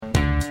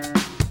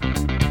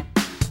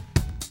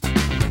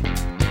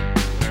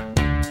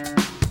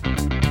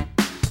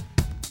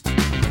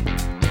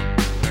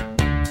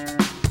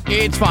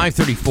It's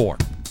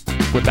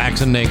 5:34 with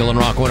Bax and Nagle and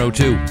Rock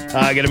 102.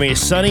 Going to be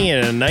sunny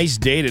and a nice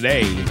day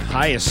today.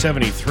 High is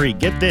 73.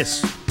 Get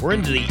this. We're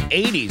into the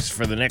 80s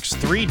for the next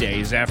 3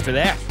 days after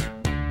that.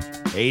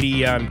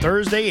 80 on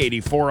Thursday,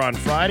 84 on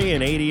Friday,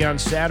 and 80 on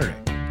Saturday.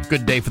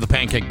 Good day for the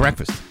pancake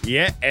breakfast.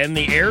 Yeah, and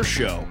the air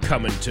show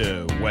coming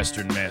to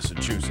Western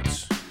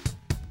Massachusetts.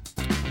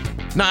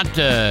 Not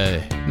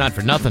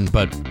for nothing,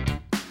 but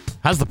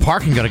how's the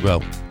parking going to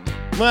go?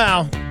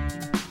 Well,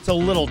 it's a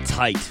little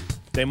tight.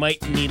 They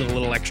might need a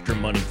little extra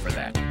money for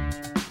that.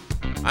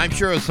 I'm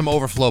sure there's some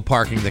overflow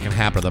parking that can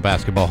happen at the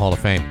Basketball Hall of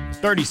Fame.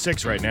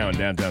 36 right now in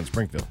downtown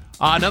Springfield.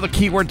 Another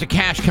keyword to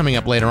cash coming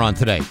up later on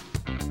today.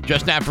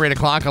 Just after 8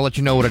 o'clock, I'll let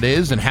you know what it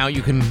is and how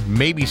you can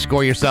maybe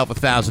score yourself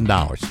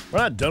 $1,000. We're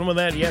not done with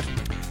that yet.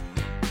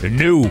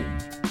 No,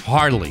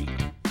 hardly.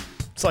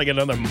 It's like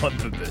another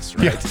month of this,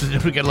 right?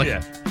 Yes, we got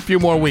a few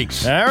more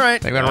weeks. All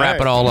right. They're going to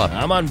wrap it all up.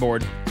 I'm on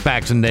board.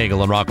 Bax and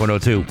Nagle on Rock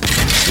 102.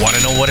 Want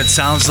to know what it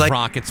sounds like?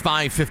 Rock, it's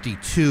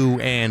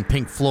 5:52 and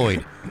Pink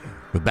Floyd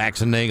with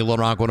Bax and Nagle on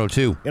Rock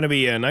 102. Going to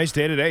be a nice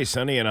day today,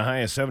 sunny and a high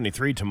of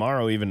 73.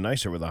 Tomorrow, even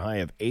nicer with a high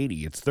of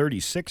 80. It's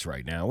 36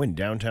 right now in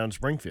downtown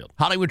Springfield.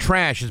 Hollywood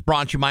Trash is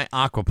brought to you by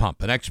Aqua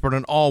Pump, an expert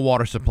in all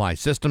water supply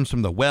systems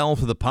from the well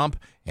to the pump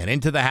and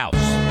into the house.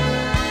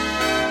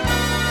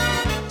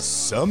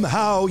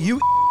 Somehow you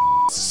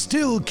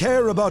still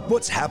care about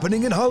what's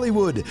happening in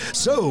Hollywood.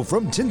 So,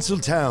 from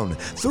Tinseltown,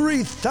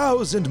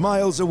 3,000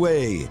 miles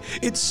away,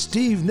 it's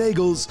Steve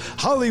Nagle's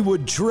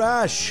Hollywood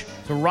Trash.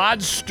 So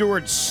Rod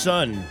Stewart's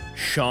son,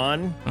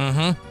 Sean,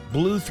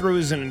 blew through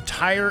his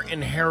entire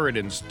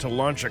inheritance to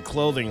launch a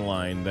clothing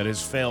line that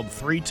has failed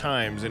 3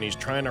 times, and he's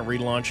trying to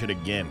relaunch it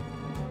again.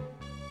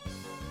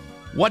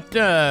 What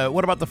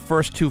about the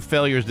first 2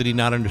 failures did he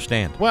not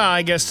understand? Well,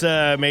 I guess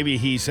maybe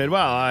he said,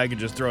 well, I could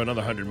just throw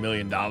another $100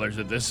 million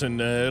at this and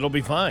it'll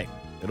be fine.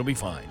 It'll be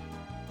fine.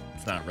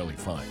 It's not really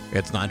fine.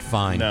 It's not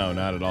fine. No,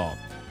 not at all.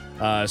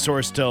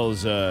 Source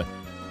tells,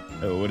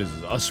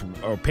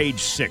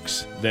 Page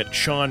 6, that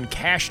Sean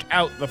cashed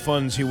out the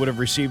funds he would have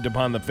received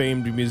upon the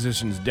famed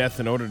musician's death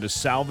in order to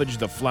salvage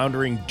the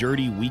floundering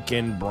Dirty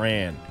Weekend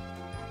brand.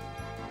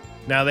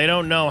 Now, they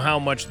don't know how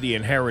much the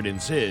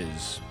inheritance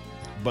is,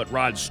 but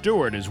Rod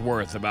Stewart is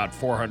worth about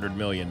 $400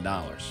 million.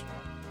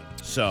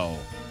 So,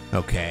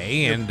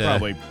 okay, and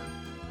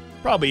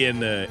probably in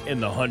the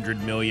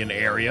 $100 million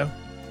area.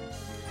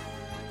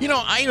 You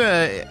know,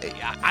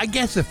 I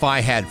guess if I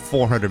had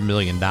 $400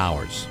 million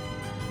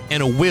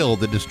and a will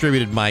that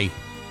distributed my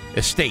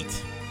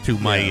estate to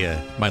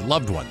my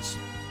loved ones,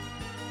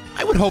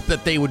 I would hope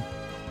that they would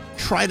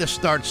try to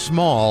start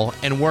small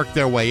and work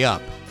their way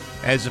up,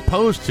 as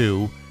opposed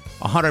to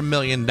a $100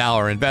 million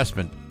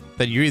investment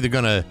that you're either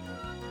gonna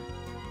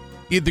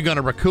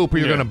recoup or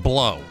you're gonna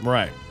blow.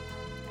 Right.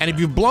 And if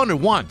you've blown it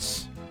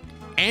once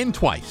and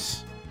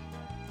twice,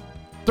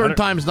 third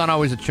time's not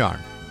always a charm.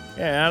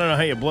 Yeah, I don't know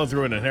how you blow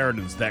through an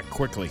inheritance that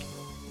quickly.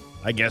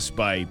 I guess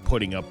by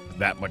putting up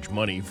that much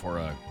money for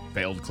a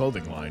failed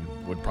clothing line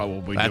would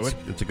probably do it.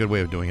 That's a good way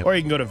of doing it. Or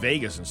you can go to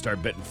Vegas and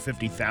start betting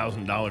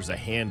 $50,000 a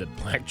hand at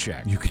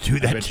blackjack. You could do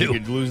that, I bet too. You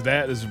could lose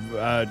that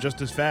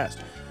just as fast.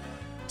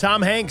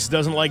 Tom Hanks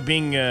doesn't like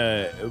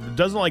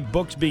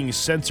books being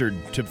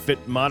censored to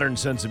fit modern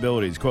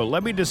sensibilities. Quote,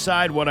 "Let me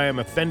decide what I am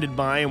offended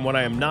by and what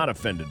I am not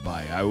offended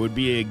by. I would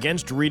be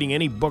against reading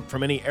any book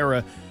from any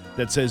era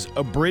that says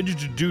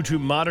abridged due to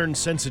modern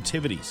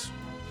sensitivities."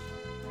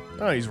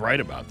 Oh, he's right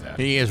about that.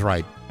 He is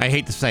right. I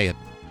hate to say it,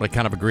 but I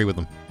kind of agree with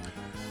him.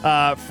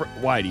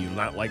 Why do you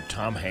not like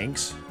Tom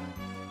Hanks?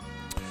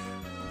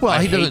 Well,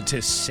 I he hate doesn't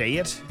to say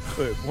it.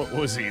 What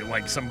was he,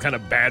 like some kind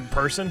of bad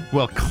person?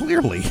 Well,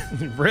 clearly.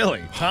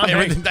 Really?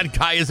 Everything that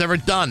guy has ever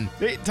done.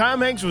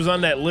 Tom Hanks was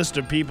on that list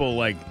of people,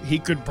 like, he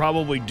could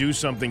probably do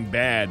something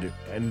bad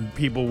and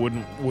people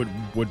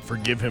would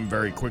forgive him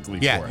very quickly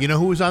for it. You know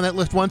who was on that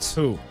list once?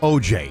 Who?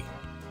 OJ.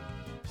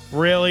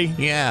 Really?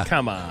 Yeah.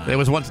 Come on. There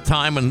was once a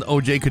time when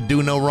OJ could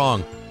do no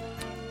wrong.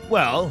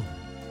 Well,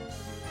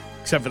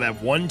 except for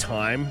that one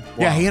time.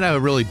 Yeah, he had a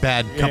really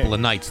bad couple of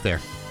nights there.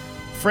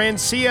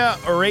 Francia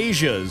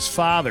Arazia's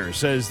father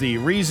says the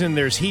reason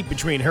there's heat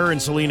between her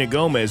and Selena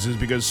Gomez is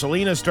because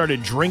Selena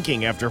started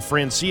drinking after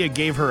Francia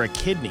gave her a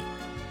kidney.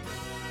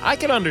 I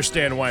can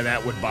understand why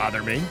that would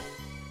bother me.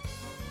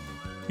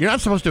 You're not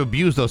supposed to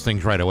abuse those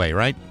things right away,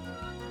 right?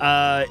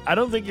 I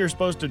don't think you're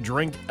supposed to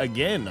drink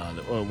again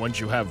once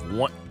you have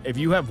one. If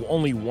you have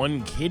only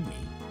one kidney,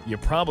 you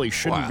probably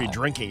shouldn't be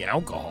drinking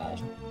alcohol.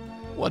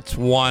 What's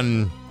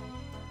one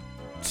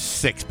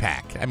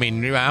 6-pack? I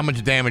mean, how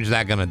much damage is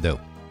that going to do?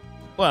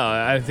 Well,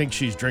 I think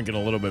she's drinking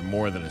a little bit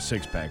more than a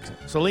 6-pack.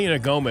 Selena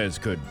Gomez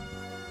could.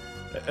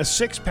 A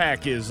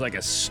 6-pack is like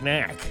a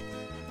snack.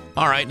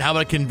 All right, how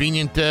about a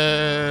convenient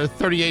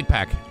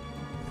 38-pack?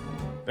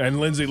 And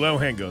Lindsay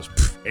Lohan goes,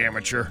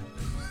 amateur.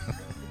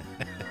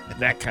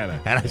 That kind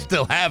of. And I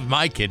still have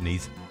my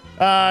kidneys.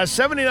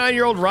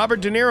 79-year-old Robert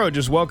De Niro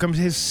just welcomed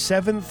his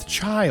 7th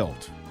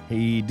child.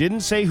 He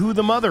didn't say who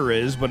the mother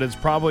is, but it's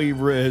probably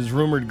his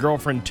rumored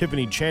girlfriend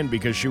Tiffany Chen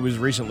because she was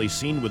recently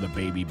seen with a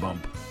baby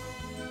bump.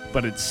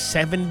 but at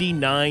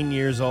 79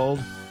 years old.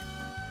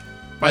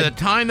 By the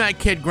time that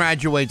kid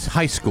graduates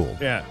high school,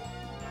 Yeah.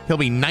 he'll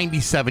be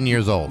 97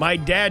 years old. My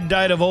dad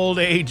died of old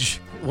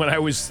age when I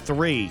was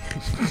 3.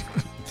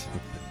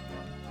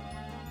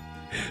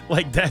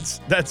 Like, that's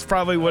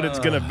probably what it's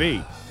going to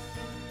be.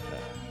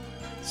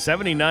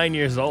 79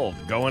 years old,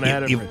 going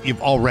at it.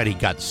 You've already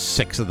got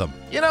 6 of them.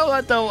 You know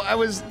what, though? I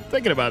was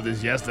thinking about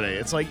this yesterday.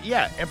 It's like,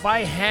 yeah, if I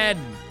had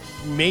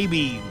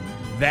maybe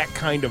that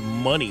kind of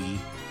money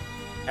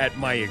at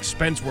my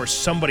expense where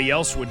somebody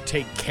else would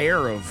take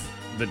care of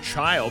the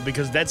child,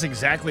 because that's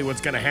exactly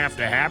what's going to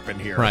happen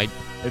here. Right.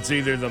 It's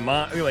either the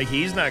mom, like,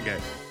 he's not going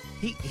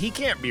to, he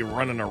can't be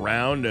running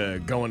around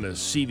going to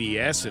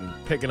CVS and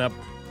picking up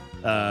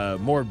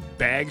more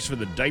bags for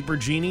the diaper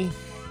genie.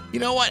 You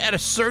know what? At a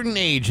certain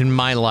age in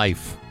my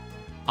life,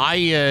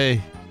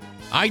 I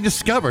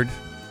discovered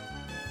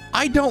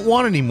I don't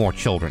want any more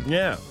children.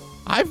 Yeah.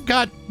 I've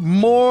got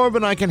more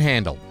than I can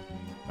handle.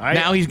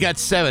 Now he's got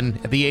 7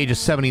 at the age of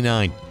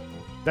 79.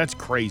 That's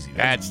crazy.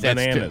 That's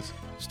bananas.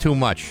 It's too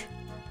much.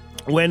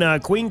 When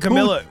Queen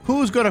Camilla...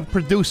 Who's going to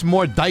produce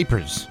more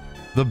diapers?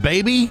 The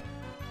baby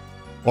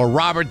or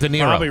Robert De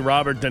Niro? Probably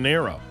Robert De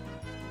Niro.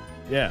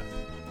 Yeah.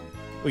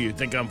 Well, you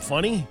think I'm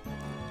funny?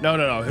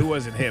 No. Who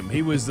wasn't him?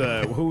 He was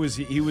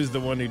he was the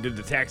one who did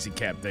the taxi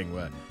cab thing.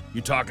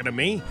 You talking to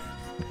me?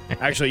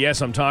 Actually,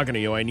 yes, I'm talking to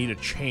you. I need a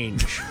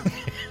change.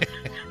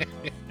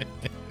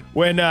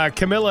 When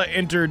Camilla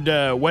entered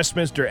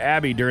Westminster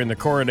Abbey during the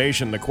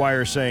coronation, the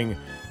choir sang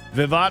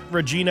Vivat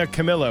Regina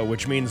Camilla,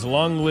 which means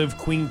long live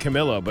Queen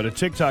Camilla. But a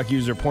TikTok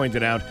user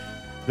pointed out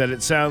that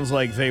it sounds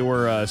like they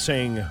were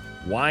saying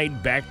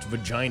wide-backed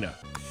vagina.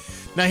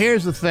 Now,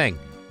 here's the thing.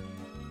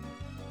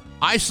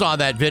 I saw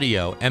that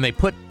video, and they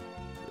put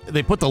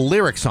the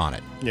lyrics on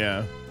it.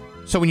 Yeah.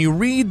 So when you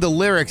read the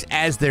lyrics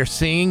as they're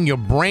singing, your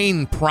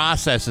brain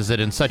processes it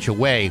in such a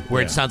way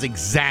where it sounds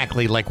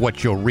exactly like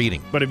what you're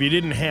reading. But if you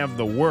didn't have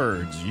the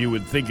words, you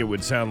would think it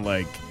would sound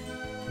like,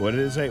 what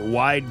did it say?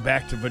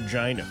 Wide-backed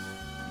vagina.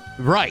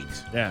 Right.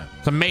 Yeah.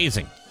 It's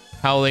amazing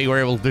how they were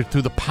able to,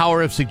 through the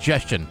power of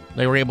suggestion,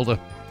 they were able to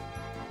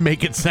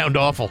make it sound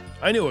awful.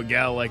 I knew a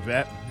gal like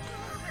that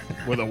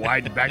with a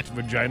wide-backed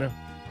vagina.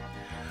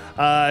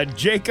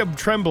 Jacob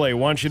Tremblay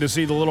wants you to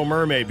see The Little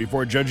Mermaid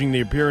before judging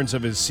the appearance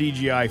of his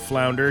CGI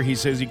flounder. He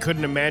says he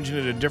couldn't imagine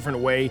it a different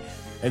way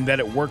and that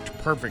it worked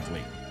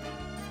perfectly.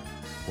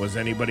 Was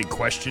anybody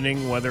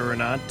questioning whether or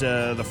not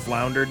the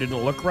flounder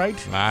didn't look right?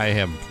 I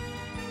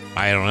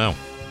don't know.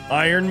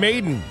 Iron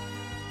Maiden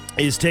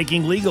is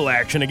taking legal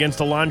action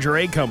against a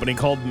lingerie company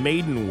called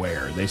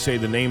Maidenwear. They say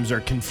the names are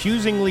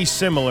confusingly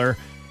similar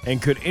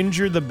and could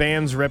injure the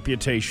band's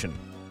reputation.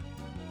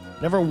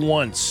 Never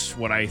once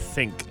would I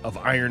think of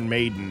Iron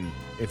Maiden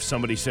if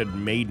somebody said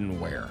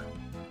Maidenwear.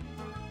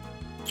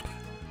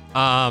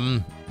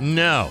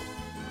 No.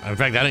 In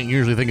fact, I don't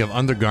usually think of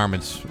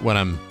undergarments when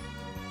I'm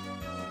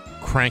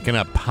cranking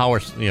up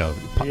power,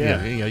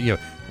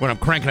 when I'm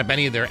cranking up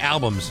any of their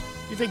albums.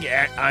 You think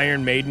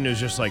Iron Maiden is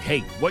just like,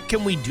 hey, what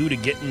can we do to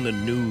get in the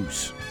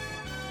news?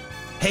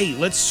 Hey,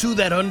 let's sue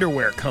that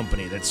underwear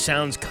company that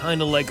sounds kind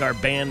of like our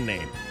band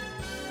name.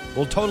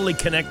 We'll totally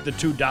connect the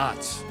two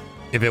dots.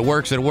 If it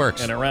works, it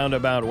works. In a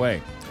roundabout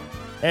way.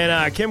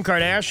 And Kim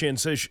Kardashian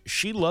says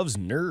she loves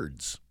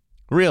nerds.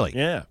 Really?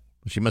 Yeah.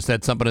 She must have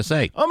had something to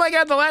say. Oh, my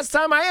God. The last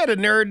time I had a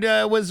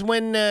nerd was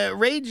when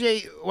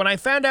when I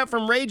found out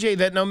from Ray J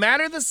that no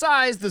matter the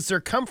size, the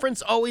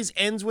circumference always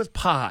ends with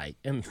pi.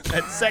 And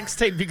that sex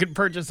tape you can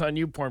purchase on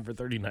YouPorn for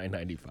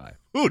 $39.95.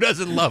 Who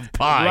doesn't love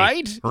pie?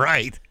 Right?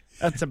 Right.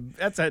 That's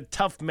a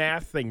tough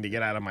math thing to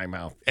get out of my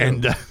mouth.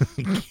 And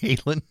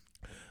Caitlin?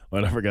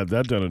 Well, I never got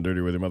that done in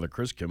Dirty with Your Mother,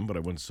 Chris Kim, but I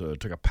once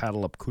took a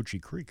paddle up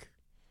Coochie Creek.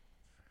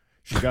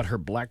 She got her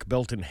black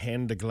belt in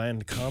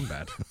hand-to-gland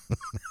combat.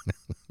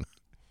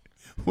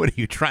 What are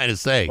you trying to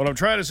say? What I'm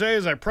trying to say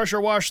is I pressure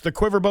washed the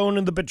quiver bone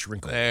and the bitch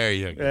wrinkle. There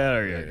you go.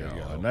 There you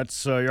go. And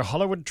that's your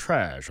Hollywood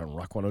trash on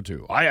Rock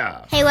 102.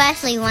 Hiya. Hey,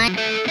 Wesley, one.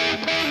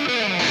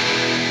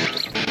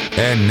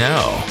 And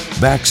now,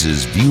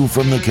 Bax's View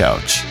from the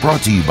Couch,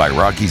 brought to you by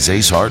Rocky's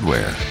Ace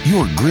Hardware,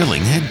 your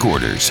grilling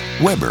headquarters,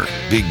 Weber,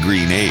 Big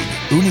Green Egg,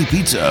 Uni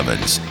Pizza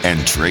Ovens,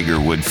 and Traeger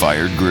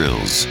wood-fired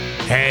grills.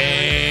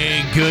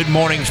 Hey, good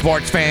morning,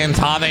 sports fans.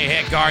 How the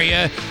heck are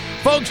you?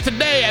 Folks,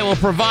 today I will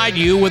provide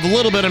you with a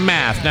little bit of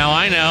math. Now,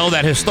 I know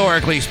that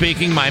historically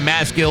speaking, my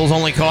math skills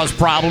only cause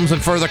problems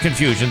and further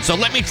confusion, so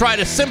let me try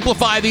to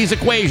simplify these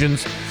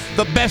equations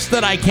the best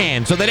that I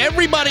can so that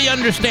everybody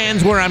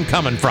understands where I'm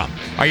coming from.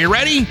 Are you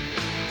ready?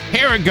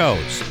 Here it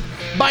goes.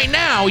 By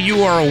now,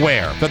 you are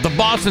aware that the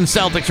Boston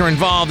Celtics are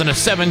involved in a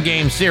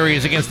 7-game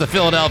series against the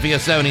Philadelphia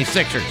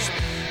 76ers.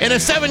 In a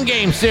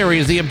 7-game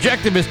series, the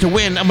objective is to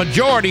win a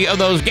majority of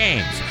those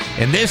games.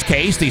 In this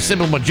case, the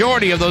simple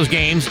majority of those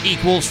games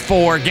equals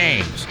 4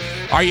 games.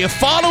 Are you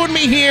following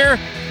me here?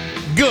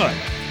 Good.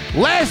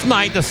 Last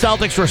night, the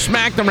Celtics were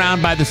smacked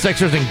around by the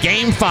Sixers in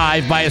Game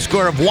 5 by a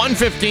score of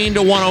 115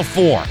 to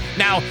 104.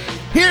 Now,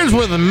 here's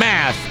where the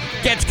math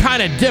gets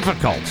kind of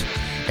difficult.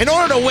 In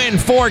order to win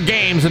 4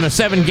 games in a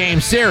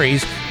 7-game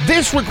series,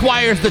 this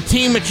requires the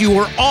team that you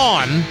were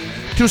on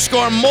to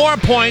score more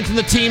points than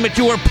the team that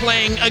you were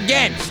playing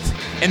against.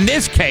 In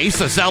this case,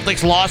 the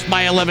Celtics lost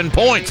by 11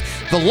 points.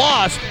 The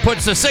loss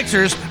puts the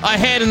Sixers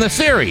ahead in the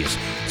series.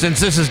 Since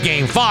this is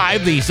Game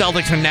 5, the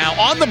Celtics are now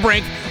on the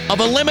brink of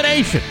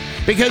elimination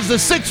because the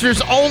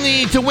Sixers only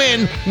need to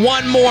win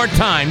one more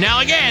time. Now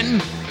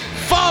again,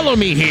 follow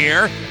me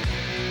here.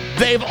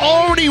 They've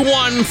already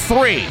won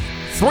 3.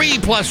 3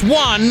 plus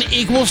 1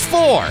 equals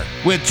 4.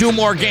 With 2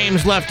 more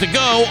games left to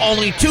go,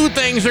 only 2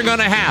 things are going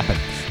to happen.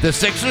 The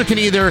Sixers can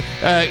either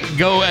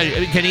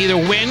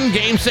win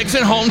Game 6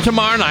 at home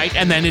tomorrow night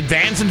and then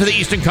advance into the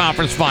Eastern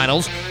Conference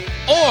Finals,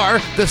 or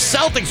the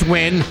Celtics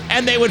win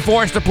and they would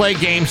force to play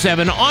Game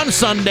 7 on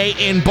Sunday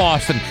in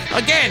Boston.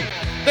 Again,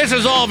 this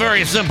is all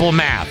very simple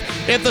math.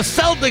 If the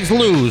Celtics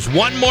lose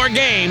one more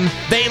game,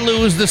 they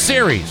lose the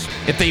series.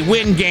 If they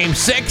win Game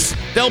 6,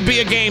 there'll be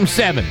a Game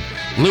 7.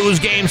 Lose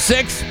Game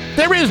 6,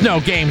 there is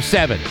no Game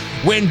 7.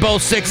 Win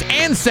both 6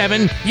 and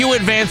 7, you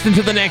advance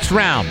into the next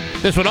round.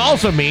 This would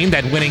also mean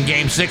that winning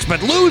Game 6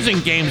 but losing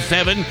Game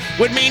 7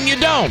 would mean you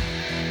don't.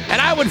 And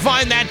I would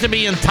find that to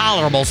be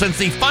intolerable, since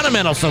the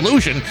fundamental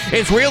solution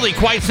is really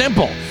quite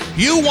simple.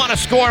 You want to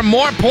score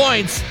more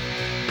points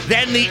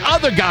than the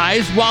other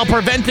guys while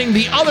preventing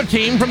the other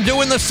team from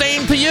doing the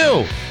same to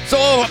you.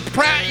 So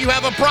you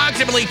have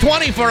approximately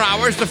 24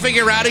 hours to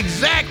figure out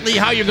exactly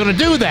how you're going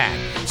to do that.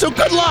 So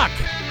good luck.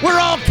 We're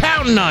all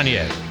counting on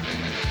you.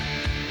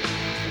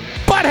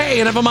 But hey,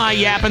 enough of my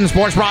yapping.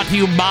 Sports brought to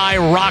you by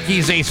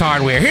Rocky's Ace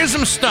Hardware. Here's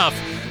some stuff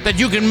that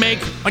you can make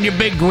on your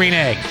big green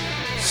egg.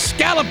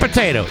 Scalloped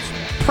potatoes,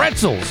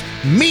 pretzels,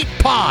 meat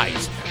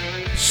pies,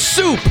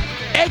 soup,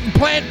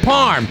 eggplant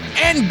parm,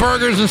 and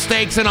burgers and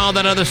steaks and all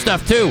that other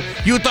stuff too.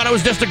 You thought it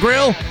was just a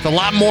grill? It's a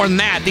lot more than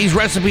that. These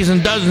recipes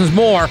and dozens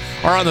more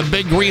are on the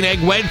Big Green Egg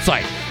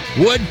website.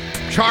 Wood,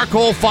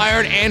 charcoal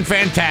fired, and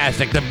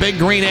fantastic. The Big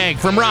Green Egg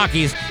from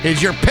Rocky's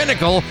is your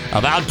pinnacle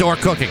of outdoor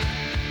cooking.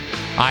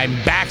 I'm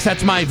Bax.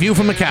 That's my view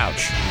from the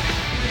couch.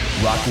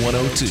 Rock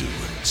 102,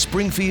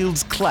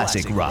 Springfield's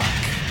classic rock.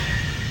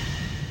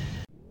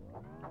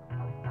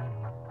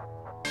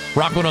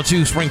 Rock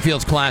 102,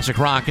 Springfield's classic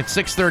rock. It's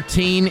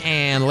 6:13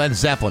 and Led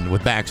Zeppelin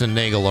with Bax and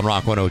Nagle on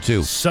Rock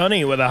 102.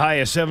 Sunny with a high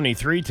of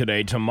 73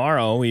 today.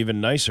 Tomorrow,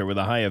 even nicer with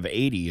a high of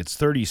 80. It's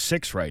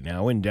 36 right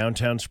now in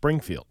downtown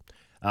Springfield.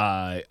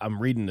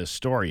 I'm reading this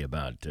story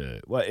about,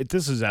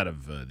 this is out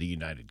of the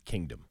United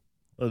Kingdom.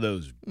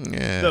 Those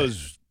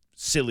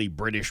silly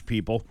British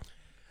people.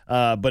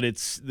 But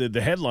it's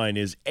the headline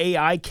is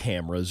AI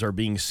cameras are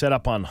being set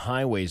up on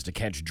highways to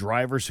catch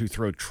drivers who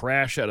throw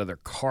trash out of their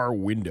car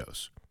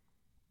windows.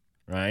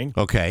 Right?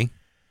 Okay.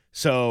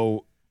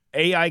 So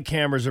AI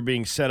cameras are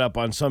being set up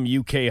on some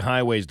UK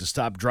highways to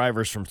stop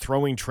drivers from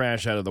throwing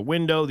trash out of the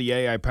window. The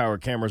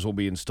AI-powered cameras will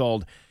be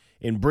installed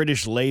in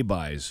British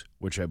laybys,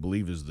 which I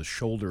believe is the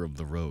shoulder of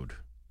the road,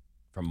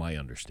 from my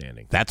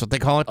understanding. That's what they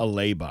call it? A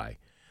lay-by.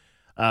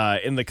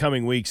 In the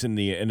coming weeks, in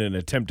an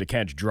attempt to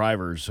catch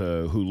drivers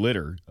who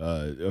litter,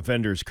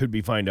 offenders could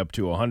be fined up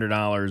to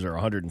 $100 or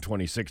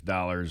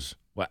 $126.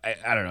 Well,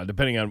 I don't know,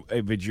 depending on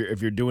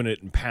if you're doing it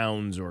in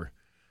pounds or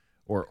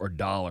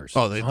dollars.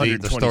 Oh,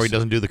 the story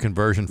doesn't do the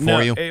conversion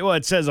for you?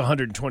 It says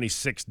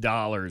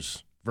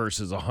 $126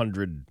 versus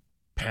 100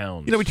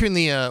 pounds. You know, between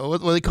the,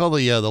 what do they call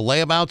the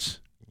layabouts?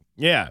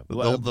 Yeah,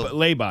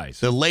 laybys.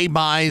 The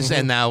laybys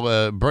and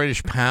now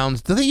British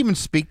pounds. Do they even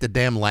speak the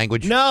damn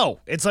language? No.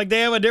 It's like they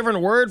have a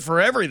different word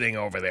for everything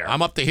over there.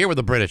 I'm up to here with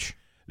the British.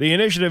 The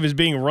initiative is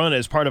being run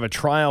as part of a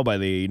trial by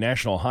the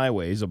National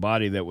Highways, a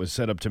body that was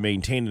set up to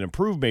maintain and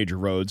improve major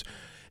roads.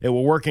 It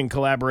will work in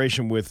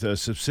collaboration with a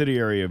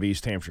subsidiary of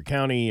East Hampshire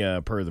County,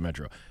 per the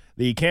Metro.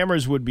 The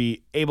cameras would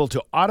be able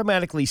to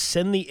automatically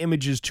send the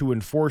images to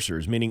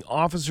enforcers, meaning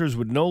officers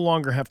would no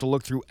longer have to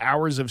look through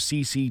hours of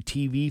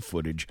CCTV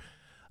footage.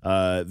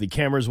 The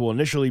cameras will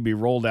initially be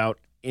rolled out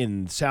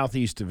in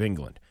southeast of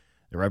England.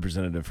 The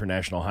representative for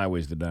National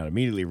Highways did not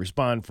immediately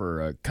respond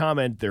for a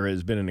comment. There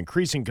has been an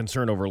increasing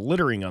concern over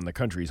littering on the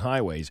country's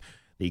highways.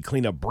 The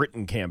Clean Up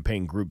Britain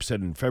campaign group said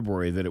in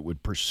February that it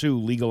would pursue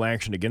legal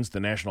action against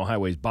the National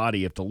Highways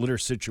body if the litter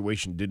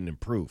situation didn't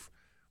improve.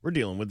 We're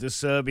dealing with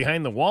this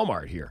behind the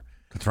Walmart here.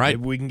 That's right.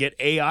 Maybe we can get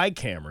AI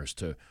cameras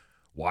to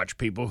watch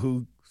people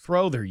who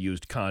throw their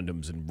used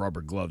condoms and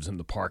rubber gloves in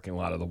the parking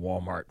lot of the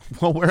Walmart.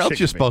 Well, where else are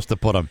you supposed to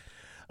put them?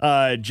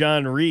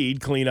 John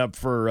Reed, Clean Up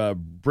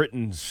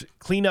Britain's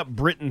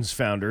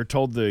founder,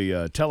 told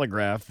the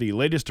Telegraph the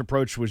latest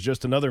approach was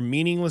just another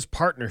meaningless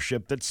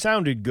partnership that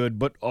sounded good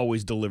but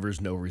always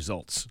delivers no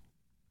results.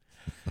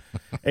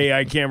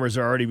 AI cameras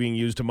are already being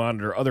used to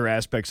monitor other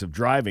aspects of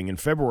driving. In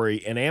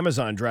February, an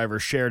Amazon driver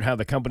shared how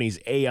the company's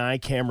AI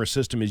camera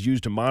system is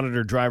used to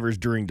monitor drivers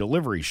during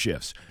delivery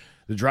shifts.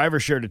 The driver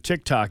shared a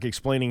TikTok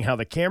explaining how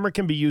the camera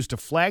can be used to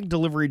flag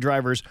delivery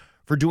drivers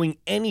for doing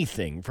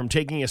anything from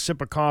taking a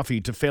sip of coffee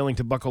to failing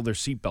to buckle their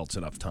seatbelts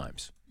enough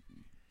times.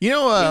 You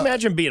know, can you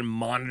imagine being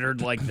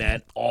monitored like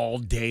that all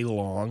day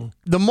long?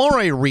 The more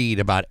I read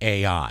about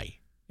AI,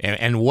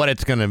 and what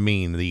it's going to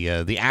mean,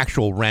 the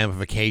actual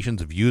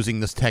ramifications of using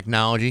this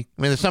technology.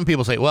 I mean, there's some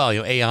people say, well,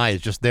 AI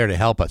is just there to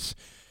help us.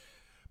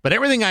 But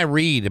everything I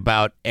read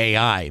about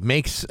AI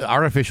makes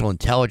artificial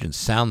intelligence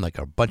sound like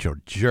a bunch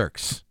of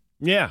jerks.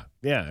 Yeah,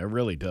 it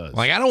really does.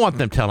 Like, I don't want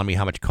them telling me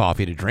how much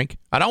coffee to drink.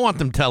 I don't want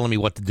them telling me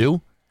what to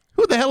do.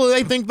 Who the hell do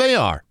they think they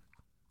are?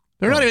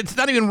 It's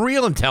not even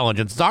real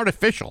intelligence. It's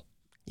artificial.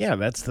 Yeah,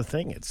 that's the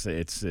thing. It's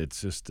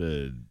just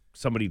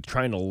somebody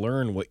trying to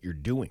learn what you're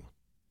doing.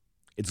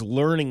 It's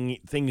learning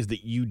things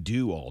that you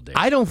do all day.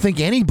 I don't think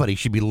anybody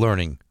should be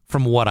learning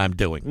from what I'm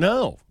doing.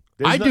 No.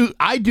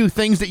 I do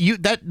things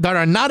that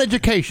are not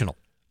educational.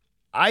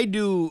 I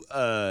do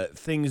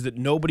things that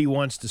nobody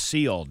wants to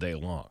see all day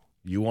long.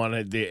 You want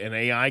an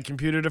AI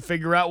computer to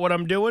figure out what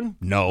I'm doing?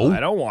 No. I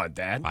don't want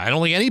that. I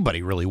don't think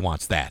anybody really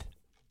wants that.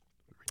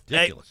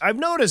 Ridiculous. I've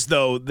noticed,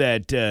 though,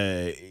 that,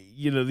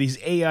 these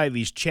AI,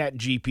 these chat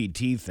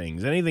GPT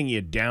things, anything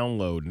you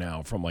download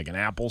now from like an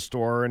Apple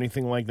store or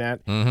anything like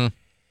that,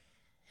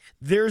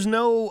 there's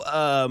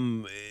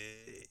no,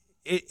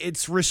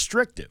 it's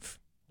restrictive.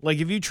 Like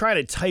if you try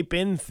to type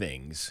in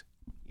things,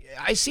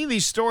 I see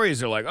these stories.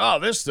 They're like, oh,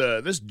 this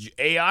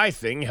AI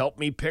thing helped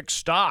me pick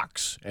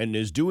stocks and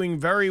is doing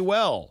very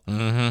well.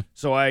 Mm-hmm.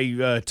 So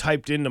I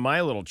typed into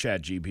my little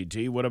chat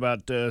GPT, what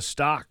about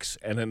stocks?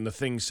 And then the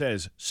thing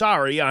says,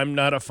 sorry, I'm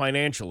not a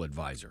financial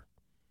advisor.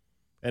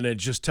 And it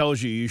just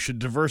tells you should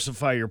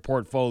diversify your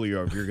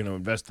portfolio if you're going to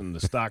invest in the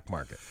stock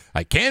market.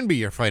 I can be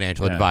your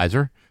financial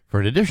advisor for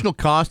an additional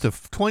cost of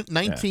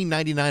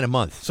 $19.99 a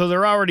month. So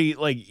they're already,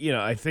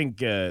 I think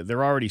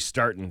they're already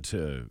starting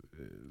to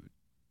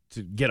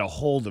get a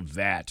hold of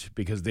that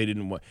because they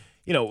didn't want,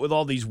 with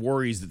all these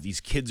worries that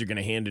these kids are going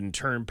to hand in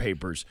term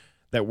papers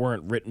that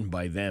weren't written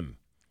by them.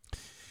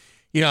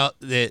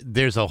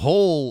 There's a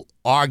whole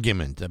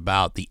argument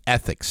about the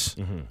ethics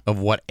of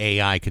what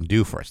AI can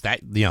do for us. That,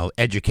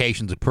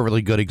 education's a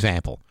perfectly good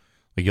example.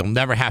 Like, you'll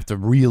never have to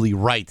really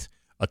write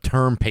a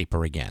term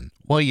paper again.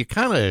 Well, you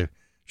kind of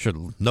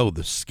should know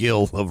the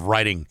skill of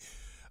writing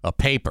a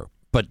paper,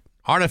 but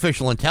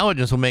artificial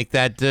intelligence will make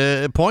that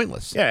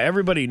pointless. Yeah,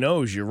 everybody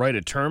knows you write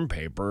a term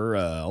paper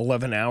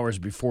 11 hours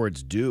before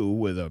it's due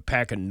with a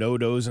pack of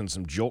No-Dos and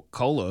some Jolt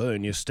Cola,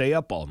 and you stay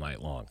up all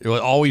night long. It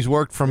always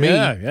worked for me.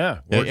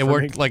 Yeah. It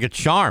worked like a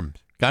charm.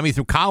 Got me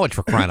through college,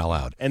 for crying out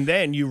loud. And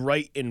then you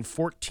write in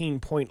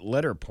 14-point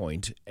letter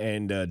point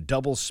and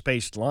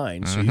double-spaced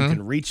lines so you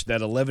can reach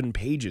that 11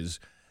 pages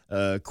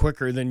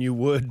quicker than you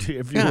would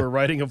if you were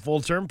writing a full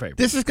term paper.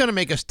 This is going to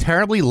make us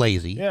terribly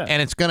lazy,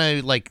 and it's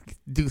going to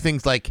do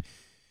things like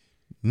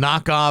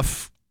knock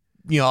off,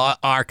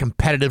 our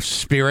competitive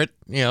spirit,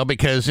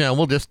 because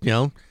we'll just,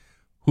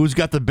 who's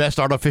got the best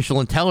artificial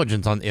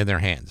intelligence in their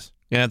hands?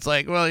 It's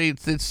like, well,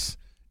 it's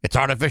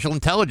artificial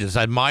intelligence.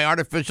 Is my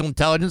artificial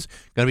intelligence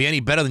going to be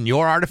any better than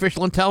your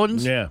artificial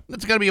intelligence? Yeah,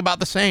 it's going to be about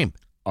the same.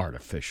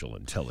 Artificial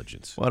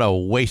intelligence. What a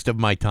waste of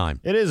my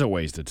time. It is a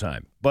waste of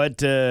time,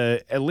 but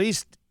at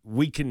least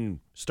we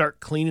can start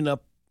cleaning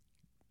up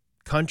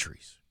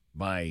countries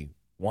by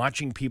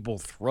watching people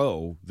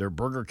throw their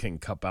Burger King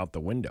cup out the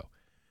window.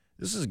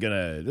 This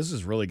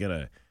is really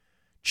gonna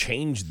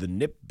change the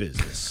nip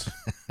business.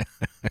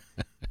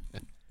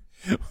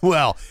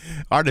 Well,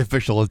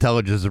 artificial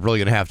intelligence is really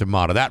going to have to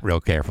monitor that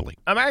real carefully.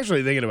 I'm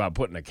actually thinking about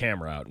putting a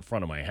camera out in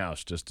front of my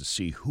house just to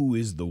see who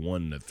is the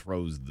one that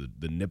throws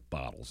the nip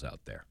bottles out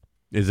there.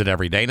 Is it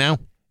every day now?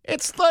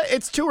 It's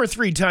 2 or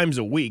 3 times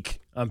a week.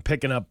 I'm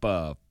picking up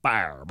a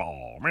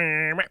fireball,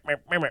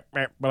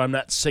 but I'm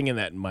not singing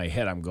that in my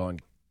head. I'm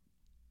going,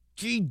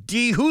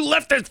 GD, who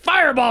left this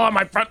fireball on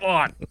my front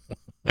lawn?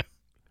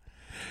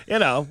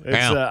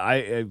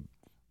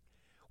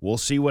 We'll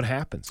see what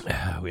happens.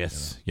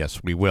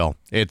 Yes, we will.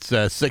 It's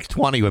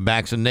 6:20 with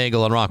Bax and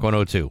Nagle on Rock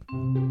 102.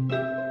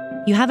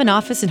 You have an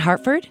office in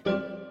Hartford?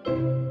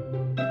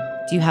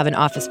 Do you have an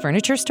office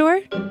furniture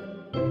store?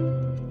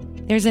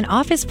 There's an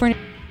office furniture...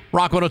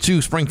 Rock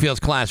 102,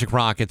 Springfield's Classic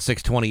Rock at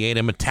 628,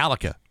 and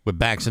Metallica with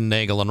Bax and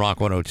Nagle on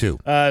Rock 102.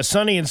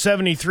 Sunny and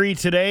 73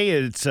 today.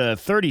 It's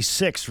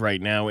 36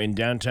 right now in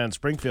downtown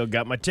Springfield.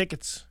 Got my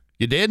tickets.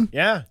 You did?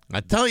 Yeah. I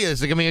tell you,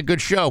 this is going to be a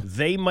good show.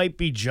 They Might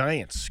Be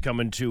Giants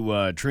coming to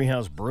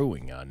Treehouse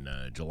Brewing on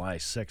July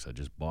 6th. I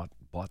just bought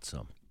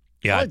some.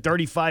 Yeah. Like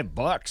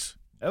 $35.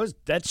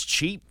 That's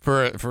cheap.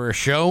 For a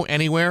show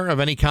anywhere of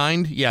any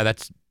kind, yeah,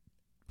 that's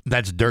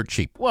dirt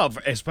cheap. Well,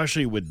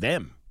 especially with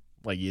them.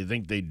 Like, you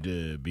think they'd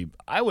be...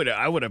 I would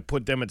have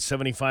put them at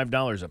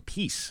 $75 a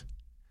piece.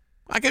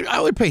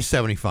 I would pay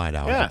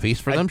 $75 a piece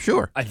for them,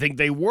 sure. I think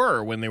they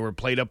were when they were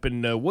played up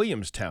in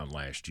Williamstown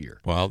last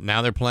year. Well,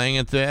 now they're playing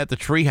at the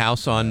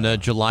Treehouse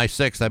on July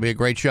 6th. That'd be a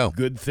great show.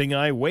 Good thing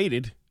I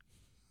waited.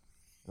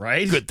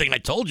 Right? Good thing I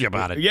told you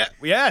about it. Yeah.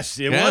 Yes,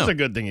 it was a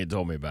good thing you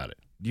told me about it.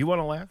 Do you want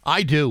to laugh?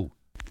 I do.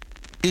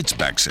 It's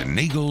Bax and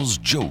Nagle's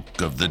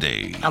Joke of the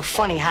Day. I'm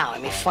funny how? I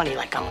mean, funny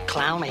like I'm a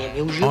clown, I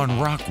amuse you. On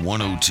Rock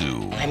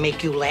 102. I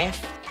make you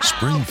laugh.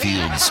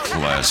 Springfield's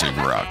Classic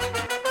Rock.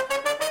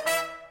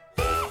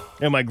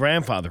 Yeah, my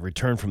grandfather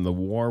returned from the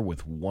war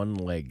with one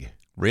leg.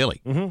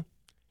 Really? Mm-hmm.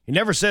 He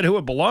never said who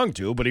it belonged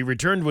to, but he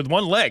returned with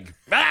one leg.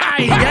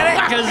 You get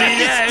it?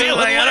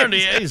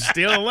 Because he's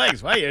stealing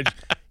legs. Well,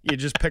 you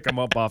just pick him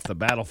up off the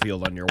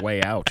battlefield on your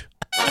way out.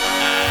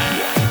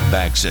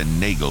 Bax and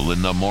Nagle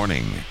in the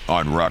morning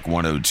on Rock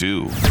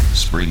 102,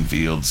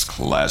 Springfield's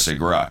classic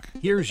rock.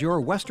 Here's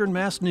your Western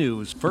Mass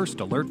News First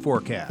Alert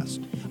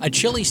Forecast. A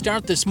chilly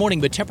start this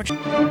morning, but temperature...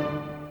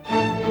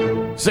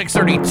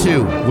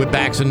 6:32 with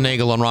Bax and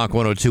Nagle on Rock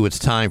 102. It's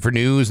time for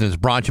news, and it's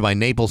brought to you by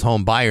Naples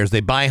Home Buyers.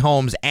 They buy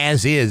homes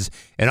as is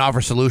and offer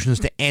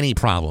solutions to any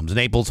problems.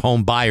 Naples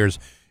Home Buyers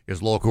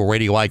is local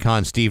radio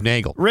icon Steve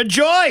Nagle.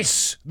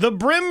 Rejoice! The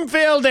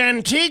Brimfield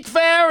Antique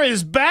Fair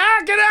is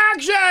back in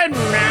action!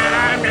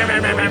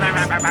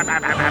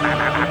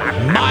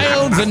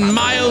 Miles and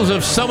miles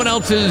of someone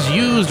else's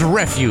used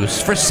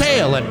refuse for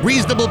sale at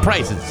reasonable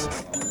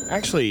prices.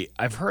 Actually,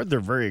 I've heard they're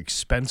very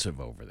expensive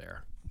over there.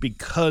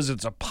 Because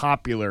it's a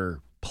popular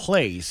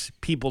place,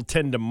 people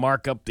tend to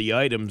mark up the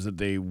items that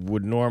they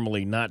would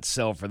normally not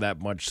sell for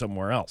that much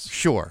somewhere else.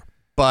 Sure,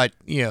 but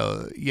you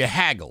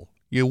haggle,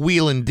 you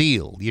wheel and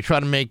deal. You try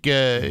to make, give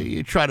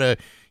a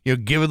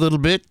little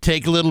bit,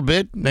 take a little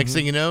bit. Next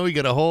thing you know, you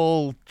got a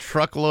whole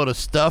truckload of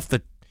stuff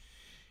that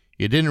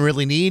you didn't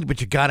really need, but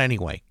you got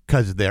anyway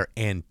because they're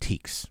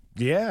antiques.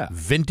 Yeah.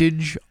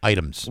 Vintage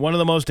items. One of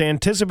the most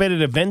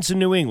anticipated events in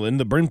New England,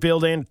 the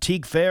Brimfield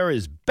Antique Fair,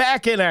 is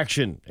back in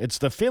action. It's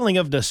the feeling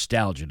of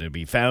nostalgia to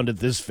be found at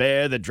this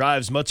fair that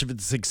drives much of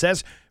its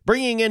success,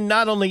 bringing in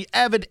not only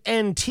avid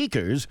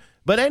antiquers,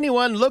 but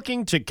anyone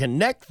looking to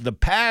connect the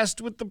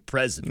past with the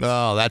present.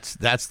 Oh,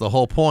 that's the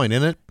whole point,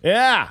 isn't it?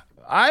 Yeah.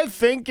 I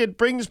think it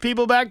brings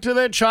people back to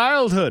their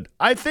childhood.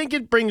 I think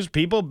it brings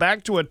people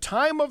back to a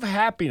time of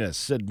happiness,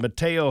 said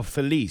Matteo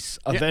Felice,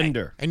 a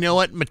vendor. And you know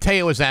what?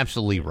 Matteo is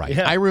absolutely right.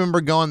 Yeah. I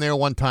remember going there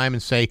one time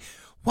and say,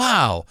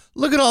 wow,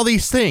 look at all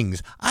these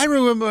things. I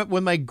remember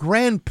when my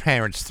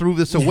grandparents threw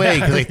this away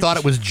because they thought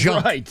it was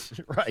junk.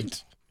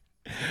 Right.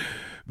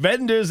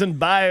 Vendors and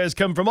buyers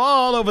come from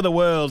all over the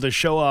world to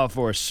show off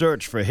or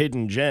search for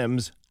hidden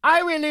gems.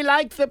 I really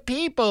like the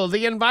people.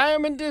 The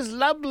environment is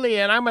lovely,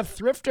 and I'm a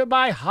thrifter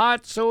by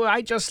heart, so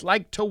I just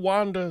like to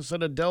wander,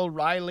 said Adele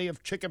Riley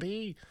of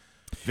Chicopee.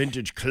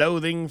 Vintage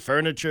clothing,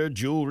 furniture,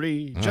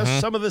 jewelry, just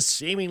some of the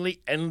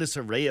seemingly endless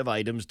array of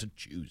items to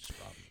choose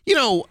from.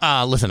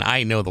 Listen,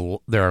 I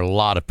know there are a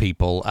lot of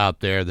people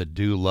out there that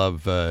do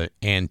love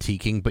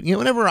antiquing, but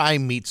whenever I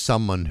meet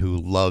someone who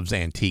loves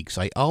antiques,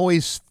 I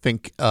always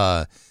think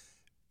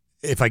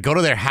if I go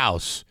to their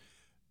house,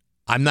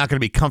 I'm not going to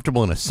be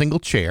comfortable in a single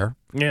chair.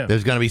 Yeah.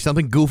 There's going to be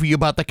something goofy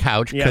about the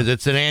couch because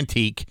it's an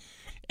antique.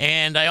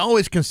 And I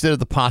always consider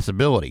the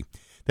possibility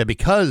that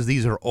because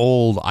these are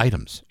old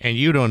items and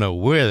you don't know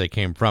where they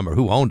came from or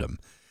who owned them,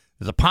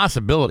 there's a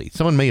possibility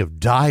someone may have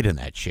died in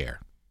that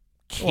chair,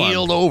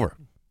 keeled over.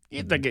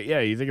 You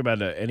think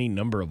about any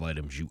number of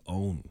items you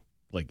own,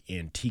 like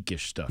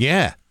antique-ish stuff.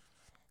 Yeah.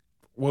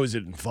 Was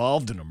it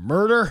involved in a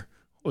murder?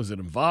 Was it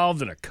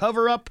involved in a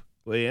cover-up?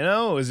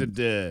 Well, is it...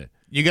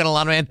 You got a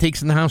lot of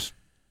antiques in the house?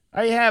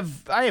 I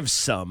have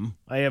some.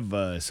 I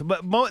have some,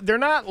 but they're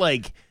not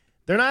like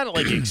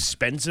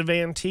expensive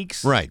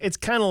antiques. Right. It's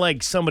kind of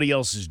like somebody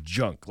else's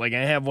junk. Like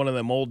I have one of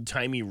them old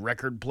timey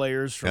record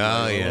players from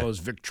those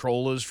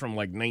Victrolas from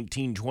like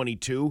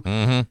 1922.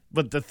 Mm-hmm.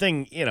 But the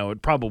thing,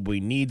 it probably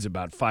needs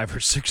about $500 or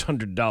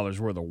 $600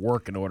 worth of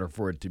work in order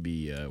for it to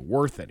be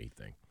worth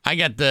anything. I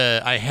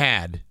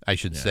had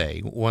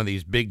say, one of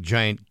these big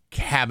giant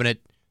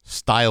cabinet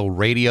style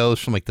radios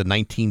from like the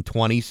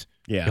 1920s.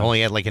 Yeah. It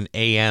only had like an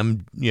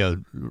AM,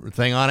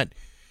 thing on it.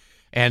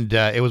 And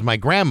it was my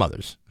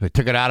grandmother's. I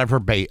took it out of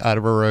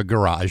her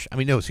garage.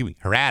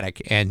 Her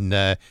attic,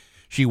 and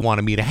she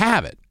wanted me to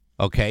have it.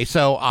 Okay,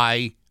 so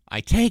I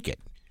take it.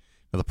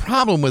 Now, the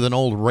problem with an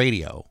old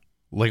radio,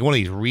 like one of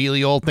these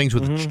really old things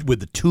with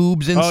the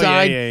tubes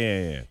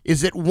inside,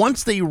 is that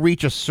once they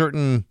reach a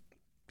certain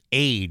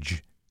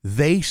age,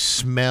 they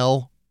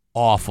smell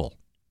awful.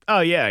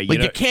 Oh yeah,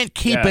 you can't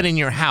keep it in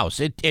your house.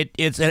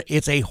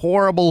 It's a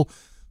horrible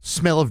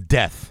smell of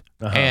death,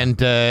 and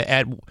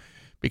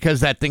because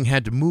that thing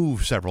had to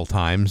move several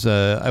times,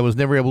 I was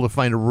never able to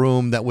find a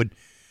room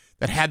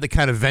that had the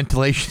kind of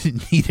ventilation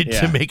it needed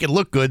to make it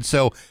look good.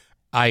 So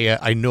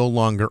I no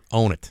longer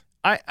own it.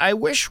 I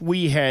wish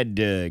we had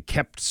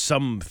kept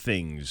some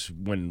things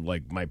when,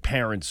 like, my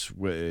parents,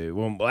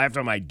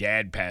 after my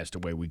dad passed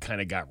away, we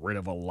kind of got rid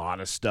of a lot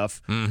of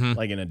stuff,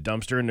 like in a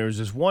dumpster. And there was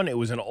this one, it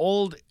was an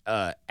old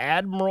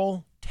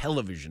Admiral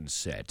television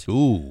set.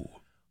 Ooh.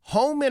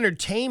 Home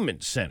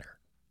entertainment center.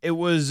 It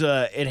was,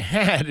 it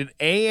had an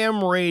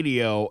AM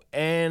radio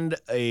and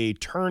a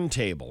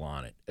turntable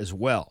on it as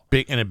well.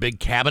 A big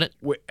cabinet?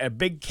 A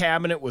big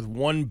cabinet with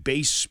one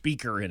bass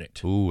speaker in it.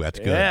 Ooh, that's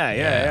good.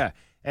 Yeah.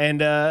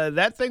 And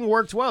that thing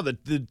worked well. The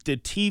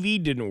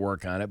TV didn't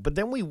work on it. But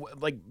then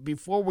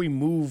before we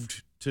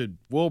moved to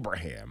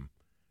Wilbraham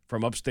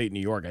from upstate New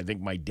York, I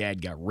think my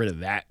dad got rid of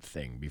that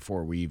thing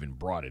before we even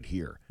brought it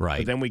here. Right.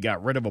 But then we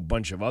got rid of a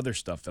bunch of other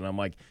stuff. And I'm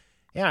like,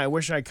 Yeah, I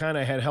wish I kind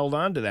of had held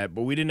on to that,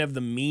 but we didn't have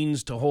the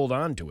means to hold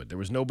on to it. There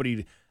was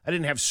nobody. I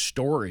didn't have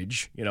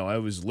storage. I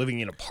was living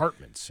in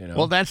apartments.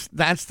 Well, that's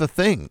the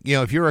thing.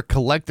 If you're a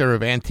collector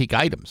of antique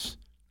items,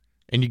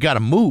 and you got to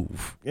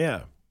move,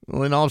 yeah.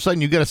 Well, then all of a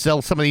sudden you got to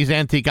sell some of these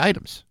antique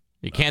items.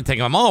 You can't take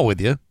them all with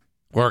you,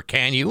 or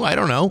can you? I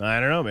don't know. I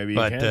don't know. Maybe you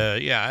but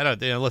can. yeah, I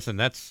don't. Listen,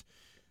 that's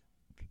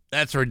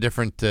for a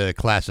different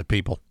class of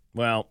people.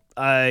 Well,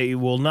 I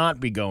will not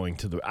be going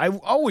to the. I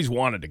always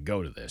wanted to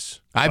go to this.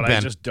 I've but been.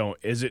 I just don't.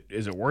 Is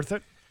it worth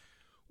it?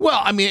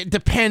 Well, I mean, it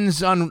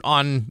depends on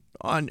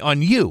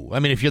you. I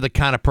mean, if you're the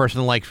kind of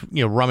person like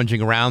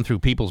rummaging around through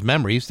people's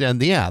memories,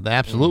 then yeah,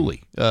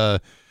 absolutely.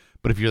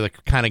 But if you're the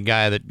kind of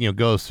guy that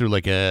goes through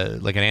like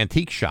an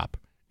antique shop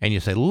and you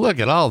say, "Look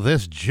at all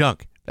this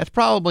junk," that's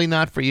probably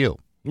not for you.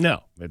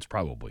 No, it's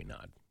probably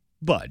not.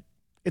 But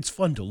it's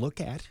fun to look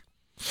at.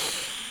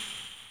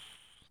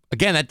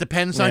 Again, that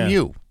depends on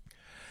you.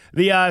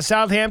 The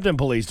Southampton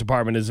Police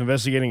Department is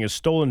investigating a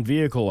stolen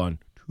vehicle on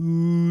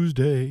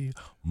Tuesday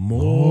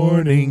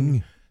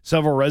morning.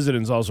 Several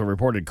residents also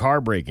reported car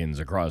break-ins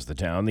across the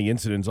town. The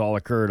incidents all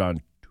occurred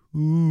on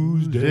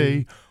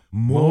Tuesday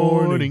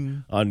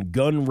morning on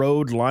Gun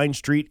Road, Line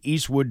Street,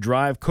 Eastwood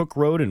Drive, Cook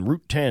Road, and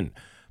Route 10.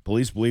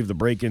 Police believe the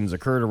break-ins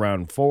occurred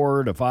around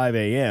 4 to 5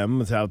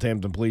 a.m.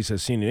 Southampton Police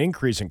has seen an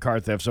increase in car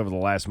thefts over the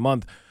last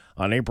month.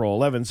 On April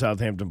 11,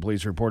 Southampton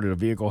Police reported a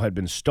vehicle had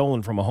been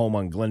stolen from a home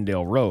on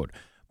Glendale Road.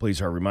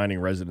 Police are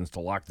reminding residents to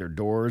lock their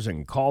doors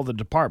and call the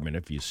department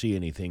if you see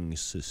anything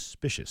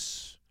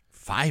suspicious.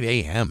 5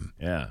 a.m.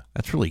 Yeah.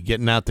 That's really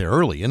getting out there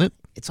early, isn't it?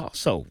 It's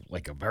also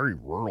like a very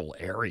rural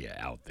area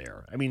out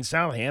there. I mean,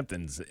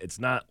 Southampton's, it's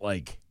not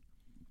like,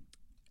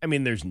 I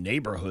mean, there's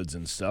neighborhoods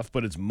and stuff,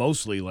 but it's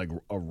mostly like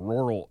a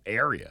rural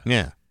area.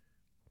 Yeah.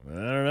 I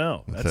don't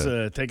know.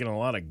 That's taking a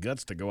lot of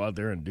guts to go out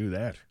there and do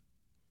that.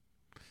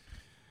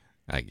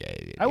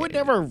 I would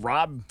never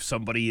rob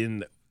somebody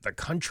in the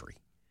country.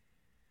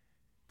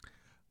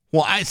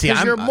 Well, I see.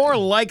 Because you're more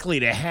likely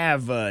to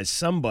have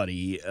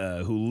somebody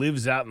who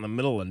lives out in the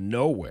middle of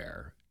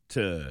nowhere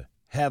to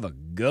have a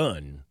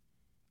gun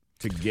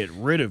to get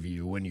rid of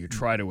you when you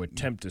try to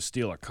attempt to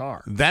steal a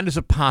car. That is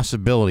a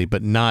possibility,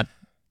 but not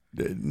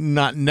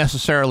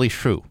necessarily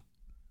true.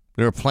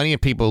 There are plenty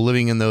of people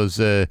living in those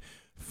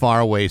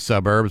faraway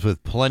suburbs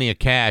with plenty of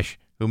cash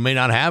who may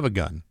not have a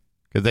gun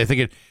because they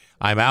think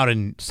I'm out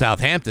in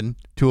Southampton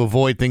to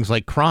avoid things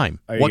like crime.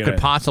 What could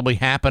possibly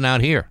happen out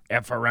here?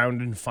 F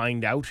around and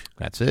find out.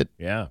 That's it.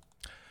 Yeah.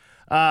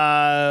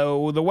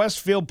 The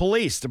Westfield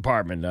Police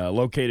Department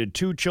located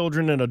 2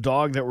 children and a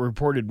dog that were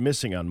reported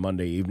missing on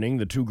Monday evening.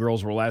 The 2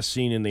 girls were last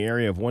seen in the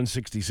area of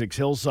 166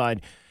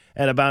 Hillside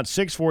at about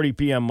 6:40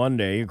 p.m.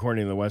 Monday,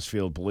 according to the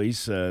Westfield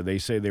Police. They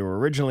say they were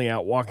originally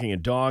out walking a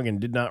dog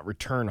and did not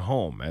return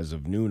home. As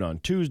of noon on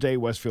Tuesday,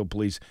 Westfield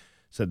Police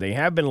said they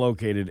have been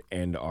located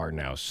and are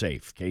now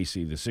safe.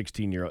 Casey, the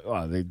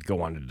 16-year-old, they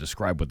go on to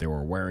describe what they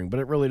were wearing,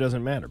 but it really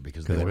doesn't matter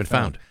because they've been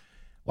found.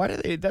 Why do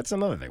they? That's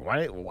another thing.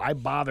 Why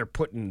bother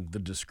putting the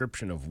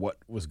description of what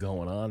was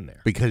going on there?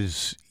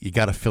 Because you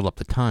got to fill up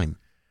the time.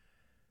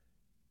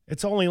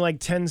 It's only like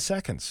 10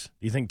 seconds.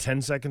 Do you think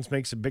 10 seconds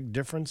makes a big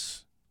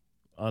difference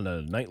on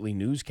a nightly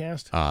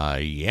newscast?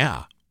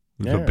 Yeah.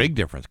 It's a big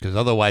difference because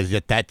otherwise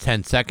that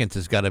 10 seconds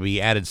has got to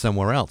be added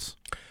somewhere else.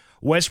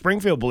 West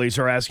Springfield police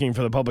are asking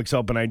for the public's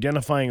help in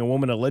identifying a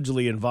woman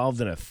allegedly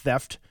involved in a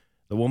theft.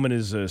 The woman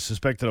is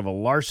suspected of a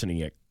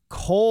larceny at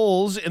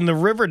Kohl's in the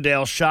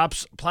Riverdale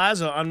Shops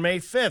Plaza on May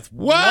 5th.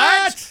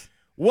 What?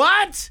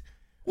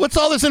 What's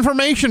all this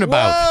information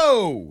about?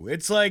 Whoa!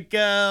 It's like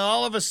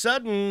all of a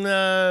sudden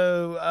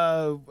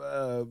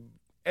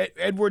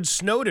Edward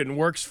Snowden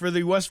works for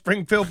the West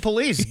Springfield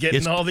Police,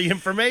 getting all the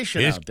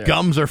information out there. His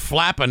gums are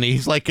flapping.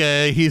 He's like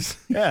he's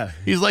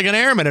like an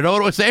airman at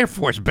Otis Air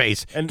Force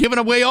Base, and giving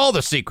away all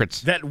the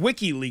secrets. That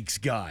WikiLeaks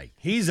guy,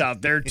 he's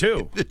out there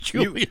too. The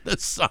Julian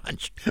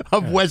Assange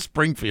of West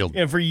Springfield.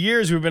 And for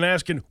years we've been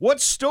asking, what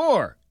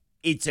store?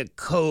 It's a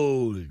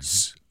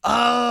Kohl's.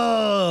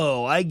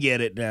 Oh, I get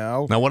it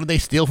now. Now, what did they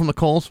steal from the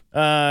Kohl's?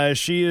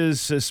 She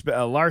is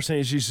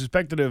larceny. She's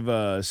suspected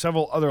of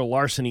several other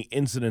larceny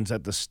incidents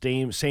at the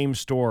same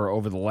store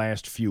over the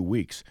last few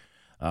weeks.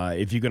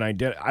 If you can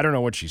identify, I don't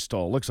know what she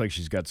stole. It looks like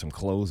she's got some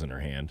clothes in her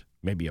hand,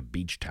 maybe a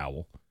beach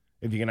towel.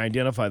 If you can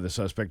identify the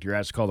suspect, you're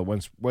asked to call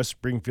the West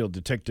Springfield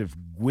Detective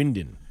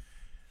Gwindon.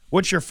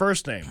 What's your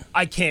first name?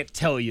 I can't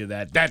tell you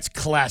that. That's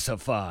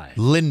classified.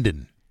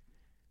 Lyndon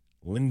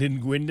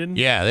Gwindon?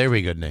 Yeah,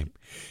 very good name.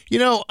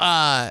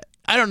 I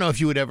don't know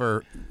if you would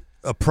ever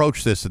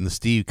approach this in the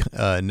Steve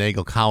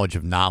Nagle College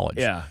of Knowledge.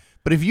 Yeah.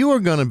 But if you were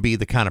going to be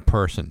the kind of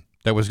person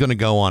that was going to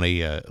go on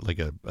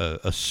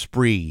a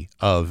spree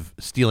of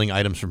stealing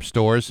items from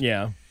stores,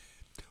 yeah,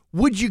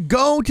 would you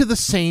go to the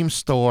same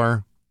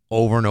store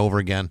over and over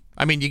again?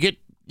 I mean, you get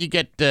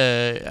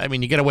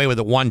away with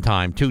it one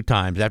time, 2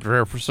 times.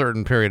 After a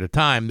certain period of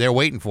time, they're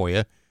waiting for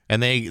you,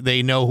 and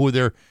they know who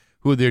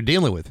they're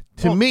dealing with.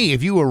 To me,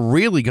 if you were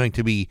really going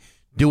to be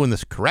doing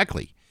this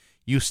correctly,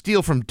 you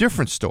steal from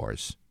different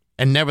stores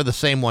and never the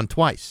same one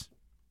twice.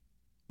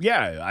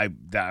 Yeah,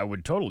 I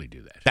would totally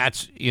do that.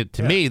 That's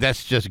to me.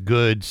 That's just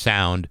good,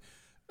 sound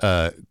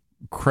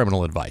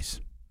criminal advice.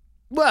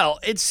 Well,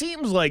 it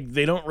seems like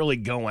they don't really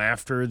go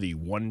after the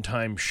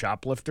one-time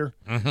shoplifter.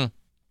 Mm-hmm.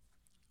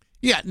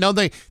 Yeah, no,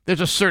 there's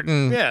a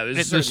certain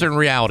there's a certain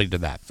reality to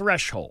that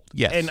threshold.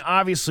 Yes, and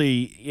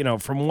obviously,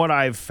 from what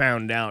I've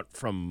found out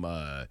from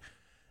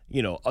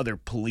other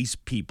police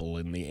people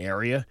in the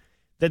area,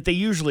 that they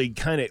usually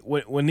kind of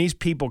when these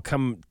people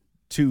come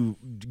to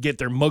get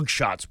their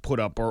mugshots put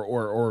up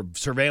or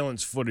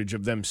surveillance footage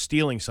of them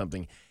stealing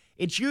something,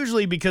 it's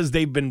usually because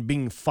they've been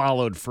being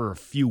followed for a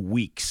few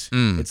weeks.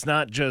 It's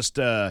not just,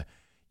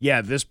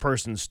 this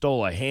person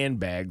stole a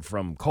handbag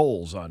from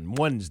Kohl's on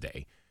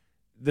Wednesday.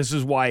 This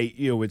is why,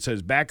 it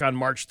says back on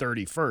March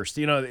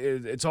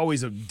 31st. It's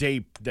always a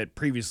date that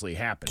previously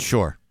happened.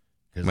 Sure.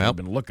 Because they've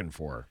been looking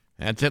for her.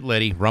 That's it,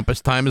 Liddy.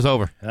 Rumpus time is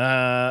over.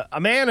 A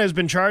man has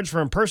been charged for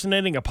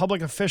impersonating a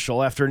public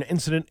official after an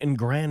incident in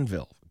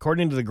Granville.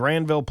 According to the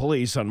Granville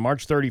police, on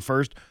March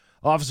 31st,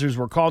 officers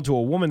were called to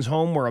a woman's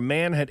home where a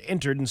man had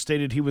entered and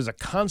stated he was a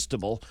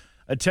constable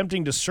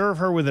attempting to serve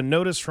her with a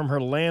notice from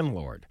her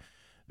landlord.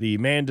 The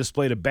man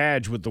displayed a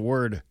badge with the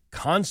word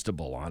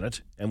constable on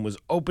it and was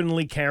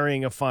openly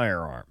carrying a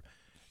firearm.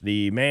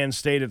 The man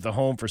stayed at the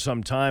home for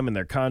some time and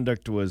their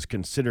conduct was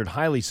considered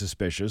highly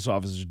suspicious.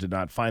 Officers did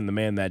not find the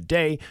man that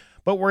day,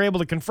 but were able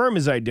to confirm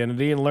his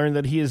identity and learn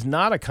that he is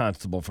not a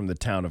constable from the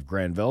town of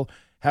Granville.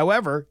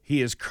 However,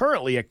 he is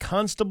currently a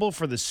constable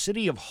for the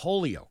city of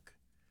Holyoke.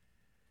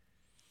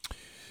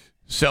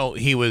 So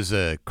he was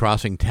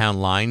crossing town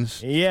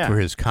lines for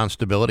his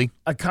constability?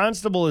 A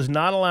constable is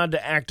not allowed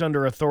to act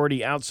under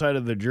authority outside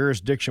of the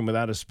jurisdiction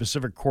without a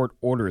specific court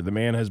order. The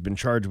man has been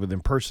charged with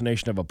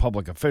impersonation of a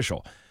public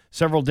official.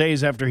 Several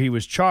days after he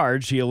was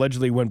charged, he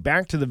allegedly went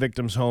back to the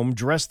victim's home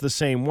dressed the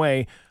same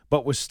way,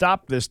 but was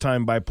stopped this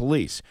time by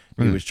police.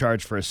 He was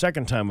charged for a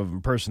second time of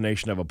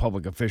impersonation of a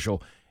public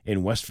official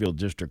in Westfield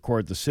District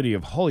Court. The city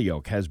of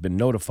Holyoke has been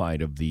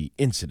notified of the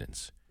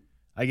incidents.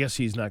 I guess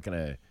he's not going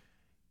to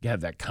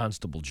have that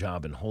constable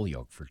job in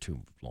Holyoke for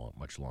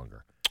much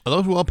longer. Are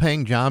those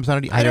well-paying jobs? I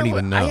don't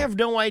even know. I have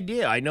no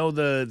idea. I know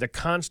the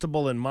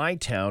constable in my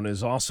town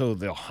is also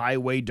the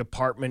highway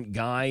department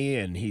guy,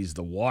 and he's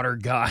the water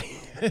guy.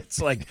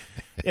 It's like,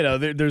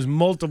 there's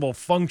multiple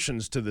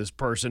functions to this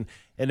person,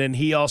 and then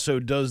he also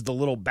does the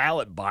little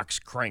ballot box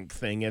crank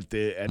thing at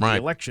the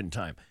election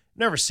time.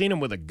 Never seen him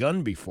with a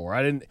gun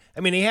before.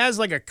 He has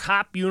like a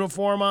cop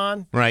uniform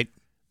on. Right.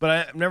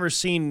 But I've never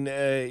seen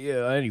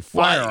any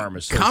firearm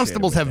associated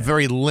constables with have that.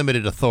 very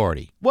limited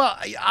authority. Well,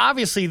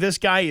 obviously, this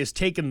guy has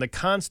taken the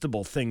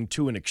constable thing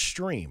to an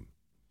extreme.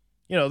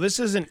 This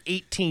isn't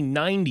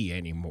 1890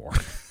 anymore.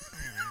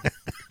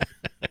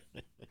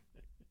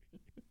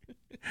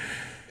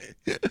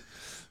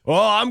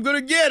 Well, I'm going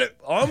to get it.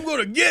 I'm going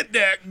to get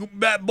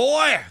that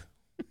boy.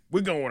 We're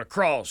going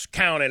across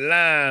county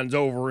lines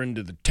over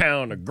into the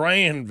town of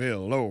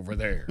Granville over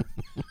there.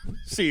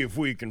 See if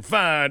we can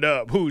find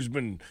out who's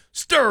been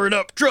stirring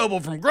up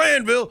trouble from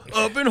Granville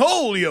up in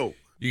Holyoke.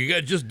 You got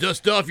to just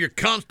dust off your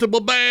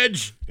constable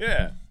badge?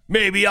 Yeah.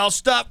 Maybe I'll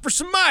stop for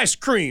some ice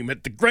cream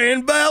at the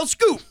Granville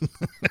Scoop.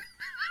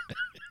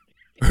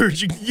 Heard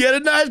you can get a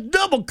nice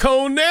double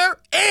cone there,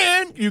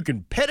 and you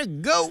can pet a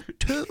goat,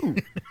 too.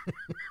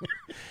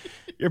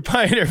 Your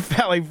Pioneer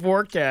Valley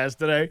forecast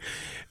today.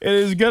 It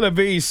is going to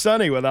be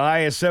sunny with a high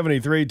of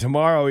 73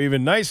 tomorrow,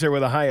 even nicer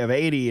with a high of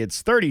 80.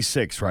 It's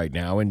 36 right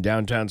now in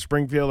downtown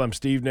Springfield. I'm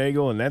Steve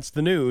Nagle, and that's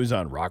the news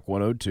on Rock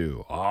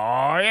 102.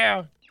 Oh,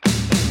 yeah.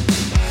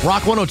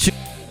 Rock 102.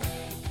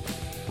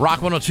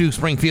 Rock 102,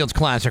 Springfield's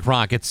Classic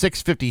Rock. It's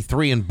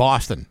 6:53 in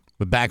Boston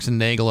with Bax and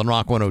Nagle and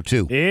Rock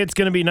 102. It's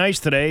going to be nice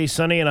today.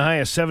 Sunny and a high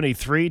of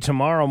 73.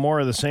 Tomorrow, more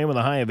of the same with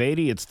a high of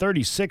 80. It's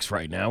 36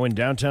 right now in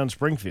downtown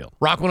Springfield.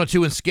 Rock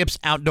 102 and Skip's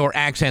Outdoor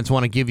Accents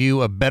want to give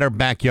you a better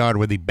backyard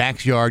with the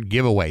Backyard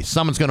Giveaway.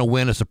 Someone's going to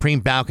win a Supreme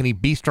Balcony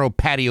Bistro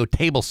Patio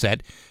Table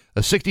Set,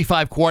 a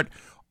 65-quart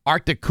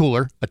Arctic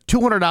Cooler, a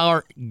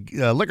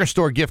 $200 liquor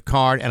store gift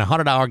card, and a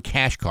 $100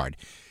 cash card.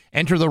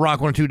 Enter the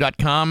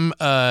rock102.com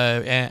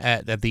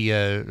at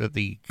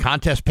the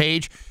contest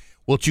page.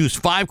 We'll choose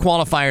 5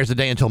 qualifiers a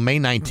day until May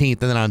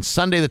 19th, and then on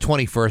Sunday the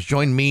 21st,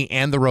 join me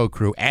and the road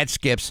crew at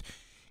Skip's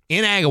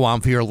in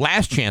Agawam for your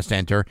last chance to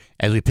enter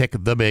as we pick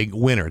the big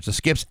winner. It's a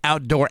Skip's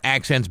Outdoor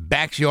Accents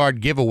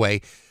Backyard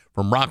Giveaway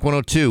from Rock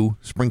 102,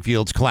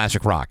 Springfield's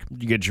Classic Rock.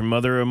 Did you get your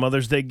mother a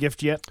Mother's Day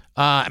gift yet?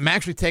 I'm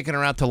actually taking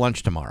her out to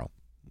lunch tomorrow.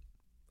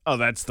 Oh,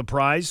 that's the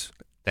prize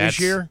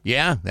this year?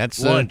 Yeah, that's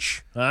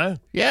lunch, huh?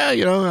 Yeah,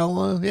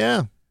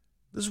 yeah.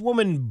 This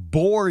woman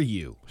bore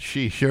you.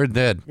 She sure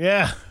did.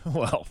 Yeah,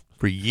 well.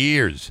 For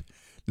years.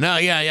 No,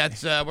 yeah,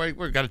 it's we're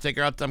going to take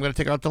her out. I'm going to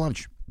take her out to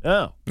lunch.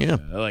 Oh, yeah,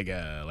 like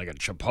a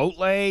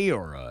Chipotle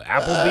or a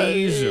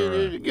Applebee's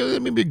or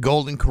maybe a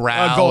Golden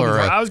Corral.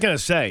 I was going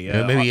to say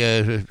maybe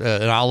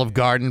an Olive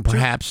Garden,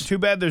 perhaps. Too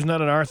bad there's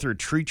not an Arthur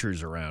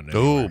Treacher's around.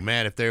 Oh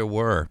man, if there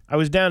were. I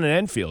was down in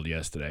Enfield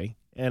yesterday,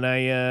 and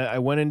I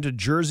went into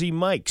Jersey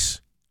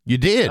Mike's. You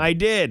did? I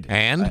did,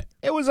 and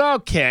it was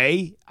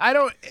okay.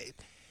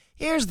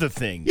 Here's the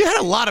thing. You had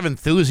a lot of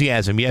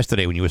enthusiasm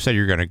yesterday when you said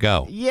you were going to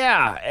go.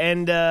 Yeah,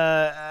 and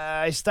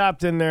I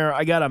stopped in there.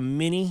 I got a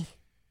mini.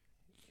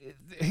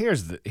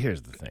 Here's the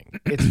thing.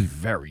 It's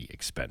very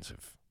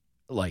expensive.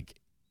 Like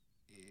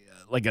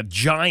a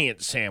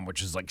giant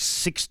sandwich is like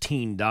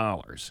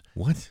 $16.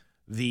 What?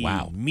 The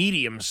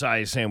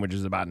medium-sized sandwich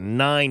is about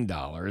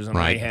 $9, and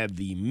I had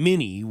the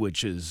mini,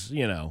 which is,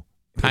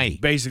 tiny.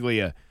 Basically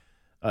a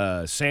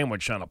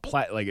sandwich on a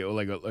platter, like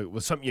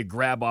with something you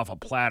grab off a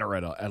platter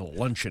at a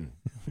luncheon,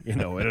 at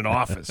an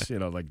office,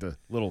 like the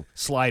little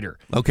slider.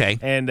 Okay.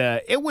 And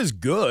it was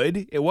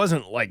good. It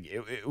wasn't like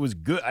it was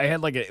good. I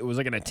had it was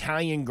like an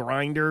Italian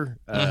grinder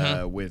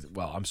with.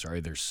 Well, I'm sorry,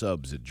 there's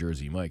subs at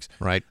Jersey Mike's.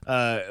 Right.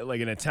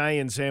 Like an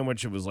Italian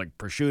sandwich. It was like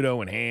prosciutto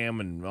and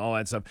ham and all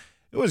that stuff.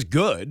 It was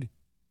good,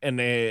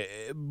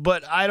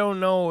 but I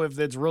don't know if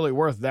it's really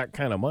worth that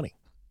kind of money.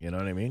 You know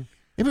what I mean?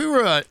 If we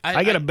were,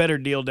 I get a better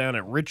deal down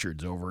at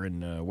Richard's over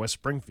in West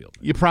Springfield.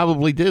 You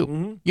probably do.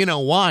 Mm-hmm. You know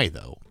why,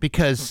 though?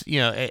 Because,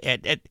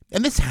 and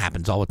this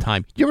happens all the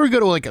time. You ever go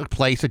to a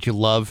place that you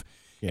love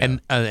and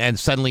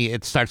suddenly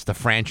it starts to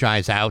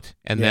franchise out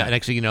and the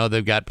next thing you know,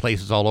 they've got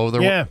places all over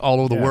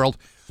the world.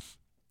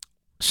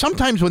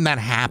 Sometimes when that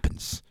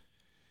happens,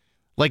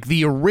 like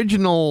the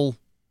original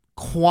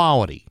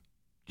quality,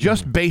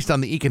 just based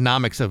on the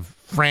economics of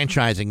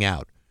franchising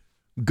out,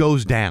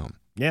 goes down.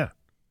 Yeah.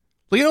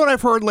 Well, you know what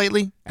I've heard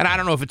lately, and I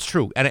don't know if it's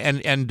true, and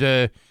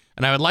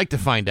I would like to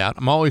find out.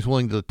 I'm always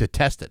willing to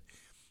test it.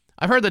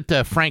 I've heard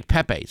that Frank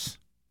Pepe's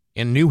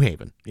in New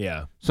Haven.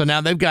 Yeah. So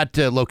now they've got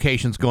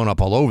locations going up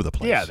all over the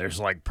place. Yeah,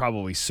 there's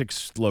probably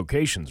 6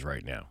 locations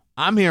right now.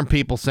 I'm hearing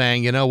people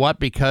saying, you know what,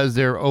 because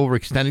they're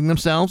overextending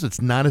themselves,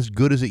 it's not as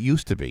good as it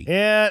used to be.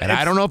 Yeah. And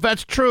I don't know if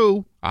that's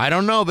true. I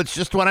don't know, but it's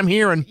just what I'm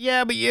hearing.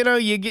 Yeah, but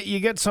you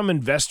get some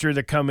investor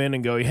to come in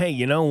and go, hey,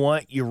 you know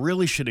what? You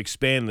really should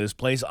expand this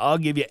place. I'll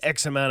give you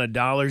X amount of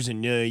dollars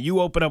and you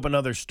open up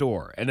another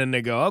store. And then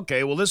they go,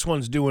 okay, well, this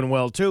one's doing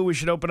well too. We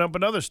should open up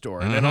another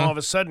store. And then all of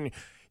a sudden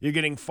you're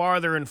getting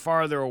farther and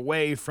farther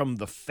away from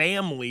the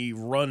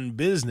family-run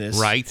business.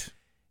 Right.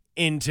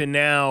 Into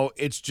now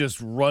it's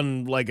just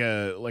run like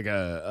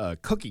a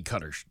cookie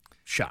cutter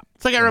shop.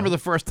 It's like I remember the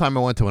first time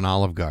I went to an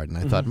Olive Garden.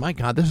 I thought, my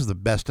God, this is the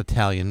best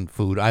Italian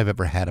food I've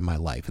ever had in my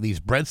life. These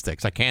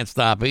breadsticks, I can't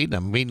stop eating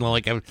them. I'm eating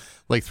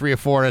like 3 or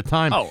 4 at a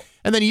time. Oh.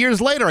 And then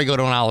years later, I go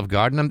to an Olive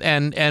Garden,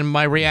 and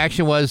my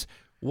reaction was,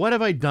 what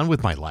have I done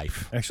with my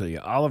life? Actually,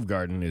 Olive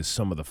Garden is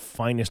some of the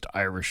finest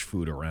Irish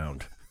food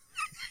around.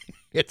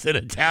 It's an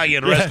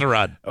Italian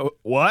restaurant.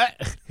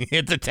 What?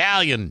 It's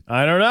Italian.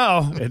 I don't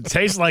know. It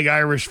tastes like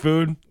Irish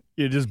food.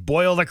 You just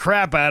boil the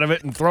crap out of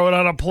it and throw it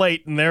on a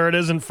plate, and there it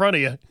is in front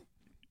of you.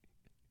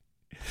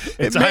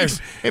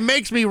 It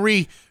makes me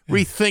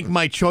rethink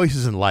my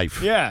choices in life.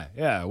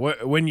 Yeah.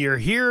 When you're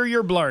here,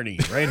 you're Blarney,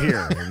 right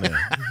here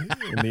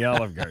in the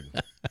Olive Garden.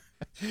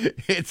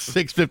 It's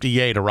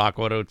 6:58 at Rock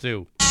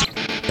 102.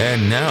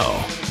 And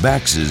now,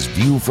 Bax's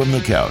View from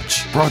the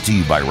Couch, brought to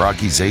you by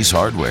Rocky's Ace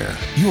Hardware,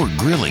 your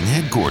grilling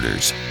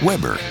headquarters,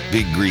 Weber,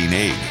 Big Green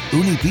Egg,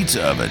 Uni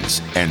Pizza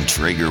Ovens, and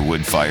Traeger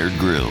wood-fired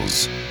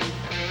grills.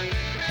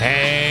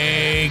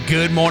 Hey,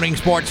 good morning,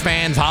 sports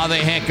fans. How the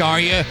heck are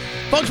you?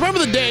 Folks,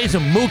 remember the days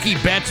when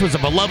Mookie Betts was a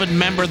beloved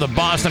member of the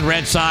Boston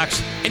Red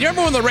Sox? And you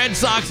remember when the Red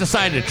Sox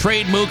decided to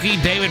trade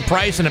Mookie, David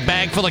Price, and a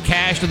bag full of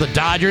cash to the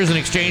Dodgers in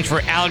exchange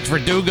for Alex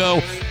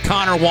Verdugo,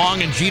 Connor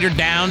Wong, and Jeter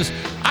Downs?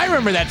 I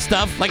remember that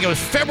stuff like it was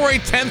February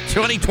 10th,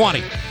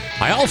 2020.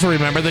 I also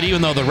remember that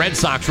even though the Red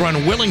Sox were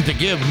unwilling to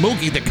give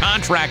Mookie the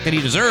contract that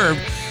he deserved,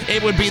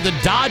 it would be the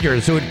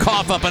Dodgers who would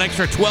cough up an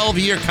extra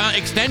 12-year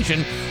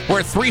extension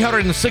worth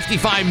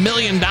 $365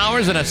 million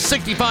and a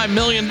 $65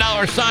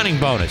 million signing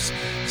bonus.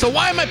 So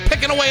why am I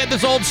picking away at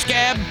this old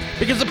scab?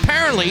 Because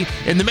apparently,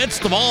 in the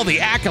midst of all the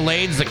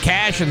accolades, the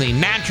cash, and the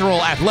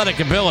natural athletic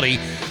ability,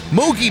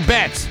 Mookie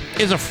Betts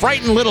is a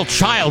frightened little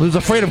child who's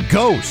afraid of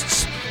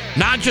ghosts.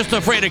 Not just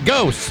afraid of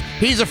ghosts,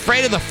 he's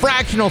afraid of the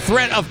fractional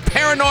threat of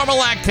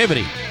paranormal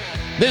activity.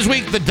 This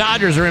week, the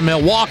Dodgers are in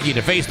Milwaukee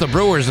to face the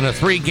Brewers in a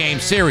 3-game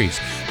series.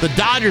 The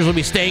Dodgers will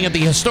be staying at the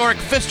historic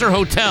Pfister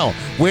Hotel,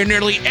 where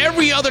nearly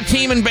every other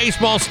team in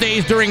baseball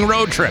stays during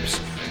road trips,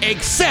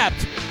 except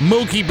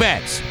Mookie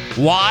Betts.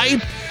 Why?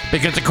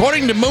 Because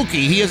according to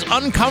Mookie, he is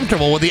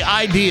uncomfortable with the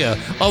idea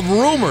of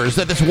rumors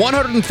that this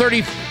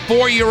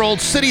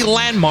 134-year-old city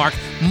landmark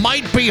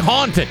might be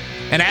haunted.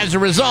 And as a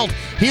result,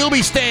 he'll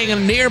be staying in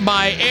a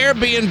nearby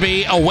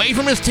Airbnb away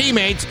from his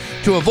teammates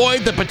to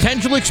avoid the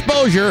potential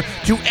exposure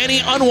to any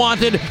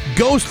unwanted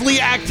ghostly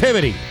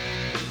activity.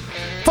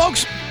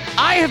 Folks,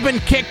 I have been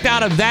kicked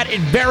out of that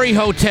very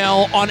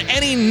hotel on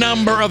any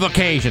number of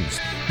occasions.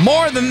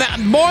 More than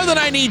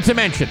I need to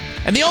mention.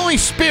 And the only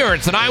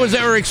spirits that I was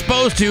ever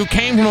exposed to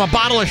came from a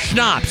bottle of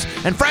schnapps.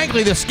 And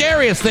frankly, the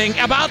scariest thing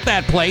about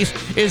that place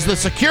is the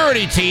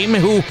security team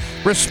who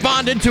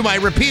responded to my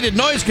repeated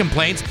noise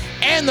complaints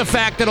and the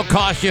fact that it'll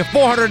cost you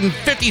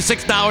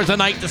 $456 a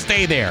night to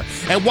stay there.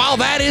 And while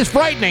that is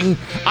frightening,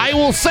 I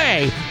will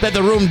say that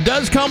the room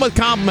does come with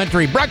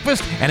complimentary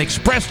breakfast and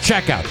express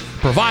checkout.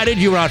 provided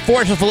you are not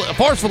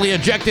forcefully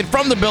ejected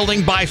from the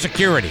building by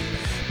security.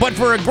 But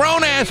for a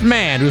grown-ass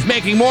man who's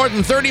making more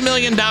than $30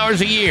 million a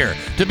year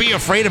to be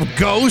afraid of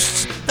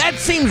ghosts, that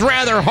seems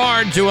rather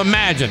hard to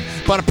imagine.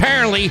 But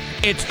apparently,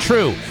 it's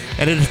true.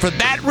 And it is for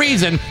that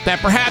reason that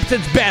perhaps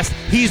it's best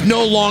he's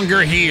no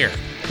longer here.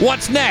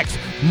 What's next?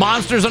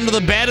 Monsters under the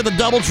bed of the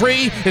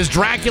DoubleTree? Is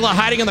Dracula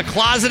hiding in the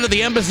closet of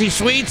the Embassy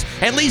Suites?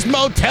 At least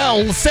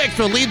Motel 6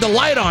 will leave the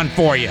light on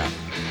for you.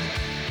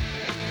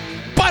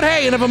 But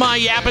hey, enough of my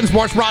yapping.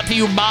 Sports brought to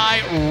you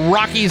by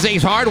Rocky's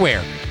Ace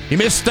Hardware. You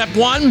missed step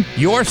 1,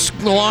 your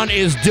lawn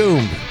is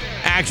doomed.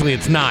 Actually,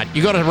 it's not.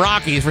 You go to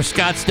Rocky's for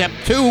Scott's step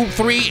 2,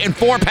 3, and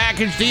 4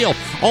 package deal.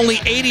 Only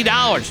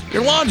 $80.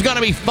 Your lawn's going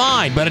to be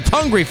fine, but it's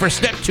hungry for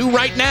step 2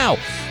 right now.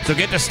 So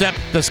get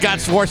the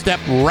Scott's 4 step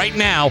right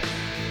now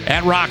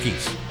at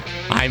Rocky's.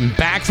 I'm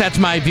Bax. That's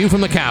my view from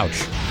the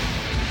couch.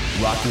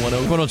 Rock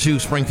 102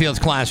 Springfield's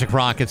Classic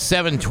Rock. It's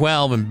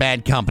 7:12 in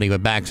Bad Company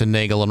with Bax and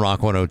Nagle and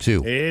Rock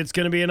 102. It's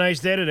going to be a nice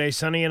day today.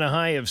 Sunny and a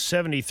high of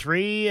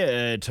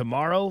 73.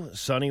 Tomorrow,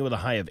 sunny with a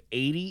high of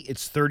 80.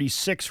 It's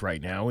 36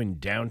 right now in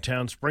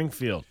downtown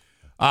Springfield.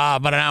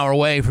 About an hour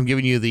away from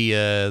giving you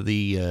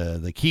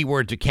the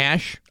keyword to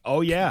cash.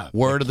 Oh, yeah.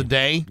 Word of the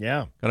day.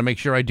 Yeah. Got to make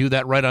sure I do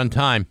that right on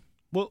time.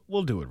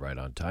 We'll do it right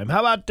on time. How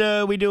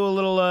about we do a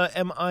little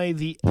Am I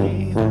the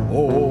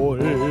A-hole?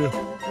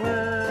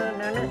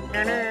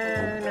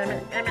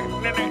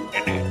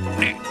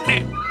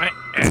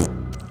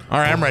 All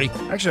right, I'm ready.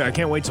 Actually, I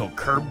can't wait till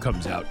Curb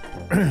comes out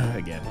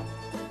again.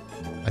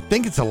 I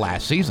think it's the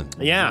last season.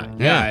 Yeah.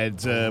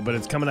 It's but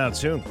it's coming out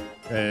soon.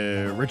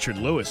 Richard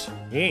Lewis,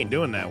 he ain't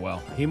doing that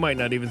well. He might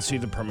not even see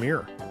the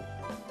premiere.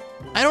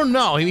 I don't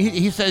know.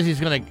 He says he's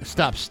going to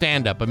stop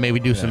stand-up and maybe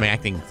do some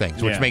acting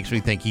things, which makes me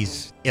think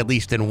he's at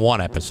least in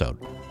one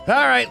episode. All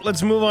right,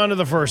 let's move on to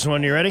the first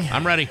one. You ready?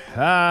 I'm ready.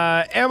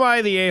 Am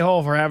I the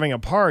a-hole for having a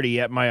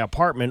party at my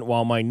apartment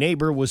while my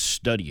neighbor was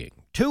studying?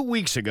 2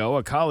 weeks ago,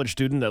 a college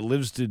student that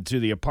lives to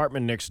the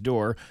apartment next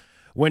door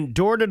went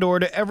door to door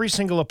to every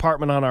single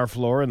apartment on our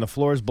floor and the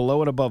floors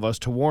below and above us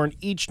to warn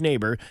each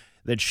neighbor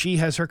that she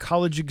has her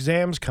college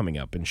exams coming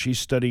up and she's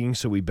studying,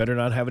 so we better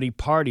not have any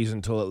parties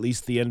until at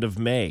least the end of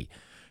May.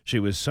 She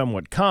was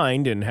somewhat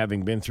kind, and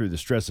having been through the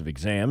stress of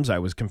exams, I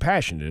was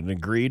compassionate and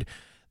agreed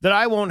that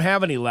I won't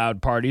have any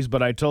loud parties,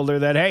 but I told her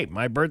that, hey,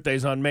 my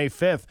birthday's on May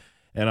 5th,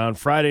 and on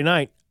Friday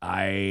night,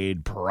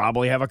 I'd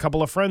probably have a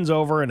couple of friends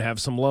over and have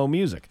some low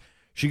music.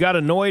 She got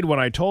annoyed when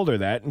I told her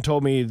that and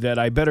told me that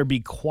I better be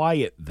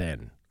quiet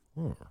then.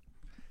 So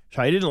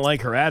I didn't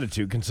like her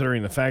attitude,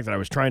 considering the fact that I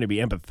was trying to be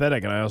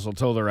empathetic, and I also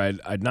told her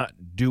I'd not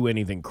do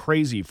anything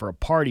crazy for a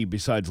party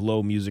besides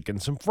low music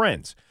and some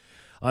friends.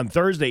 On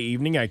Thursday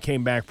evening, I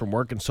came back from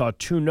work and saw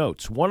 2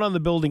 notes, one on the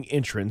building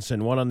entrance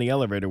and one on the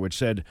elevator, which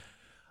said,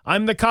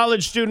 I'm the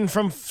college student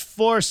from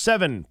floor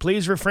 7.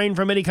 Please refrain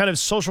from any kind of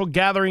social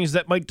gatherings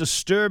that might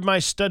disturb my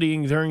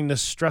studying during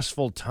this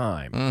stressful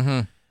time. Mm-hmm.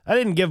 I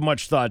didn't give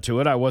much thought to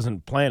it. I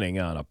wasn't planning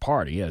on a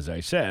party, as I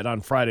said.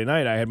 On Friday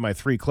night, I had my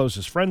 3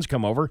 closest friends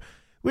come over.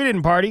 We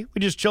didn't party.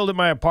 We just chilled at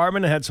my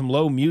apartment and had some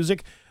low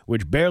music,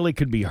 which barely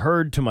could be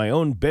heard to my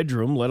own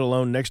bedroom, let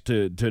alone next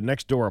to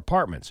next-door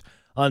apartments.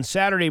 On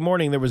Saturday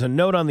morning, there was a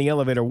note on the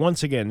elevator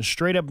once again,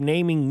 straight up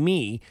naming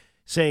me,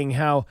 saying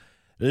how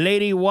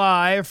Lady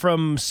Y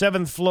from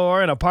 7th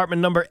floor and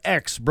apartment number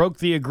X broke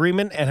the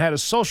agreement and had a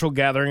social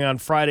gathering on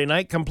Friday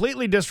night,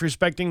 completely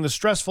disrespecting the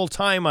stressful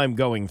time I'm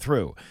going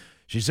through.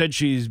 She said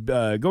she's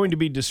going to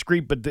be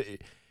discreet, but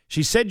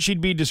she said she'd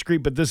be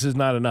discreet, but this is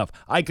not enough.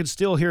 I could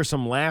still hear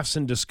some laughs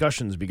and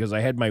discussions because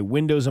I had my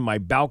windows and my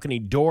balcony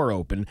door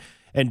open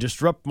and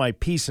disrupt my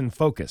peace and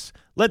focus.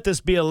 Let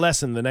this be a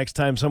lesson the next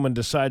time someone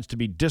decides to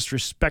be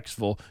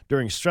disrespectful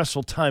during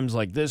stressful times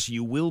like this.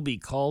 You will be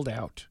called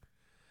out.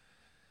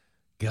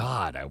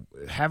 God,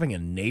 having a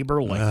neighbor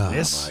like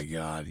this. Oh, my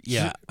God.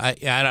 Yeah, I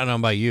don't know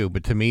about you,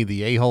 but to me,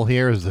 the a-hole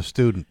here is the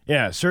student.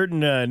 Yeah, certain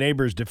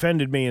neighbors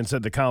defended me and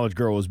said the college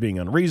girl was being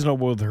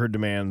unreasonable with her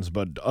demands,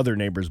 but other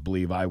neighbors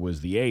believe I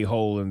was the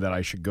a-hole and that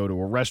I should go to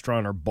a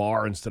restaurant or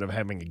bar instead of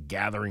having a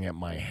gathering at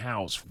my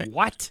house.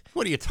 What?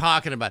 What are you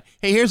talking about?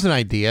 Hey, here's an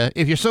idea.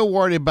 If you're so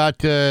worried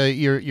about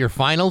your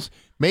finals,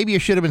 maybe you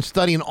should have been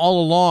studying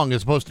all along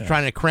as opposed to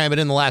trying to cram it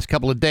in the last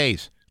couple of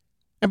days.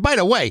 And by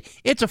the way,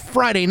 it's a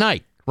Friday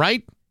night,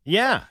 right?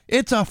 Yeah.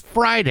 It's a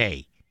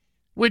Friday,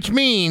 which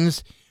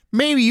means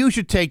maybe you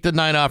should take the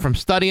night off from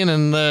studying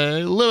and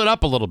live it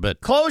up a little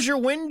bit. Close your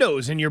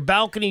windows and your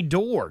balcony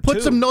door, Put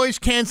too. some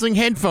noise-canceling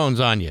headphones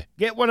on you.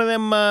 Get one of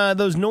them,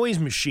 those noise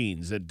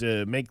machines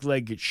that make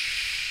like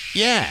shh.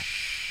 Yeah.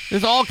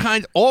 There's all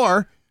kinds.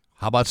 Or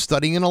how about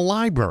studying in a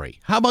library?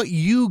 How about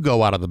you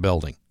go out of the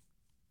building?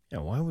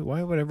 Yeah,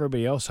 why would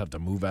everybody else have to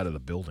move out of the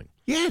building?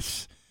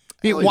 Yes.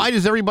 Why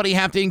does everybody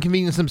have to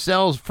inconvenience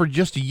themselves for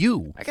just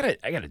you? I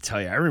gotta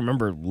tell you, I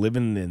remember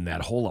living in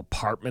that whole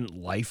apartment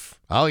life.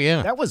 Oh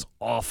yeah, that was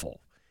awful.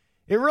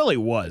 It really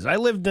was. I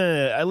lived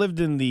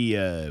in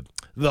the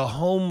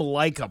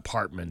home-like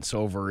apartments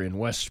over in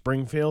West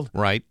Springfield.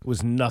 Right, it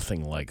was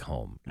nothing like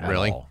home. At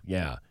really? all.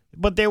 Yeah,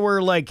 but they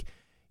were like,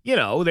 you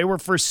know, they were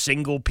for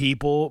single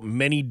people,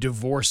 many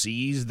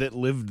divorcees that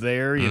lived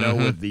there, you know,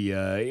 with the,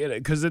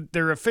 because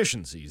they're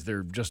efficiencies.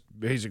 They're just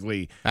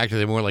basically. Actually,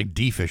 they're more like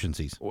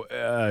deficiencies.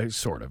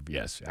 Sort of,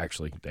 yes.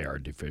 Actually, they are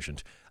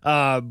deficient.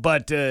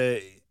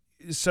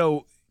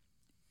 So,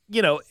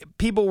 you know,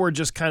 people were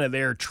just kind of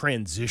there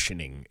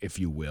transitioning, if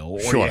you will. Or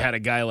Sure. you had a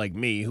guy like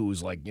me who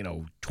was like,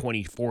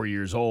 24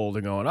 years old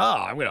and going,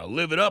 I'm going to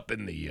live it up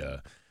in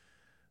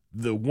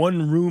the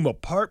one-room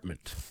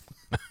apartment.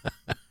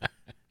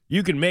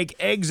 You can make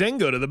eggs and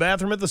go to the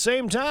bathroom at the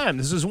same time.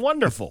 This is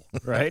wonderful,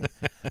 right?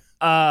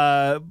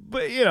 But,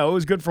 it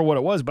was good for what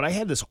it was. But I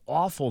had this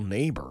awful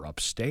neighbor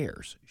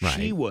upstairs. Right.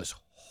 She was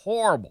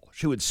horrible.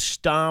 She would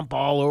stomp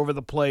all over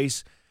the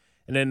place.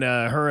 And then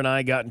her and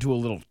I got into a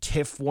little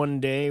tiff one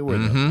day where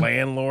the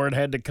landlord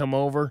had to come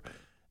over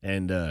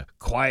and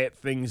quiet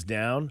things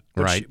down.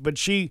 But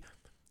she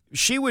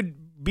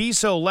would be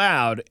so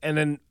loud, and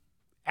then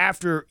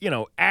after,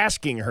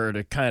 asking her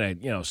to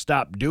kind of,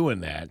 stop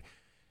doing that,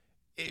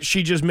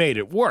 she just made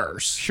it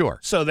worse. Sure.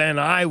 So then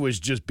I was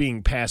just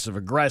being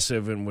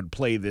passive-aggressive and would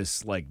play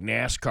this, like,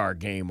 NASCAR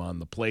game on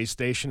the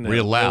PlayStation.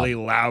 Real loud. Really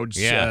loud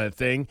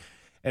thing.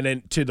 And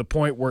then to the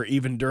point where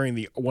even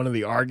during one of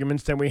the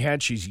arguments that we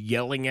had, she's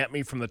yelling at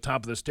me from the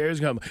top of the stairs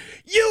going,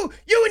 You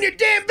and your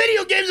damn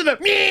video games are the...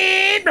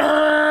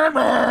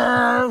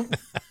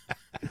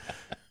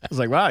 I was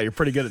like, wow, you're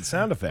pretty good at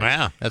sound effects.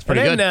 Wow, that's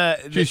pretty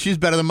good. She's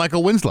better than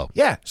Michael Winslow.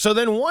 Yeah. So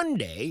then one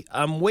day,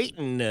 I'm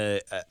waiting.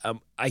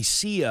 I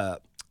see a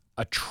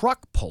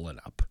truck pulling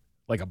up,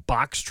 like a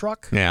box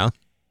truck. Yeah.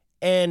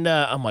 And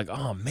I'm like,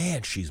 oh,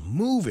 man, she's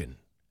moving.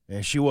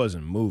 And she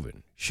wasn't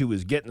moving. She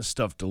was getting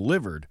stuff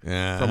delivered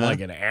from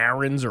like an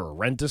Aaron's or a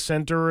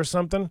Rent-A-Center or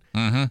something.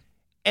 Mm-hmm.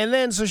 And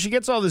then so she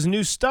gets all this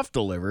new stuff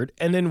delivered.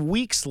 And then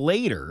weeks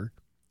later,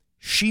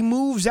 she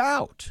moves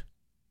out.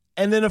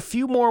 And then a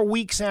few more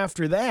weeks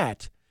after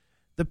that,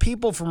 the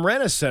people from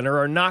Rent-A-Center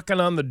are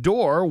knocking on the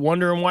door,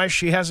 wondering why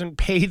she hasn't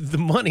paid the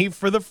money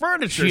for the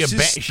furniture. She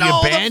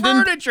stole the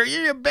furniture.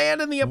 You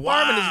abandoned the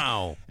apartment.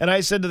 Wow. And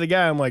I said to the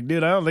guy, I'm like,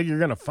 dude, I don't think you're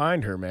going to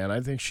find her, man.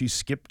 I think she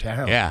skipped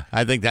town. Yeah,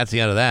 I think that's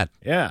the end of that.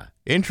 Yeah.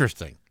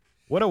 Interesting.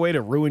 What a way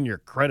to ruin your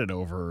credit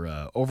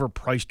over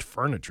overpriced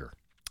furniture.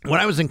 When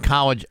I was in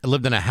college, I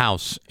lived in a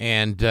house,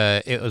 and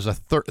it was a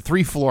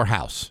 3-floor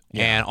house.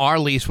 Yeah. And our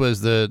lease was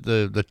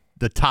the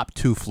top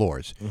 2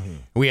 floors. Mm-hmm.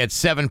 We had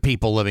 7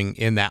 people living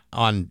in that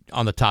on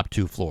the top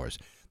 2 floors.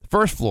 The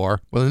first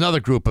floor with another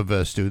group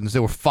of students.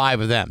 There were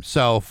 5 of them.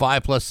 So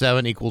 5 plus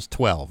 7 equals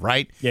 12,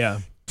 right? Yeah.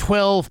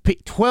 12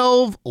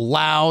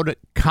 loud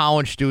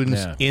college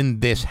students in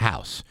this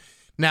house.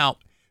 Now,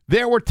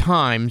 there were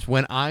times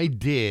when I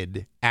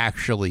did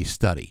actually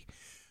study,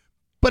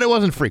 but it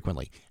wasn't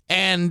frequently.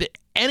 And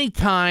any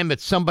time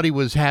that somebody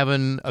was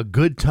having a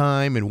good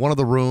time in one of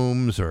the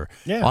rooms or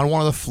on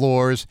one of the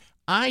floors,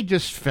 I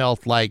just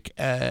felt like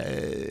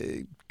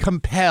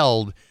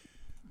compelled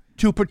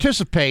to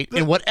participate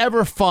in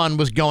whatever fun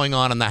was going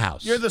on in the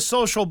house. You're the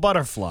social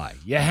butterfly.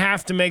 You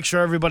have to make sure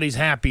everybody's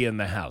happy in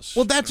the house.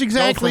 Well, that's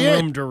exactly Go from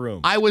it. room to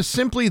room. I was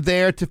simply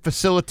there to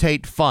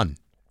facilitate fun.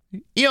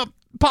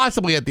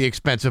 Possibly at the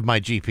expense of my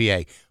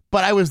GPA,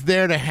 but I was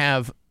there to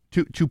have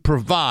to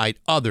provide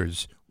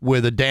others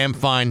with a damn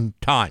fine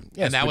time.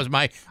 Yes, and that was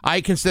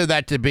I consider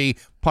that to be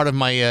part of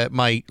my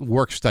my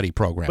work study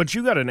program. But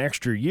you got an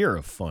extra year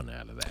of fun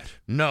out of that.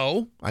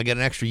 No, I got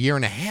an extra year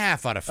and a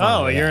half out of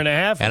fun. Oh, a year and a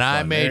half. And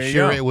I made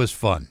sure it was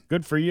fun.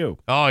 Good for you.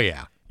 Oh,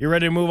 yeah. You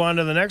ready to move on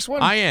to the next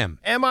one? I am.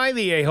 Am I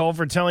the a-hole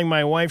for telling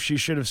my wife she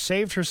should have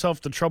saved herself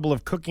the trouble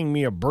of cooking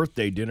me a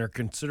birthday dinner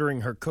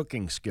considering her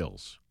cooking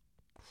skills?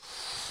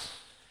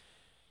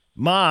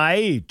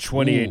 My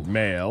 28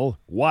 male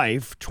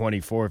wife,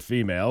 24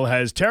 female,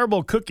 has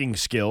terrible cooking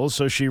skills,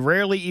 so she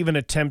rarely even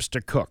attempts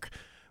to cook.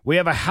 We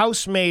have a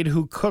housemaid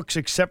who cooks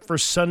except for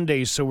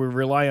Sundays, so we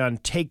rely on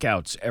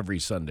takeouts every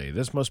Sunday.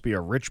 This must be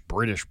a rich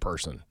British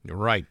person. You're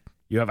right.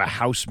 You have a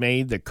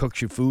housemaid that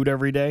cooks you food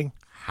every day?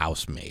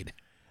 Housemaid.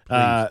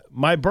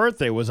 My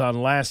birthday was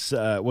on last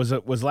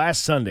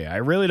Sunday. I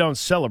really don't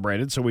celebrate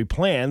it, so we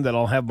planned that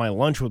I'll have my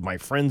lunch with my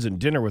friends and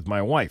dinner with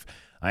my wife.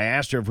 I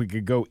asked her if we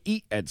could go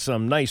eat at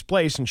some nice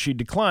place, and she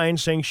declined,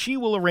 saying she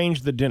will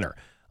arrange the dinner.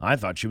 I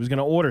thought she was going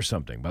to order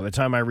something. By the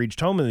time I reached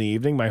home in the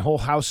evening, my whole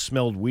house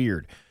smelled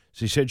weird.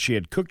 She said she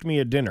had cooked me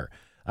a dinner.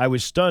 I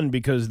was stunned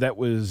because that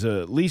was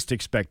least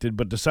expected,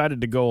 but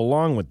decided to go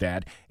along with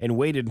that and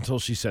waited until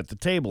she set the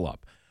table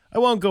up. I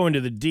won't go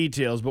into the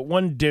details, but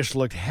one dish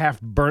looked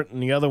half burnt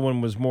and the other one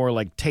was more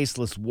like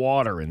tasteless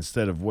water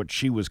instead of what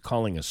she was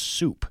calling a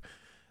soup.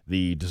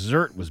 The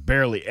dessert was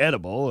barely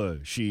edible.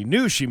 She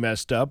knew she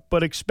messed up,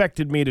 but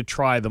expected me to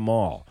try them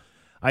all.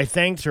 I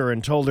thanked her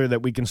and told her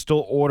that we can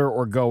still order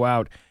or go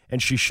out,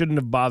 and she shouldn't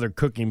have bothered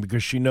cooking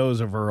because she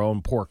knows of her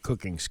own poor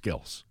cooking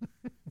skills.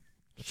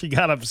 She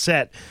got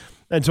upset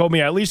and told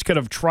me I at least could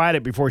have tried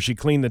it before she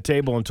cleaned the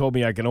table and told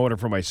me I can order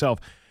for myself.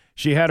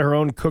 She had her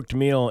own cooked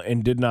meal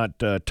and did not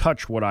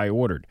touch what I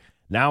ordered.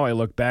 Now I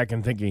look back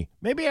and thinking,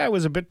 maybe I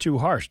was a bit too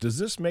harsh. Does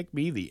this make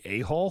me the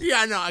a-hole?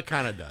 Yeah, no, it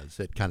kind of does.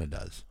 It kind of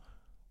does.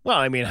 Well,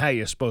 I mean, how are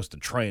you supposed to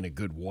train a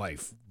good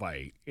wife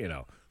by,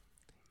 All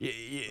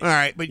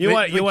right, but you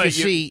want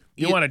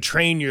to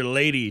train your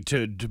lady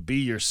to be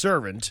your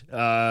servant.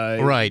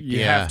 Right.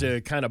 You have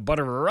to kind of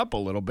butter her up a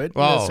little bit.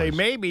 Oh. Say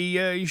maybe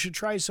you should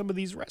try some of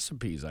these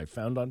recipes I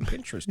found on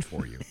Pinterest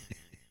for you.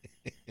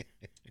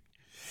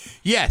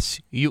 Yes,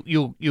 you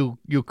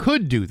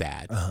could do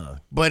that,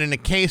 but in the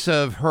case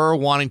of her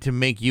wanting to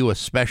make you a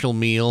special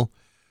meal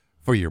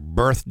for your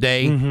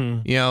birthday,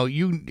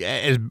 you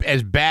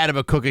as bad of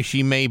a cook as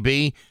she may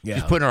be,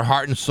 she's putting her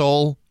heart and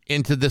soul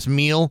into this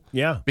meal,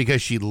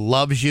 because she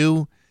loves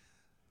you.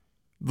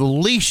 The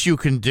least you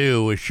can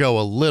do is show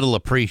a little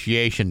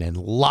appreciation and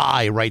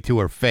lie right to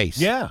her face.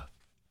 Yeah,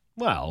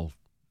 well,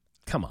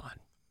 come on.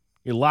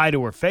 You lie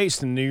to her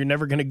face, and you're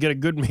never going to get a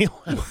good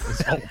meal out of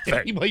this whole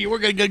thing. Well, you were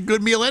going to get a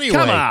good meal anyway.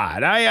 Come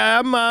on,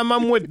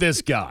 I'm with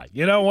this guy.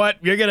 You know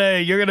what? You're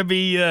gonna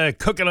be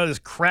cooking all this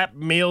crap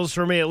meals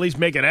for me. At least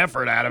make an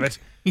effort out of it.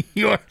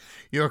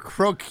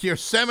 Your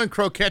salmon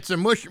croquettes are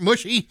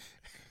mushy.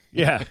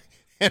 Yeah,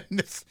 and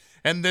this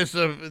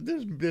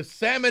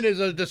salmon is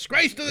a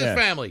disgrace to this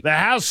family. The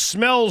house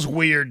smells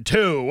weird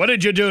too. What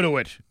did you do to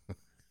it?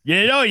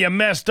 You know you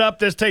messed up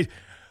this taste.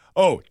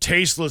 Oh,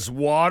 tasteless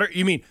water?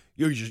 You mean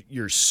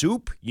your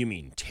soup? You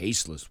mean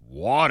tasteless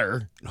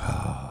water?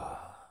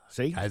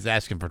 See? Guy's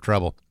asking for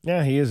trouble.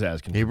 Yeah, he is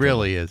asking. He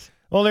really is.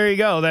 Well, there you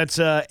go. That's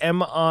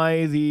Am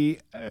I the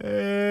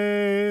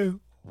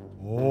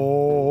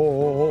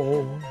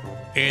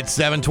It's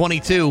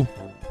 7:22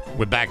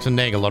 with Bax and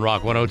Nagle on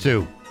Rock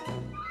 102.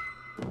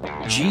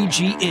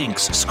 GG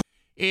Inc.'s.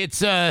 It's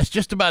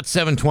just about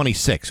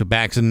 7:26 with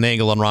Bax and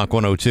Nagle on Rock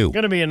 102.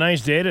 Going to be a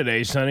nice day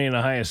today. Sunny and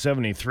a high of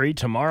 73.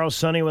 Tomorrow,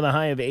 sunny with a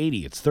high of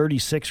 80. It's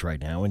 36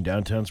 right now in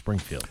downtown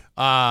Springfield.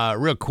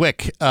 Real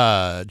quick,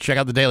 check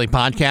out the daily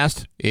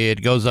podcast.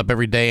 It goes up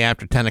every day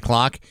after 10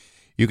 o'clock.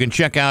 You can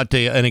check out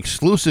an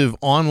exclusive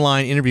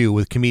online interview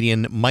with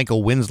comedian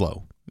Michael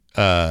Winslow.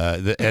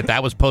 That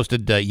was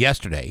posted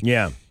yesterday.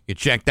 Yeah. You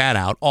check that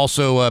out.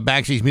 Also,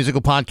 Baxy's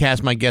musical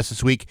podcast, my guest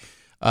this week,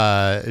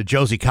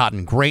 Josie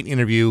Cotton. Great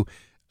interview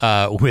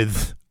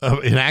with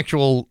an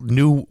actual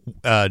new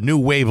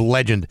wave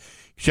legend.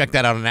 Check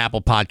that out on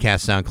Apple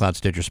Podcasts, SoundCloud,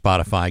 Stitcher,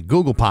 Spotify,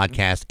 Google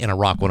Podcast, and at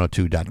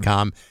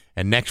rock102.com.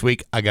 And next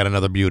week, I got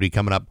another beauty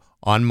coming up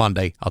on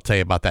Monday. I'll tell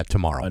you about that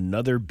tomorrow.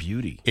 Another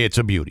beauty. It's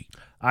a beauty.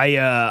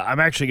 I'm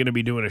actually going to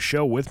be doing a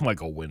show with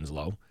Michael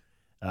Winslow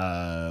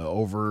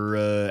over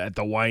at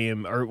the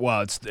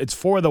it's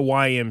for the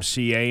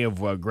YMCA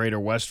of Greater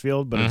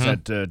Westfield, but it's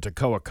at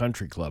Toccoa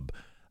Country Club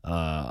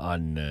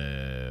on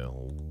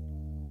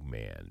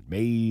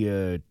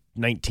May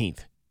 19th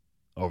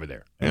over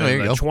there. And there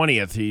you go.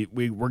 20th,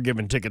 we're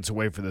giving tickets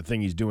away for the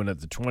thing he's doing at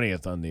the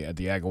 20th at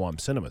the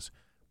Agawam Cinemas.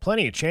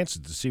 Plenty of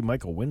chances to see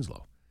Michael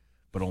Winslow,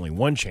 but only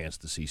one chance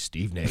to see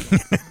Steve Nagle.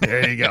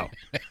 There you go.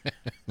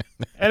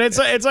 And it's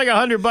like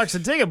 $100 a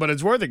ticket, but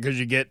it's worth it because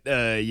you get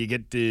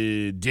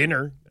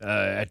dinner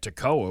at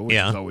Toccoa, which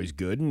is always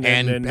good,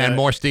 and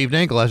more Steve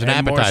Nagle as an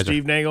appetizer. More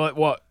Steve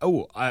Nagle.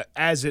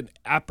 As an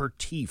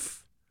aperitif.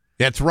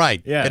 That's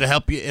right. Yeah. It'll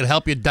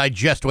help you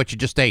digest what you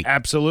just ate.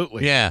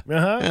 Absolutely. Yeah.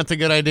 That's a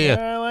good idea.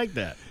 Yeah, I like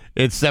that.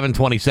 It's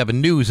 7:27.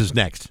 News is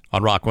next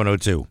on Rock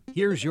 102.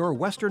 Here's your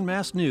Western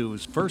Mass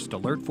News First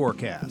Alert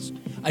Forecast.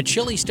 A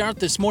chilly start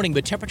this morning,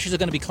 but temperatures are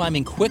going to be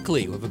climbing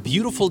quickly. We have a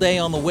beautiful day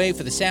on the way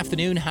for this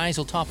afternoon. Highs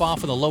will top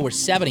off in the lower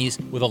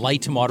 70s with a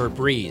light to moderate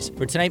breeze.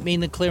 For tonight,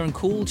 mainly clear and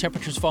cool.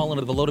 Temperatures fall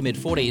into the low to mid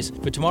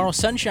 40s. For tomorrow,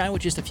 sunshine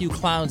with just a few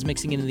clouds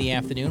mixing into the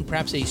afternoon.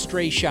 Perhaps a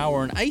stray shower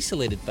or an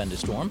isolated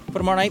thunderstorm. For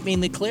tomorrow night,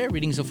 mainly clear.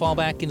 Readings will fall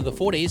back into the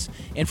 40s.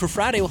 And for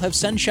Friday, we'll have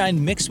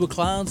sunshine mixed with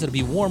clouds. It'll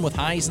be warm with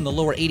highs in the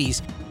lower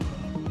 80s.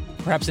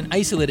 Perhaps an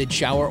isolated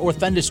shower or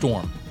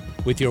thunderstorm.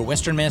 With your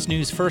Western Mass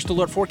News First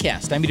Alert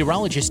Forecast, I'm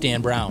meteorologist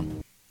Dan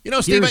Brown. You know,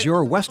 Steve, here's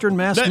your Western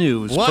Mass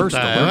News First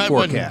Alert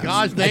Forecast.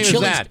 God's name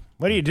is that?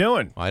 What are you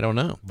doing? I don't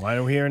know. Why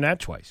are we hearing that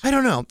twice? I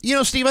don't know. You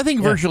know, Steve, I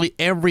think virtually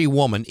every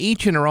woman,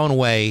 each in her own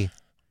way,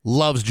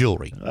 loves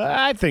jewelry.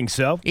 I think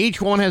so.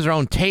 Each one has her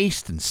own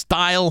taste and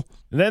style.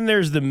 Then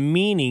there's the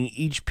meaning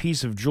each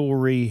piece of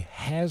jewelry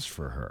has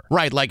for her.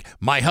 Right, like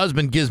my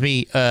husband gives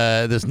me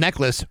this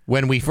necklace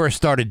when we first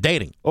started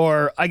dating.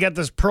 Or I got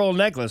this pearl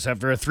necklace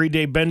after a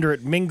 3-day bender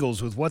at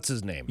Mingles with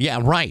what's-his-name. Yeah,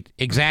 right,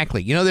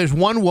 exactly. You know, there's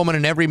one woman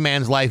in every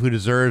man's life who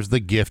deserves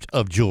the gift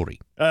of jewelry.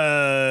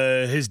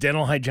 His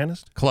dental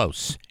hygienist?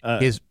 Close.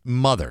 His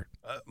mother.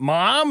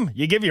 Mom?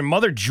 You give your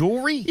mother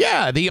jewelry?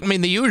 Yeah, the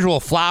usual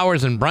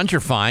flowers and brunch are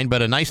fine,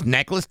 but a nice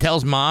necklace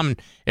tells Mom and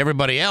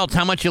everybody else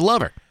how much you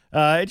love her.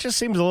 It just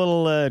seems a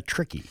little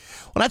tricky.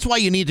 Well, that's why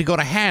you need to go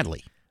to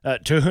Hadley.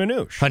 To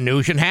Hanoush.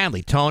 Hanoush and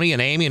Hadley. Tony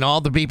and Amy and all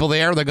the people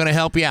there, they're going to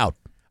help you out.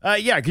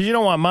 Yeah, because you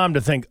don't want Mom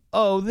to think,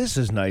 oh, this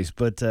is nice,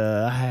 but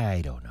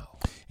I don't know.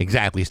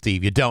 Exactly,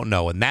 Steve. You don't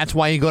know. And that's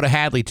why you go to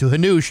Hadley to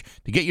Hanoush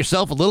to get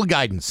yourself a little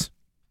guidance.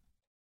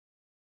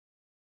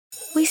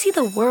 We see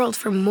the world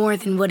for more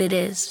than what it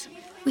is.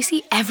 We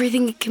see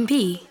everything it can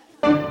be.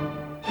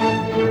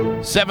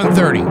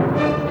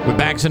 7:30 with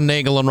Bax and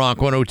Nagle on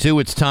Rock 102.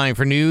 It's time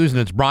for news, and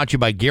it's brought to you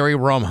by Gary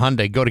Rome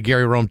Hyundai. Go to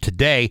Gary Rome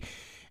today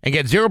and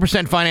get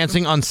 0%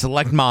 financing on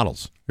select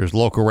models. Here's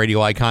local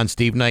radio icon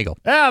Steve Nagle.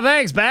 Yeah,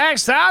 thanks,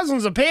 Bax.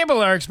 Thousands of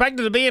people are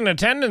expected to be in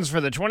attendance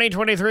for the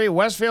 2023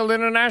 Westfield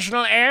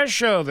International Air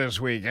Show this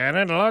weekend,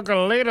 and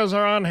local leaders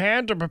are on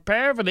hand to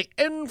prepare for the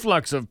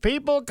influx of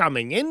people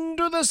coming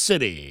into the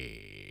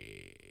city.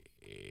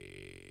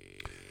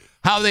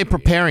 How are they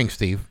preparing,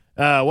 Steve?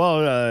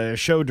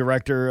 Show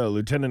director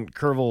Lieutenant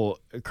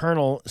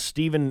Colonel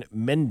Stephen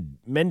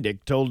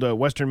Mendick told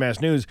Western Mass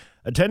News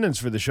attendance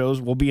for the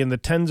shows will be in the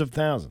tens of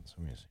thousands.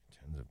 Let me see,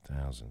 tens of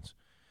thousands.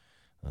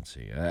 Let's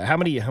see. How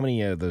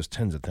many of those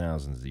tens of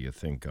thousands do you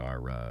think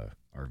are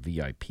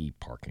VIP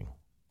parking?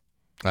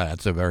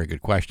 That's a very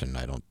good question.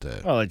 I don't.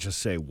 Well, let's just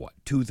say what,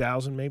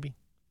 2,000 maybe.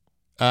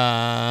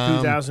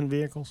 2,000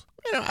 vehicles.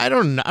 I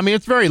don't know. I mean,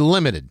 it's very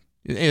limited.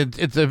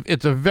 It's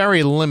a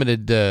very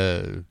limited.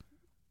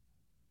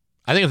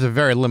 I think it's a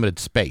very limited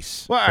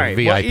space. Well, all for right.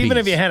 VIPs. Well, even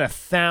if you had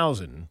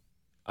 1,000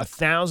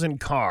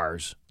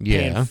 cars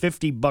paying Yeah.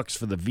 $50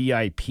 for the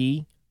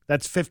VIP,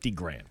 that's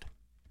 $50,000.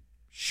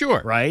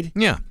 Sure. Right?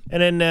 Yeah.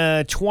 And then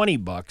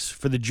 $20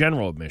 for the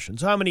general admission.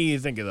 So how many do you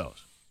think of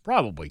those?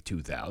 Probably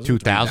 2,000.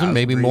 2,000,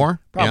 maybe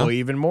more. Probably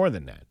even more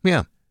than that.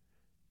 Yeah.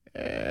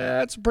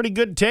 That's a pretty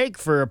good take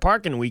for a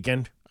parking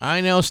weekend.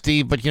 I know,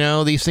 Steve, but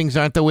these things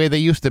aren't the way they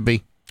used to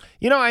be.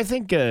 I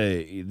think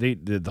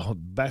the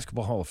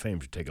Basketball Hall of Fame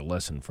should take a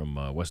lesson from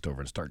Westover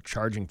and start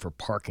charging for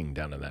parking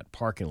down in that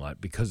parking lot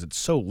because it's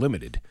so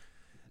limited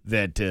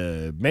that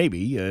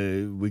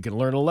maybe we can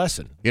learn a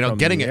lesson from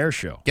the air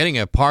show. Getting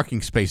a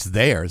parking space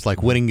there is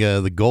like winning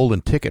the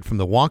golden ticket from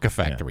the Wonka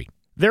factory. Yeah.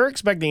 They're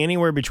expecting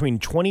anywhere between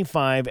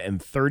 25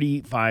 and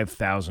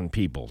 35,000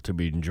 people to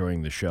be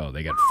enjoying the show.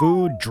 They got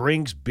food,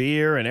 drinks,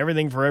 beer, and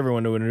everything for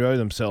everyone to enjoy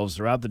themselves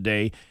throughout the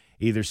day,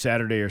 either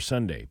Saturday or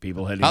Sunday.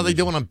 People heading. How are they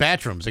doing on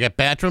bathrooms? They got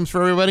bathrooms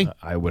for everybody?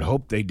 I would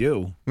hope they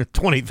do.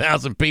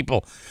 20,000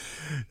 people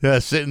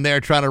sitting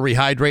there trying to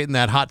rehydrate in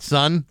that hot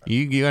sun.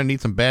 You're going to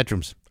need some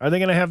bathrooms. Are they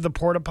going to have the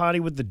porta potty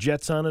with the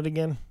jets on it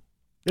again?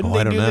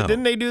 I don't know.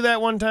 Didn't they do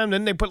that one time?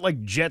 Didn't they put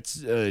like jet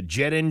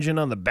engine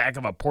on the back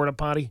of a porta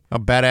potty? How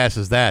badass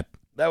is that?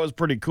 That was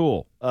pretty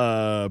cool.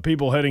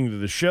 People heading to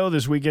the show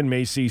this weekend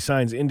may see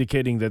signs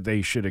indicating that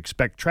they should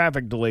expect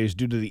traffic delays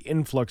due to the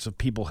influx of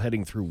people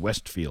heading through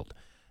Westfield.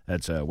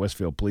 That's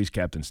Westfield Police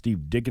Captain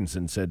Steve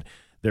Dickinson said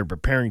they're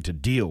preparing to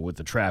deal with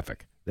the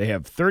traffic. They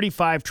have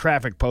 35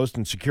 traffic posts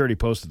and security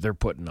posts that they're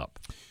putting up.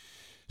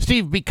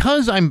 Steve,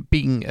 because I'm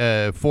being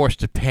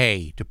forced to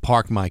pay to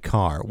park my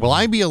car, will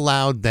I be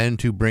allowed then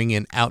to bring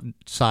in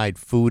outside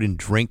food and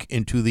drink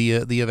into the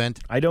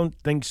event? I don't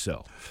think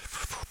so.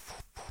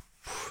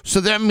 So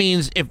that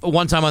means if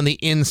once I'm on the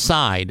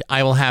inside,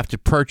 I will have to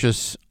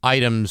purchase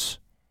items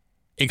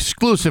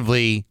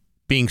exclusively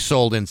being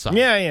sold inside.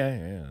 Yeah.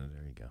 There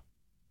you go.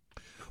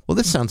 Well,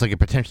 this sounds like a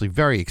potentially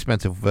very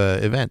expensive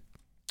event.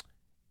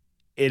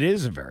 It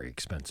is a very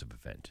expensive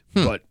event,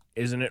 but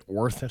isn't it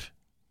worth it?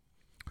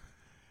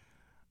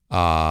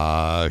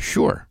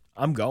 Sure.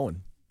 I'm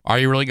going. Are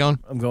you really going?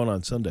 I'm going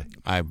on Sunday.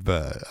 I've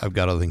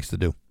got other things to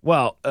do.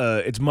 Well,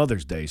 it's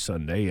Mother's Day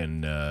Sunday,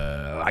 and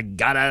I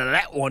got out of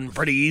that one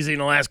pretty easy in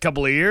the last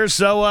couple of years,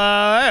 so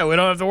hey, we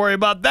don't have to worry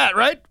about that,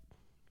 right?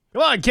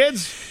 Come on,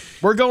 kids.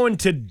 We're going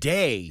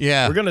today.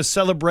 Yeah. We're going to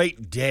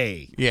celebrate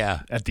day.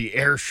 Yeah. At the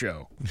air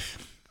show.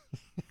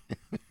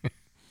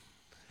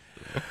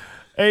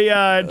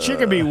 A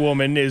Chicopee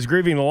woman is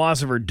grieving the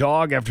loss of her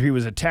dog after he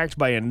was attacked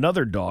by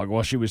another dog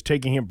while she was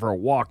taking him for a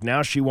walk.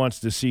 Now she wants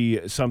to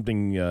see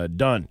something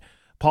done.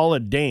 Paula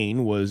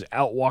Dane was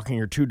out walking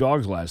her two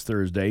dogs last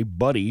Thursday,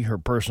 Buddy, her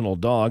personal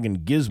dog, and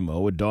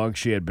Gizmo, a dog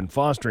she had been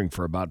fostering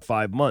for about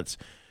 5 months.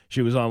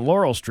 She was on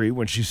Laurel Street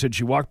when she said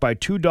she walked by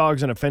two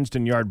dogs in a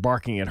fenced-in yard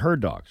barking at her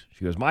dogs.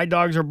 She goes, my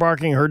dogs are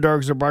barking, her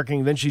dogs are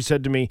barking. Then she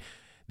said to me,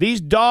 these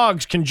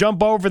dogs can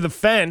jump over the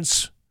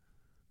fence.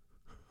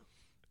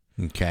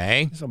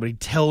 Okay. Somebody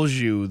tells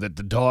you that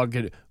the dog,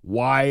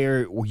 why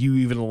are you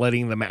even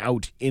letting them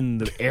out in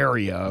the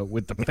area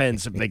with the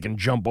fence if they can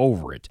jump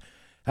over it?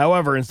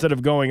 However, instead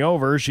of going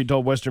over, she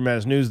told Western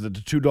Mass News that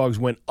the two dogs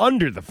went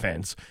under the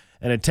fence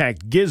and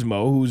attacked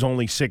Gizmo, who's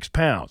only 6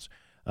 pounds.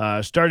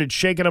 Started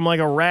shaking him like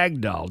a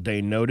rag doll,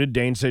 Dane noted.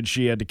 Dane said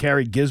she had to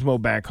carry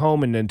Gizmo back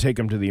home and then take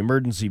him to the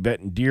emergency vet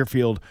in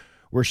Deerfield,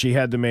 where she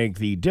had to make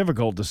the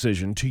difficult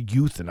decision to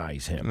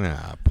euthanize him.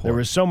 There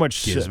was so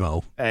much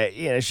Gizmo.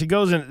 She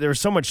goes in. There was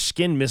so much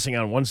skin missing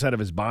on one side of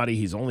his body.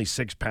 He's only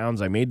 6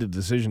 pounds. I made the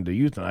decision to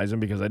euthanize him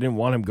because I didn't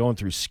want him going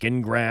through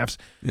skin grafts.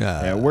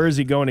 Where is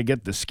he going to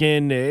get the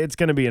skin? It's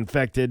going to be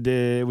infected.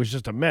 It was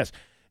just a mess.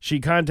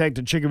 She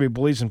contacted Chicopee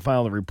Police and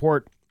filed a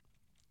report,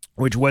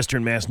 which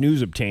Western Mass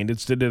News obtained. It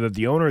stated that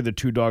the owner of the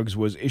two dogs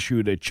was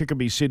issued a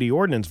Chicopee City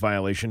ordinance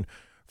violation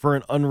for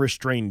an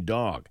unrestrained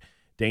dog.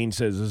 Dane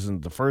says this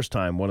isn't the first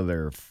time one of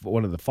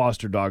the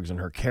foster dogs in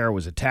her care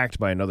was attacked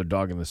by another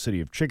dog in the city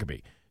of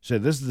Chicopee. She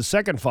said, this is the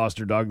second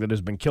foster dog that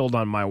has been killed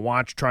on my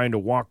watch trying to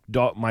walk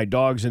my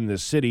dogs in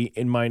this city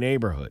in my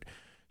neighborhood.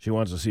 She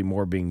wants to see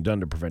more being done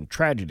to prevent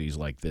tragedies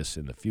like this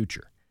in the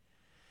future.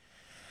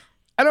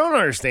 I don't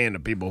understand the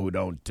people who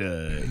don't,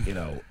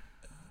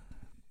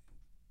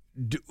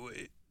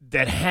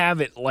 that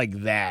have it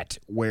like that,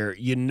 where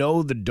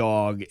the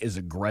dog is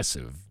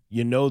aggressive.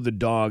 The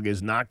dog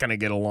is not going to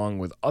get along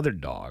with other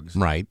dogs.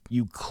 Right.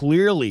 You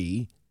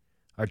clearly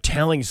are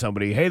telling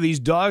somebody, hey, these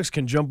dogs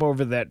can jump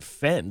over that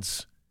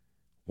fence.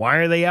 Why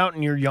are they out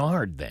in your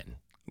yard then?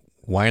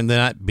 Why are they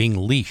not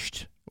being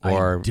leashed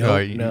or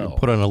know.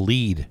 put on a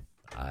lead?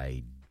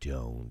 I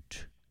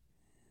don't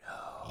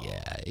know.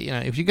 Yeah,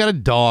 if you got a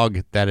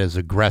dog that is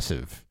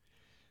aggressive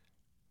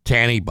to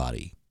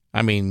anybody,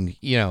 I mean,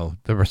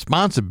 the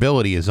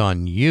responsibility is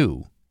on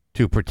you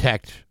to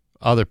protect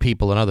other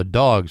people and other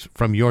dogs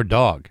from your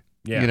dog.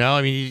 Yeah.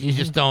 You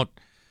just don't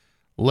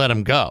let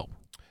them go.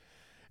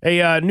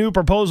 A new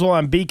proposal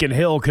on Beacon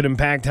Hill could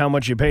impact how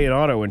much you pay in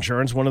auto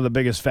insurance. One of the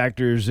biggest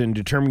factors in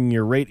determining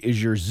your rate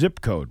is your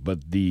zip code,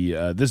 but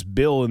this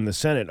bill in the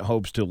Senate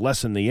hopes to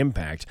lessen the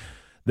impact.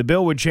 The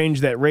bill would change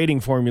that rating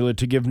formula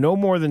to give no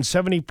more than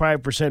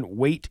 75%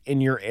 weight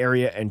in your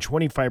area and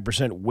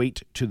 25%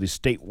 weight to the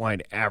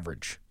statewide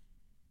average.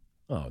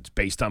 Oh, it's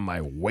based on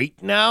my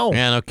weight now?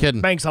 Yeah, no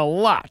kidding. Thanks a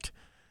lot.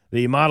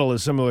 The model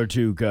is similar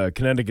to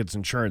Connecticut's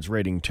insurance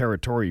rating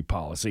territory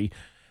policy.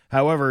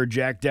 However,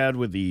 Jack Dowd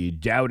with the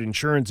Dowd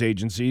Insurance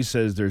Agency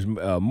says there's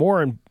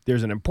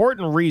an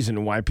important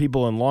reason why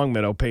people in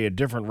Longmeadow pay a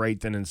different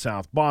rate than in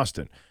South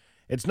Boston.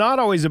 It's not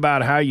always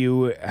about how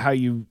you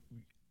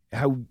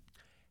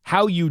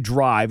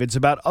drive. It's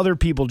about other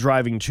people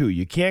driving too.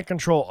 You can't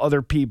control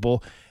other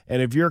people,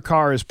 and if your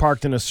car is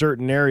parked in a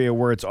certain area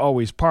where it's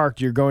always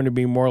parked, you're going to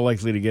be more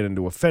likely to get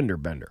into a fender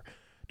bender.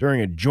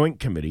 During a joint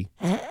committee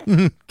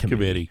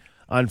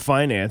on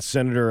finance,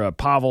 Senator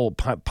Pavel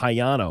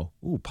Payano.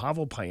 Ooh,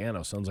 Pavel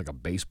Payano sounds like a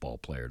baseball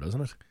player, doesn't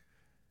it?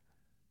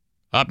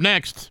 Up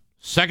next,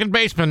 second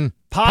baseman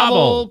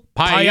Pavel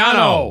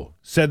Payano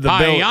said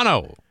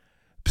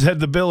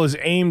the bill is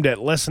aimed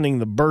at lessening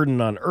the burden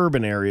on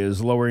urban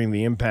areas, lowering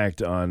the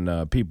impact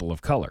on people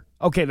of color.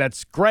 Okay,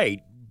 that's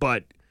great,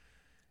 but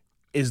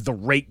is the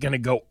rate going to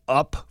go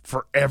up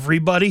for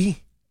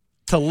everybody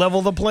to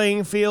level the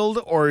playing field,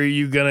 or are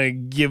you going to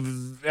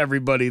give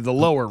everybody the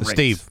lower rates?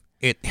 Steve,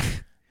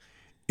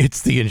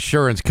 it's the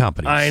insurance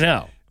companies. I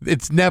know.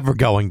 It's never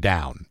going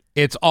down.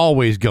 It's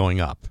always going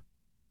up.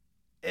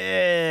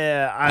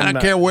 I don't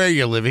care where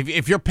you live.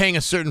 If you're paying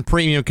a certain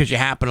premium because you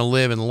happen to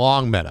live in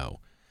Longmeadow,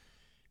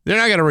 they're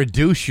not going to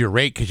reduce your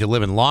rate because you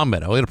live in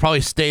Longmeadow. It'll probably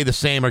stay the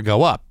same or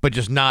go up, but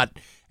just not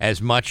as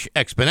much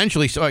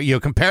exponentially. So,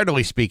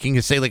 comparatively speaking,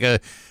 you say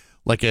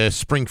like a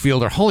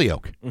Springfield or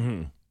Holyoke.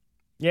 Mm-hmm.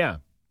 Yeah,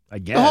 I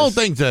guess. The whole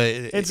thing's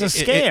it's a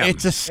scam.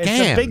 It's a scam. It's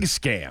a big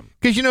scam.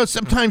 Because,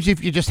 sometimes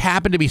if you just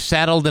happen to be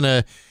saddled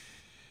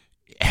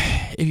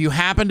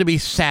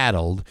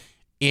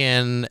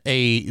in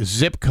a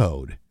zip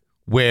code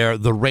where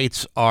the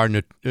rates are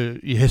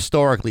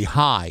historically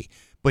high,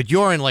 but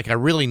you're in like a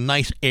really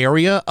nice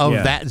area of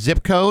that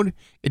zip code,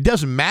 it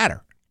doesn't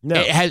matter.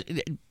 No.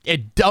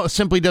 It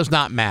simply does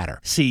not matter.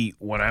 See,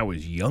 when I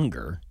was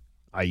younger,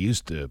 I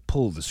used to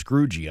pull the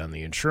Scroogey on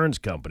the insurance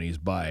companies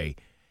by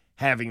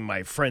having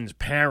my friend's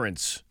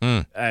parents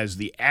as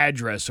the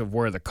address of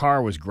where the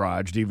car was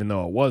garaged, even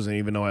though it wasn't,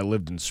 even though I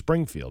lived in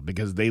Springfield,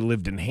 because they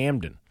lived in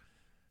Hamden.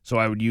 So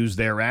I would use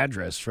their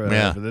address for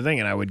the thing,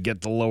 and I would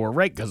get the lower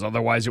rate, because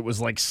otherwise it was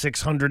like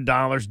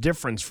 $600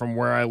 difference from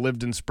where I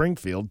lived in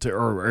Springfield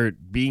or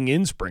being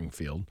in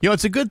Springfield.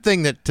 It's a good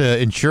thing that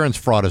insurance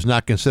fraud is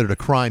not considered a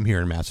crime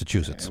here in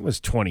Massachusetts. It was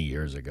 20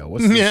 years ago.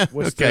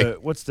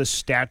 What's the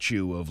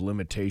statute of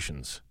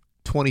limitations?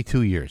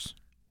 22 years.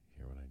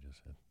 Hear what I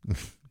just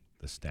said?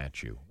 The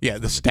statute. Yeah,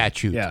 the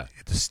statute. Yeah.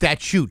 The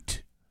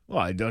statute.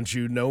 Well, don't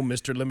you know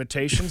Mr.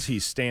 Limitations? He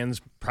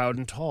stands proud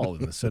and tall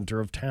in the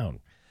center of town.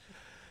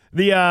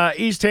 The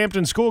East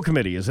Hampton School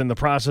Committee is in the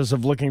process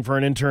of looking for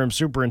an interim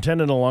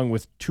superintendent along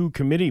with 2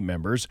 committee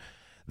members.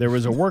 There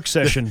was a work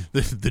session.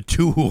 the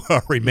 2 who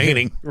are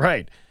remaining.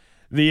 Right.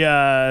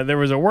 There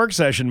was a work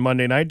session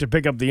Monday night to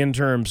pick up the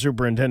interim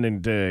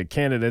superintendent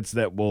candidates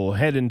that will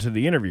head into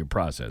the interview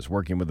process.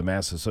 Working with the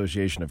Mass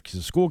Association of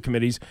School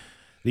Committees,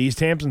 the East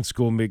Hampton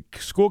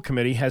School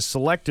Committee has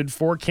selected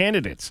 4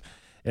 candidates.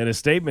 In a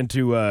statement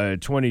to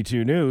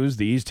 22 News,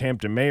 the East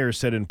Hampton mayor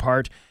said in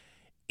part,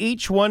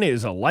 each one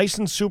is a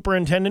licensed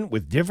superintendent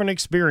with different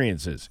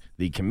experiences.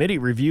 The committee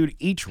reviewed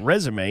each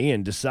resume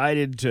and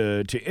decided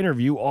to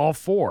interview all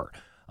 4.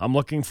 I'm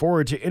looking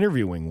forward to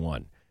interviewing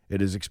one.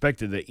 It is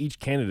expected that each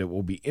candidate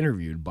will be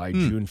interviewed by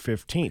June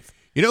 15th.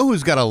 You know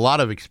who's got a lot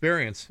of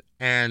experience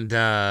and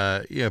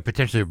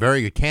potentially a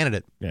very good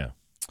candidate? Yeah.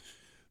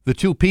 The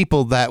 2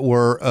 people that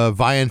were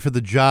vying for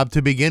the job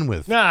to begin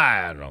with.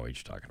 I don't know what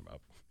you're talking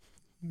about.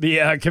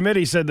 The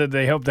committee said that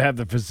they hope to have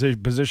the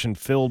position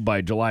filled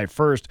by July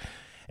 1st.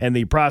 And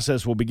the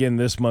process will begin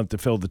this month to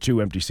fill the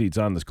 2 empty seats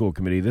on the school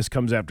committee. This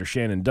comes after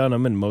Shannon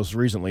Dunham and most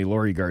recently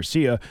Lori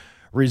Garcia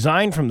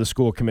resigned from the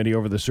school committee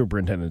over the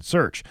superintendent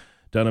search.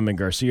 Dunham and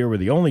Garcia were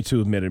the only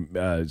two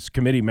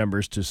committee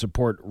members to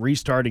support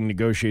restarting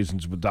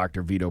negotiations with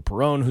Dr. Vito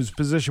Perrone, whose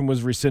position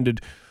was rescinded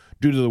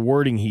due to the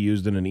wording he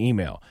used in an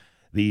email.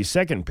 The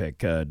second pick,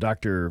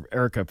 Dr.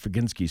 Erica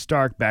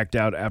Faginski-Stark, backed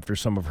out after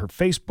some of her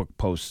Facebook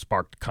posts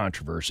sparked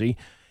controversy.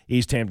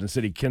 East Hampton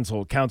City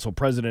Council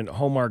President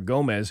Homar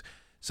Gomez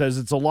says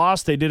it's a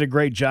loss. They did a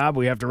great job.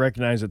 We have to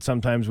recognize that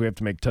sometimes we have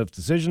to make tough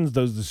decisions.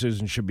 Those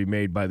decisions should be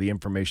made by the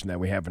information that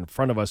we have in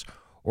front of us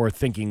or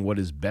thinking what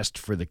is best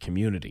for the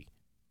community.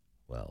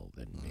 Well,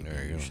 then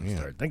maybe you should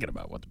start thinking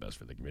about what's best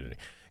for the community.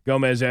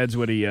 Gomez adds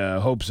what he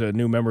hopes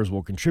new members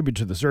will contribute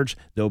to the search.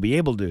 They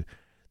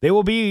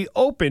will be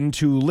open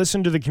to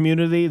listen to the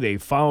community. They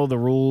follow the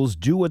rules,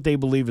 do what they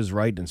believe is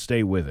right, and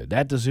stay with it.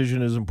 That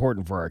decision is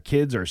important for our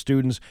kids, our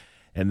students,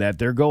 and that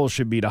their goal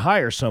should be to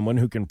hire someone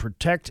who can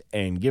protect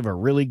and give a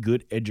really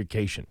good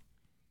education.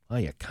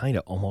 Well, you kind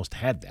of almost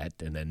had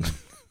that, and then...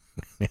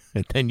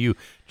 and then you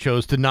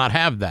chose to not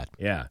have that.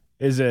 Yeah.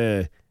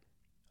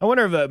 I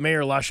wonder if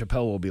Mayor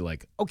LaChapelle will be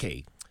like,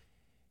 okay,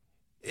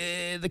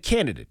 the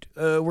candidate,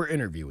 we're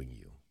interviewing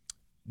you.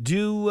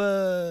 Do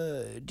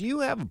you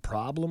have a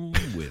problem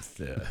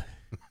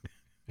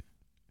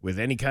with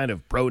any kind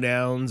of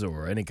pronouns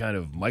or any kind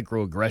of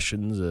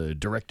microaggressions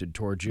directed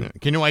towards you?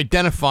 Can you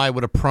identify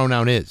what a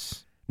pronoun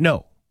is?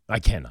 No, I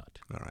cannot.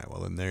 All right,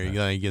 well, then there you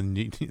go.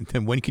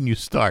 Then when can you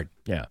start?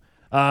 Yeah.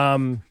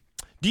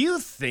 Do you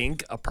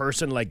think a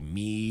person like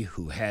me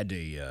who had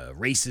a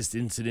racist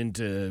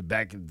incident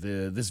back at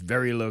this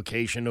very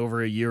location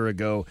over a year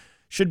ago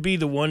should be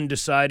the one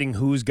deciding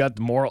who's got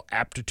the moral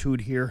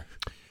aptitude here?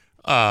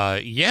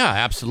 Yeah,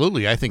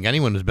 absolutely. I think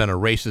anyone who's been a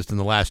racist in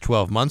the last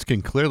 12 months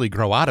can clearly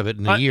grow out of it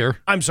in a year.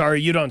 I'm sorry,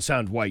 you don't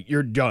sound white.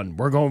 You're done.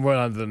 We're going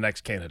on to the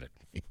next candidate.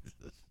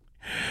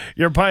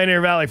 Your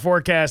Pioneer Valley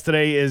forecast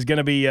today is going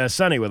to be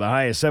sunny with a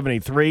high of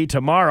 73.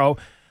 Tomorrow,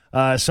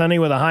 sunny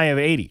with a high of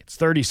 80. It's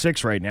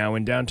 36 right now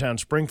in downtown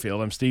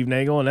Springfield. I'm Steve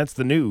Nagle, and that's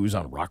the news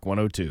on Rock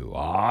 102.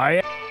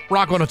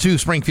 Rock 102,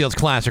 Springfield's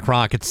Classic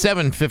Rock at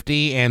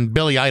 7:50, and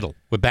Billy Idol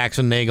with Bax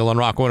and Nagle on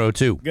Rock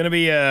 102. Going to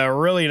be a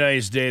really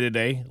nice day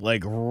today,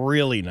 like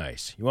really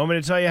nice. You want me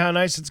to tell you how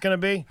nice it's going to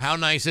be? How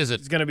nice is it?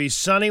 It's going to be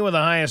sunny with a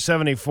high of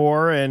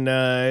 74, and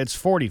it's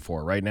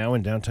 44 right now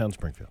in downtown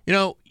Springfield. You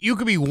know, you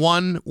could be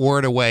one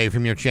word away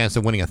from your chance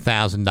of winning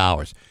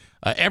 $1,000.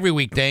 Every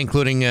weekday,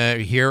 including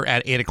here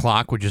at 8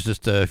 o'clock, which is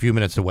just a few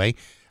minutes away,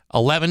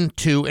 11,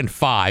 2, and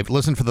 5.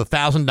 Listen for the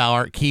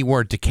 $1,000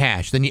 keyword to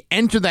cash. Then you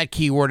enter that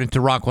keyword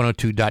into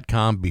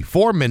rock102.com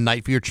before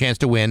midnight for your chance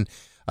to win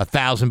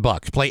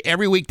 $1,000. Play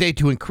every weekday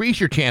to increase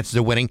your chances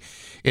of winning.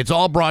 It's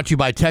all brought to you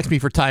by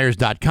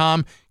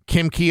TextMeForTires.com,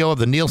 Kim Keogh of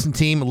the Nielsen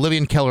team,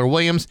 Livian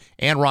Keller-Williams,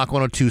 and Rock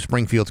 102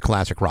 Springfield's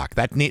Classic Rock.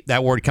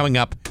 That word coming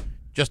up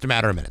just a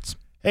matter of minutes.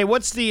 Hey,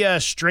 what's the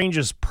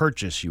strangest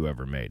purchase you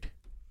ever made?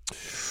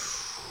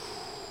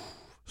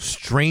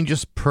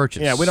 Strangest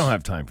purchase. Yeah, we don't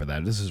have time for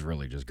that. This is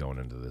really just going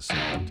into this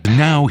segment.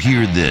 Now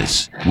hear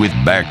this with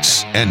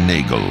Bax and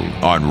Nagle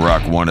on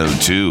Rock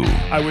 102.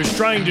 I was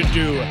trying to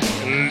do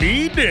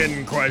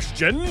lead-in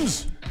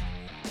questions.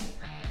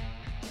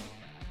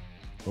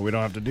 But we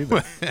don't have to do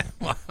that.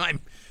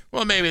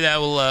 Well, maybe that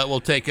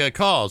will take a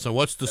call. So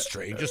what's the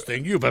strangest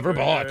thing you've ever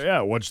bought?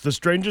 Yeah, what's the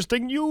strangest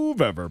thing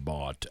you've ever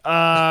bought?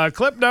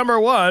 Clip number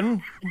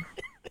one.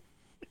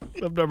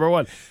 Clip number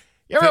one.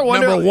 You ever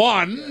wonder,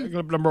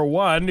 Clip number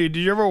one. Did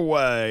you ever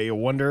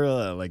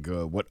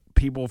wonder what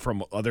people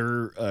from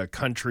other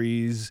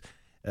countries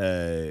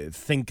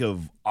think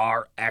of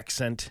our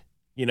accent?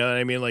 You know what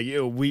I mean? Like,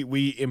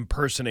 we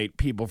impersonate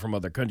people from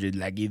other countries.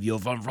 Like, if you're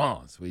from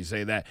France, we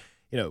say that.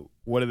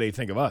 What do they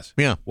think of us?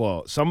 Yeah.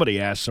 Well,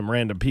 somebody asked some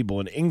random people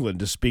in England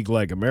to speak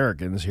like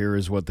Americans. Here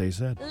is what they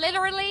said.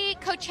 Literally,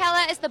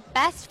 Coachella is the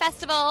best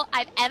festival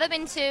I've ever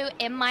been to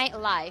in my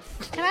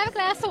life. Can I have a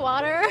glass of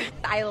water?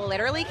 I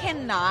literally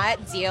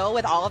cannot deal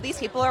with all of these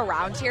people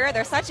around here.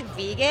 They're such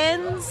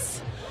vegans.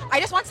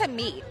 I just want some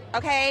meat,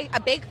 okay? A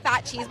big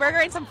fat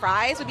cheeseburger and some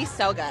fries would be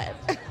so good.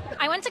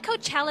 I went to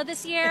Coachella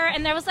this year,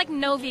 and there was,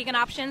 no vegan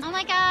options. Oh,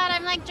 my God,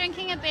 I'm,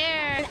 drinking a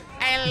beer.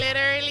 I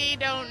literally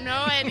don't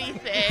know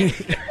anything.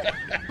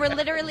 We're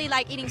literally,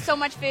 eating so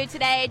much food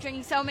today,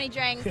 drinking so many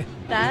drinks.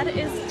 That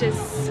is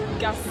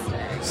disgusting.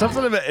 Is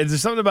there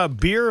something about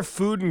beer,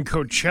 food, and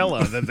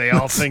Coachella that they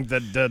all think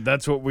that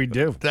that's what we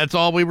do? That's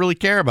all we really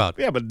care about.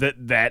 Yeah, but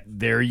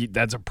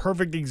that's a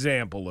perfect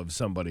example of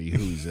somebody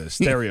who's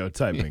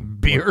stereotyping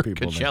beer,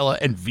 Coachella,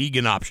 and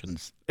vegan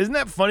options. Isn't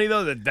that funny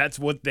though? That's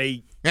what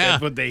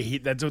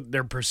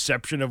their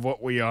perception of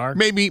what we are.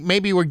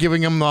 Maybe we're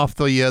giving them off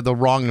the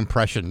wrong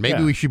impression.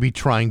 Maybe we should be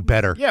trying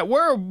better. Yeah,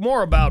 we're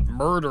more about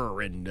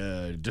murder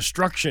and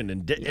destruction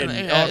and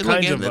all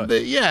kinds of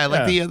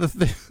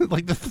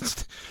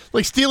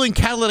like stealing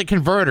catalytic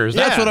converters.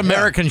 That's what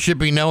Americans should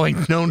be known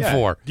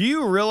for. Do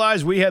you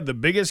realize we had the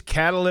biggest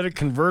catalytic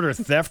converter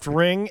theft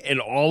ring in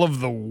all of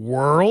the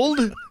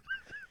world?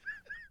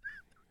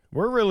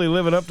 We're really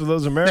living up to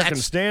those American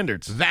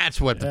standards. That's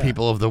what the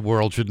people of the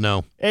world should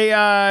know.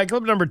 Hey,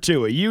 clip number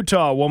two. A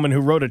Utah woman who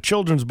wrote a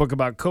children's book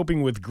about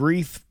coping with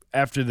grief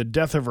after the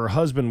death of her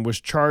husband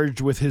was charged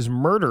with his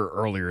murder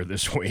earlier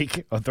this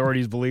week.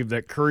 Authorities believe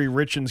that Curry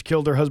Richens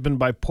killed her husband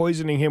by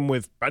poisoning him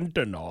with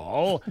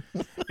fentanyl.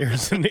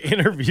 Here's an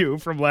interview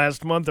from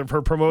last month of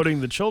her promoting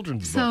the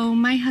children's book. So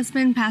my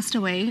husband passed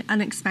away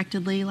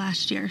unexpectedly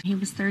last year. He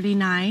was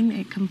 39.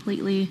 It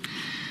completely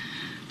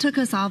took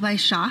us all by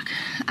shock.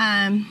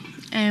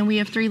 And we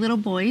have 3 little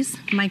boys.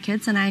 My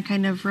kids and I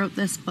kind of wrote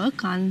this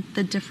book on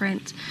the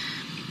different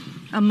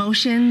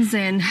emotions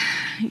and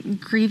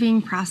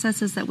grieving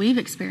processes that we've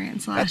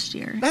experienced last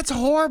year. That's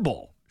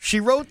horrible.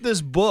 She wrote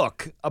this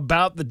book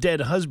about the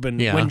dead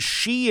husband when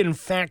she, in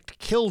fact,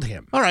 killed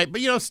him. All right,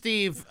 but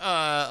Steve,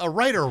 a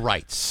writer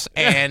writes,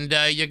 and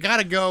you got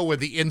to go where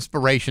the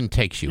inspiration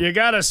takes you. You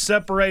got to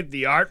separate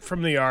the art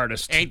from the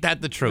artist. Ain't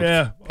that the truth?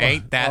 Yeah.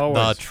 Ain't that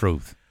Always. the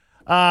truth?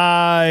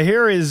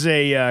 Here is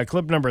a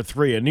clip number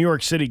 3. A New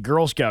York City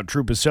Girl Scout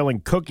troop is selling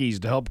cookies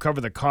to help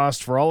cover the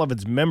cost for all of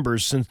its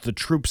members, since the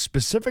troop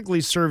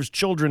specifically serves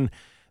children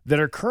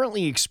that are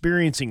currently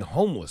experiencing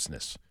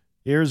homelessness.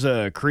 Here's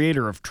a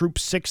creator of Troop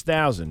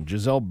 6000,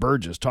 Giselle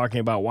Burgess,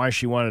 talking about why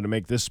she wanted to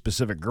make this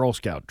specific Girl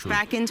Scout troop.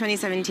 Back in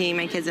 2017,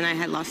 my kids and I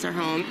had lost our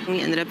home. We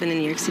ended up in the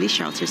New York City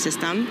shelter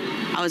system.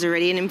 I was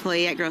already an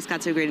employee at Girl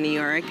Scouts of Greater New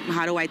York.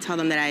 How do I tell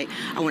them that I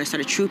want to start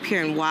a troop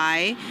here and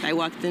why? I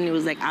walked in and it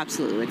was like,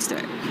 absolutely, let's do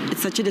it.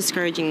 It's such a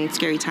discouraging,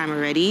 scary time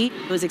already.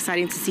 It was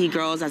exciting to see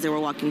girls as they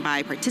were walking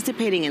by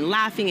participating and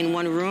laughing in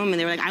one room, and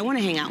they were like, I want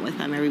to hang out with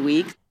them every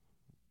week.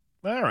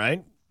 All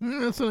right.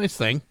 That's a nice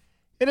thing.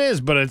 It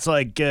is, but it's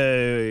like,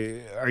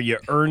 are you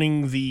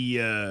earning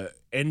the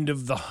end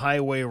of the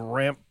highway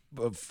ramp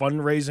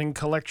fundraising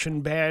collection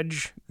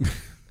badge?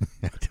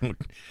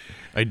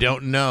 I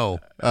don't know.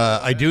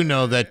 I do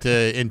know that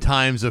in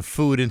times of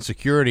food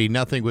insecurity,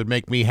 nothing would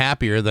make me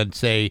happier than,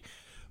 say,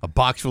 a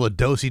box full of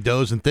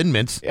Do-si-dos and Thin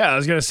Mints. Yeah, I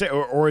was going to say,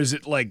 or is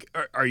it like,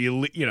 are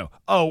you,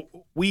 oh,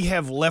 we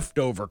have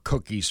leftover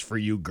cookies for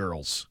you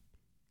girls.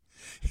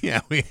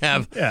 Yeah, we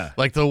have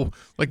like the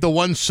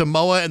one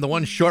Samoa and the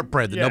one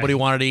shortbread that nobody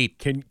wanted to eat.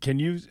 Can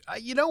you?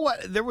 You know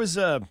what? There was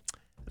I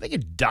think a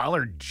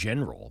Dollar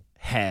General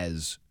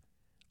has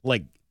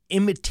like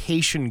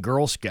imitation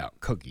Girl Scout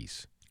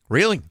cookies.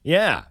 Really?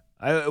 Yeah.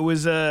 I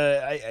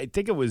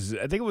think it was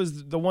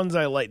the ones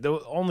I like.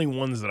 The only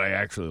ones that I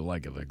actually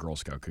like are the Girl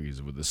Scout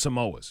cookies with the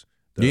Samoas.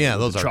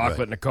 Those the are chocolate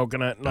good. and the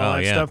coconut and all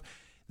that stuff.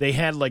 They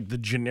had like the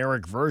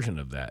generic version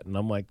of that, and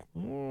I'm like,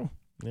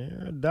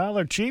 they're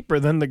 $1 cheaper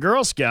than the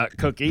Girl Scout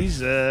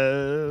cookies.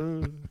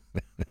 I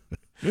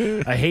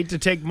hate to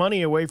take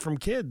money away from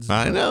kids.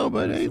 I know,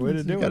 but hey, you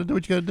got to do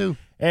what you got to do.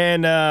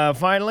 And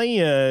finally,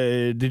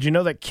 did you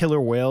know that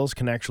killer whales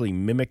can actually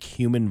mimic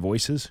human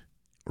voices?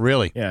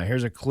 Really? Yeah,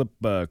 here's a clip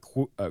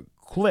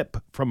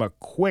from a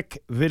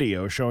quick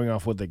video showing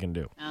off what they can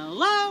do.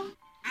 Hello?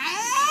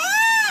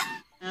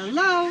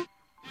 Hello?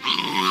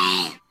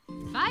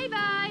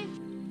 Bye-bye.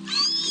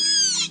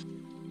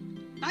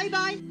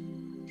 Bye-bye.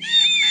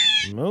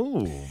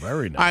 Oh,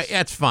 very nice. All right,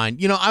 that's fine.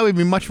 I would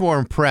be much more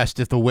impressed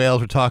if the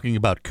whales were talking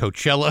about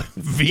Coachella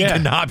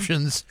vegan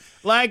options.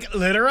 Like,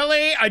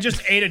 literally, I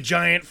just ate a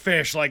giant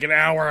fish like an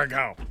hour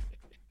ago.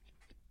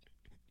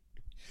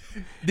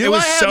 It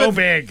was so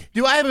big.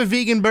 Do I have a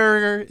vegan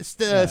burger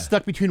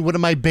stuck between one of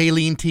my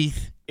baleen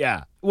teeth?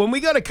 Yeah. When we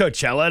go to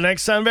Coachella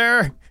next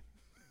summer,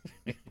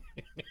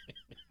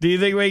 do you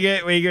think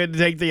we could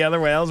take the other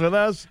whales with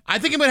us? I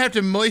think I'm going to have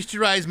to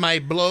moisturize my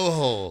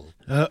blowhole.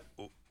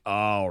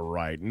 All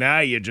right. Now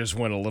you just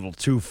went a little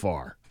too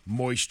far.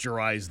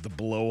 Moisturize the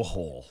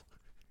blowhole.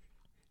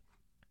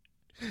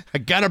 I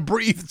got to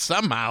breathe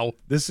somehow.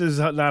 This is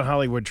not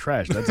Hollywood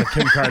trash. That's a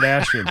Kim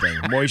Kardashian thing.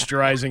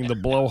 Moisturizing the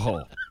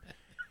blowhole.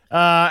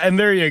 And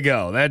there you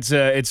go. That's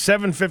it's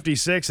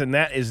 7:56, and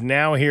that is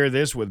Now Hear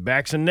This with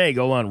Bax and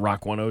Nagle on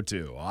Rock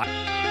 102.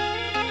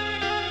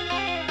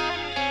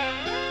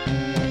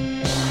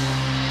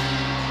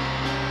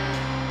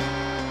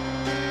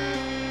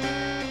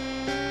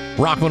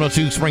 Rock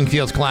 102,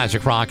 Springfield's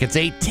Classic Rock. It's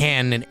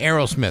 8:10 in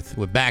Aerosmith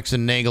with Bax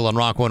and Nagle on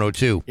Rock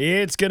 102.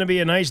 It's going to be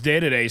a nice day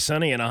today.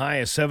 Sunny and a high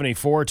of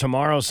 74.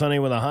 Tomorrow, sunny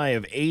with a high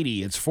of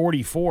 80. It's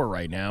 44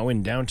 right now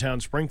in downtown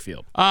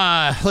Springfield.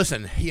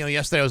 Listen,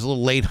 yesterday I was a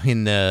little late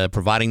in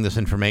providing this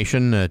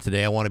information.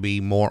 Today I want to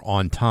be more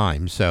on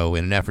time. So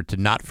in an effort to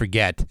not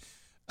forget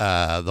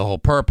the whole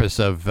purpose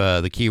of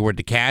the keyword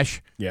to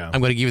cash,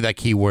 I'm going to give you that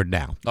keyword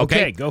now.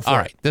 Okay, go for it. All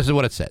right, this is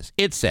what it says.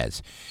 It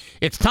says,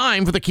 it's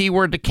time for the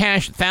keyword to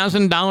cash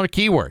 $1,000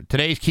 keyword.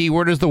 Today's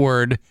keyword is the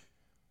word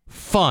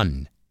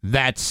fun.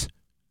 That's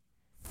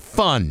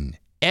fun.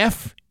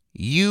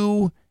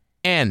 F-U-N.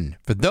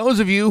 For those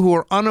of you who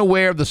are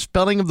unaware of the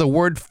spelling of the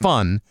word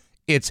fun,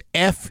 it's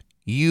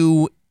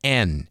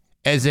F-U-N.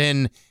 As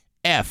in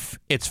F,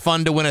 it's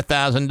fun to win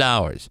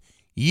 $1,000.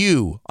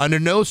 U, under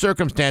no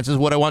circumstances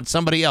would I want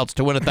somebody else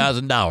to win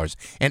 $1,000.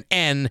 And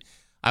N,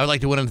 I would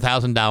like to win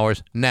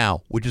 $1,000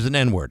 now, which is an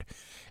N word.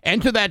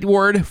 Enter that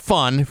word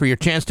fun for your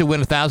chance to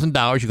win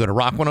 $1,000. You go to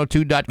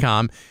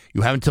rock102.com.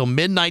 You have until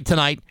midnight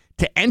tonight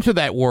to enter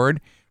that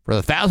word for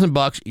the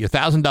 $1,000. Your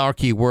 $1,000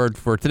 keyword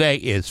for today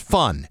is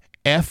fun.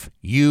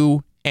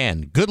 F-U-N.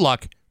 And good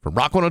luck from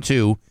Rock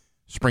 102,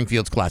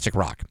 Springfield's Classic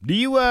Rock. Do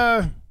you,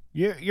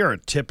 you're a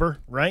tipper,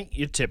 right?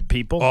 You tip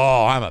people.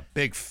 Oh, I'm a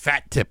big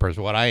fat tipper is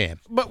what I am.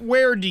 But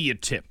where do you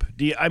tip?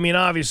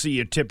 Obviously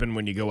you're tipping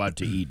when you go out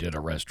to eat at a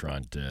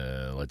restaurant.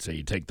 Let's say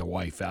you take the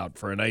wife out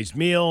for a nice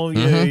meal.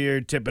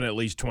 You're tipping at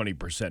least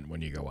 20%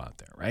 when you go out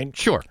there, right?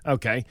 Sure.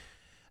 Okay.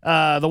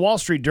 The Wall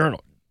Street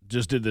Journal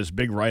just did this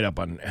big write-up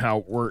on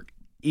how we're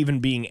even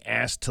being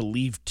asked to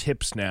leave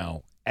tips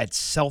now at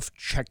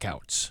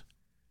self-checkouts.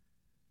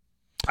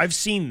 I've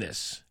seen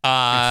this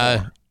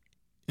before.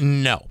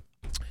 No.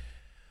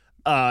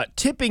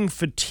 Tipping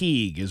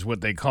fatigue is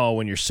what they call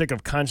when you're sick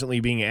of constantly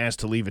being asked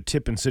to leave a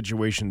tip in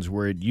situations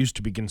where it used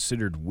to be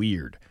considered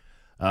weird.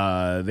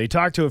 They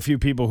talked to a few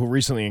people who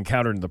recently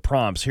encountered the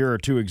prompts. Here are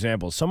two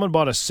examples. Someone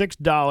bought a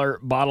 $6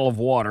 bottle of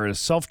water at a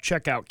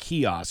self-checkout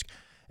kiosk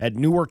at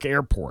Newark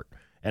Airport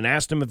and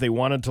asked them if they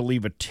wanted to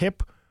leave a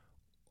tip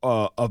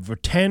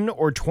of 10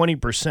 or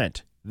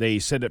 20%. They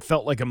said it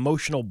felt like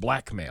emotional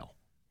blackmail.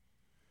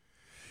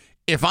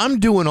 If I'm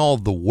doing all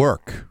the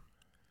work,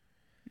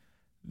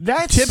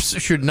 tips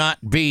should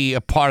not be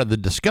a part of the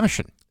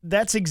discussion.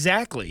 That's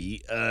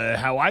exactly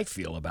how I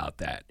feel about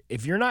that.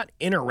 If you're not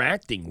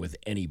interacting with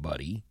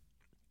anybody.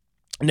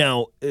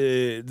 Now,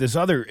 this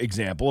other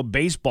example, a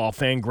baseball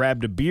fan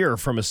grabbed a beer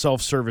from a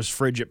self-service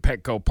fridge at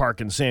Petco Park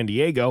in San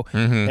Diego,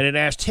 and it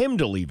asked him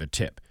to leave a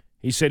tip.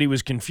 He said he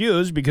was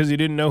confused because he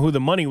didn't know who the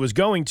money was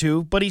going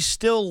to, but he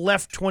still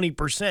left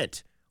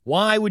 20%.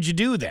 Why would you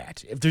do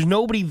that? If there's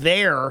nobody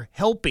there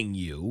helping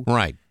you,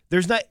 right?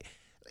 There's not.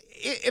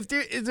 If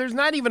there's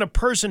not even a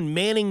person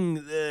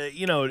manning,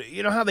 you know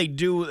how they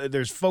do.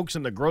 There's folks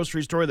in the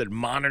grocery store that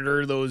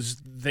monitor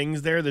those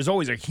things there. There's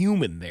always a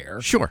human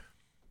there. Sure.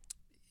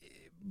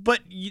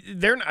 But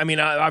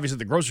obviously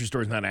the grocery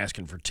store is not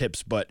asking for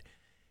tips, but,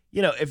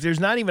 if there's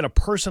not even a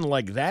person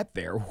like that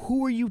there,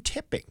 who are you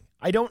tipping?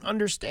 I don't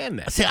understand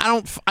that. See,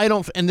 I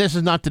don't, and this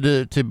is not to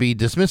be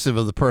dismissive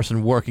of the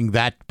person working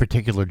that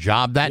particular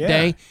job that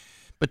day,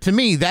 but to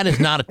me, that is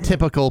not a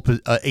typical,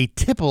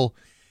 tippable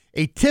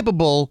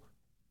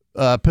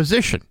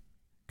position,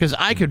 because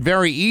I could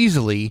very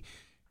easily,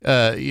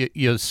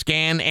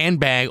 scan and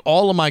bag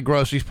all of my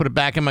groceries, put it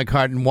back in my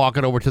cart, and walk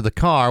it over to the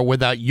car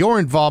without your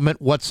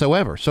involvement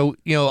whatsoever. So,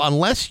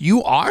 unless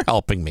you are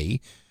helping me,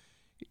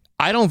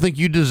 I don't think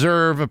you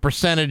deserve a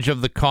percentage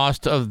of the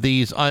cost of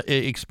these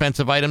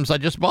expensive items I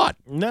just bought.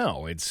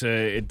 No,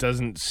 it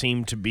doesn't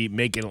seem to be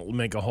make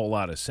a whole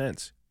lot of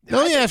sense.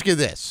 Let me ask you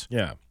this.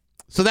 Yeah.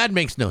 So that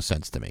makes no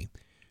sense to me.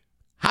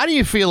 How do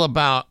you feel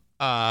about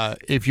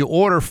if you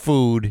order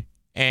food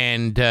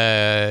and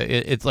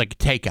it's like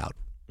takeout?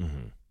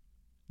 Mm-hmm.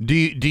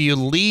 Do you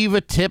leave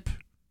a tip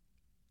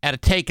at a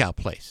takeout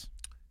place?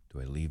 Do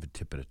I leave a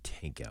tip at a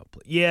takeout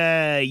place?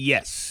 Yeah,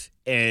 yes.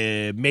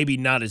 Maybe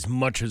not as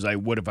much as I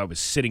would if I was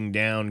sitting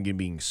down and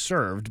being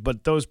served,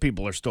 but those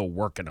people are still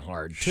working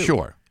hard too.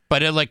 Sure,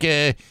 but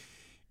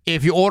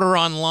if you order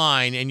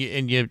online and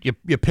you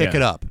pick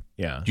it up,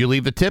 do you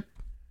leave a tip?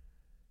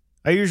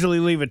 I usually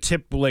leave a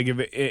tip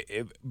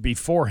if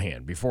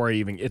beforehand, before I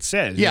even it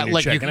says.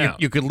 Like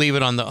you could leave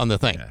it on the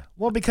thing. Yeah.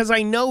 Well, because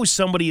I know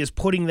somebody is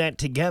putting that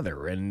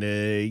together, and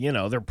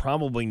they're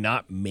probably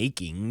not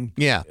making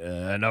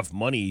enough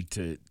money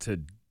to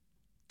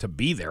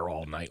be there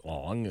all night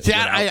long. See,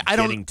 I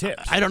don't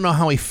tips. I don't know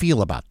how I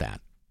feel about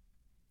that.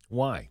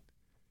 Why?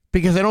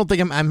 Because I don't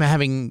think I'm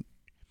having.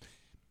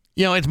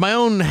 It's my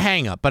own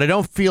hang-up, but I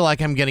don't feel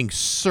like I'm getting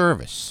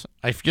service.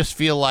 I just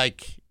feel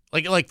like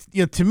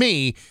to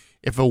me,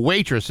 if a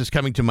waitress is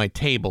coming to my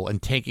table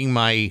and taking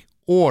my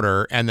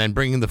order and then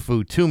bringing the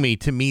food to me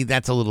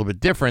that's a little bit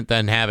different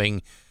than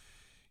having,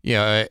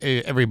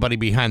 everybody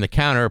behind the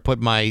counter put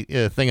my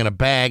thing in a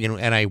bag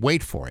and I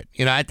wait for it.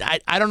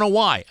 I don't know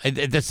why.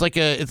 It's like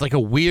a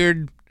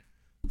weird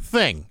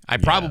thing. I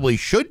probably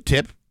should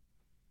tip,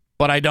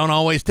 but I don't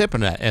always tip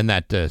in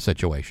that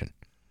situation.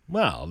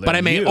 Well, but I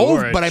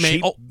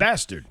may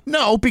bastard.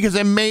 No, because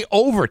I may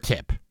over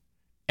tip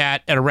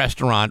at a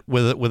restaurant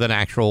with an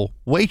actual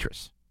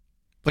waitress.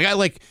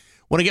 Like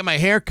when I get my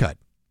hair cut,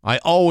 I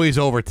always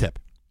over tip.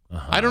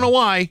 I don't know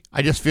why.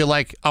 I just feel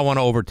like I want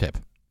to over tip.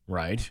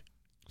 Right.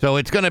 So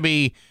it's going to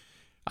be,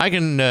 I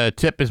can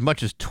tip as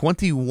much as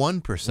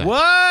 21%.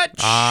 What?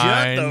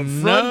 Shut the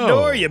front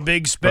door, you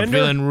big spender. I'm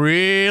feeling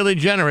really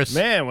generous.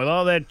 Man, with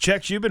all that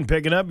checks you've been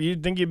picking up,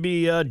 you'd think you'd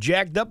be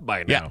jacked up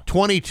by now. Yeah,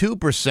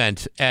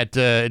 22% at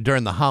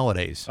during the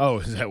holidays. Oh,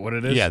 is that what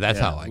it is? Yeah, that's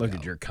how I look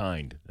at your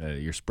kind.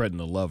 You're spreading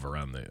the love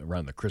around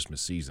the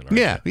Christmas season.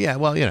 Yeah, you? yeah.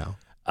 Well,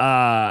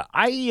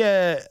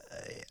 I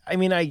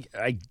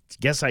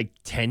guess I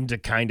tend to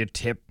kind of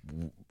tip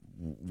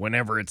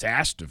whenever it's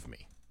asked of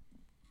me.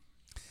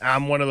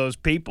 I'm one of those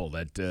people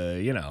that,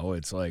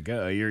 it's like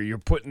you're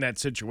put in that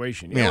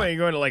situation. You know, when you're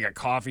going to like a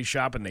coffee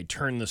shop and they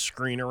turn the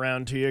screen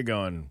around to you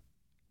going,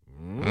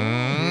 would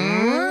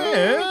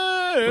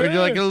you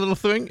like a little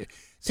thing?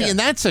 See, in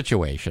that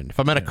situation, if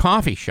I'm at a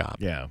coffee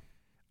shop, I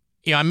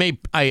may,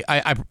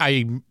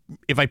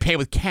 if I pay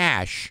with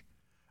cash,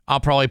 I'll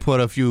probably put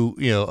a few,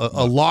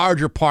 a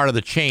larger part of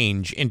the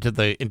change into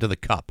the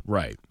cup.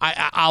 Right.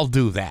 I'll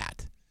do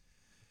that.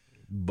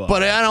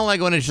 But I don't like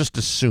when it's just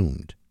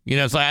assumed.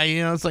 It's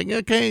like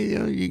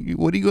okay,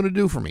 what are you going to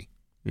do for me?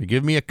 You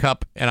give me a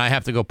cup, and I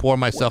have to go pour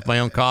myself my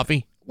own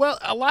coffee. Well,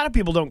 a lot of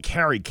people don't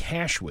carry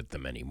cash with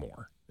them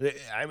anymore.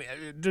 I mean,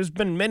 there's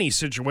been many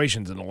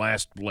situations in the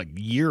last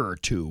year or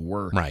two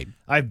where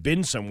I've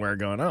been somewhere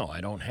going, oh,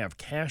 I don't have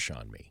cash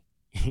on me,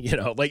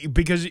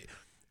 because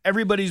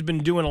everybody's been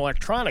doing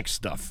electronic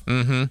stuff,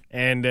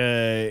 and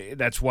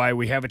that's why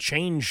we have a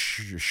change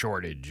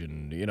shortage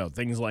and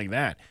things like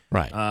that.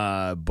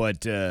 Right.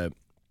 But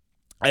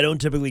I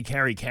don't typically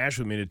carry cash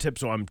with me to tip,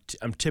 so I'm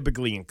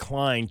typically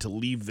inclined to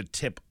leave the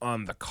tip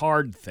on the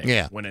card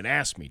thing when it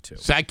asks me to.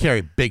 So I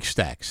carry big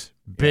stacks.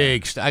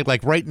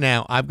 Like right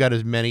now, I've got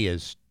as many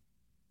as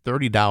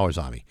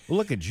 $30 on me. Well,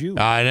 look at you.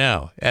 I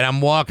know. And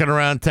I'm walking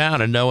around town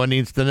and no one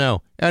needs to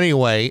know.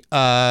 Anyway,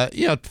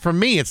 for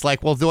me, it's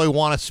like, well, do I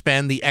want to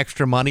spend the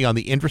extra money on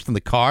the interest on the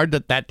card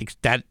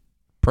that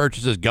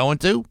purchase is going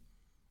to?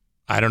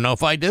 I don't know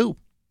if I do.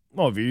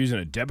 Well, if you're using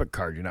a debit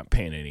card, you're not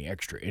paying any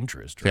extra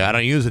interest. Right? Yeah, I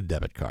don't use a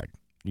debit card.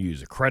 You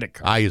use a credit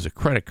card. I use a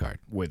credit card.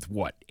 With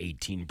what,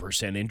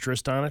 18%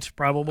 interest on it,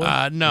 probably?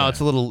 No, it's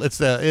a little.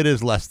 It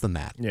is less than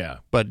that. Yeah,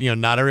 but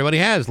not everybody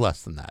has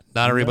less than that.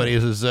 Not everybody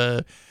is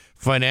as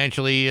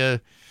financially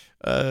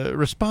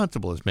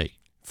responsible as me.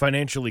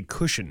 Financially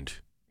cushioned,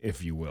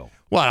 if you will.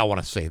 Well, I don't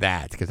want to say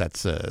that because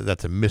that's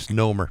a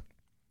misnomer.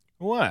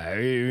 Why?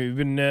 You've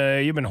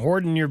been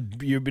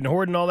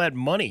hoarding all that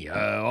money.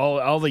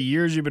 All the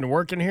years you've been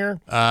working here.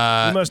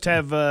 You must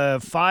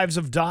have fives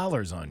of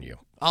dollars on you.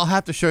 I'll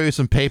have to show you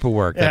some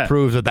paperwork that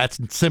proves that that's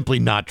simply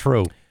not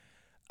true.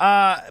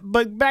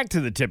 But back to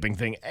the tipping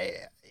thing.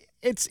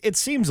 It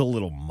seems a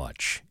little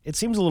much. It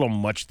seems a little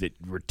much that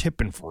we're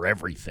tipping for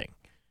everything.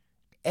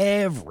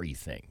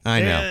 Everything. I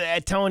know.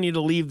 They're telling you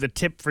to leave the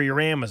tip for your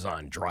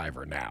Amazon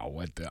driver now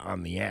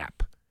on the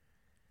app.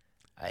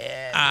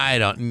 I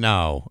don't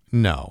know.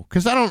 No,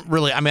 because I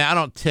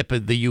don't tip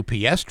the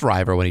UPS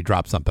driver when he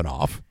drops something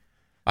off.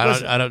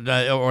 I don't,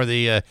 or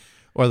the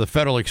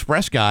Federal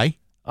Express guy.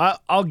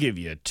 I'll give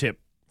you a tip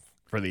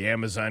for the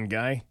Amazon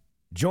guy.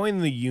 Join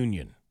the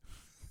union.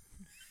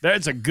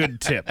 That's a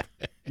good tip.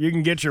 You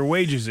can get your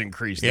wages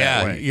increased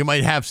that way. You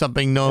might have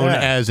something known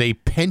as a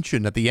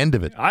pension at the end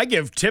of it. I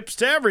give tips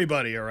to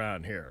everybody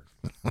around here.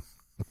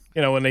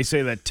 When they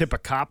say that tip a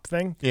cop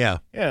thing. Yeah.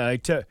 Yeah,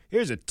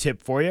 here's a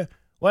tip for you.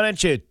 Why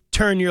don't you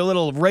turn your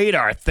little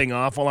radar thing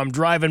off while I'm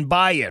driving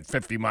by you at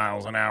 50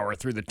 miles an hour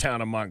through the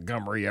town of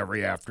Montgomery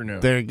every afternoon?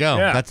 There you go.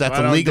 Yeah, that's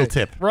a legal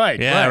tip. Right.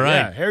 Yeah, right.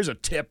 Yeah. Here's a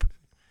tip.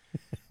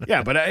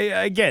 Yeah, but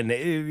again,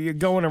 you're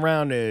going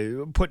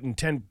around putting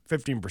 10,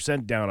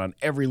 15% down on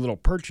every little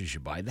purchase you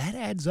buy. That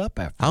adds up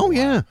after a while.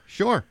 Yeah,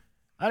 sure.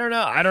 I don't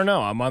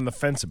know. I'm on the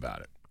fence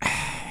about it.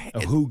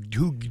 Who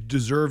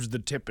deserves the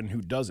tip and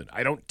who doesn't?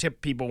 I don't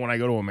tip people when I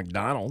go to a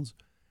McDonald's.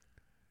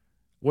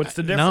 What's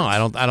the difference? No,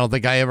 I don't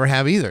think I ever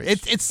have either.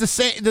 It's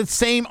the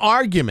same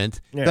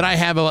argument that I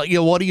have about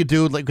what do you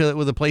do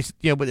with a place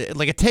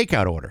like a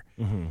takeout order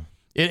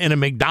in a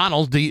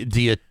McDonald's? Do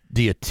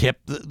you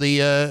tip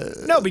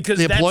the no, because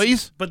the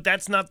employees? But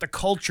that's not the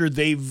culture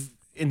they've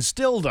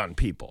instilled on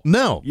people.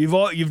 No,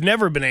 you've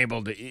never been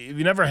able to. You've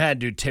never had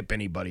to tip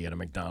anybody at a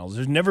McDonald's.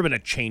 There's never been a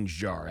change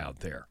jar out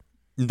there.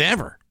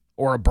 Never.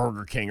 Or a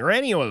Burger King or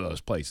any of those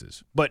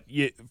places. But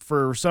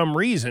for some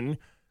reason,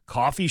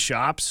 coffee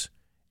shops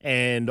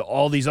and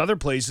all these other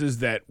places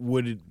that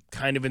would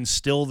kind of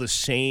instill the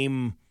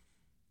same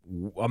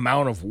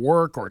amount of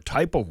work or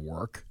type of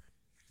work,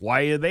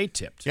 why are they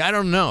tipped? Yeah, I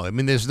don't know. I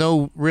mean, there's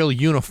no real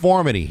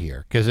uniformity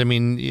here because,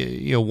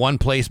 one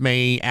place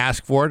may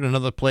ask for it,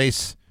 another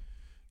place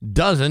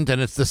doesn't,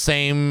 and it's the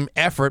same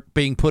effort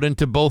being put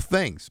into both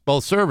things,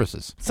 both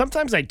services.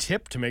 Sometimes I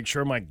tip to make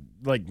sure my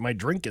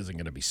drink isn't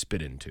going to be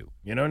spit into.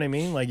 You know what I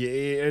mean? Like,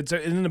 it's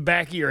in the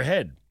back of your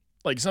head.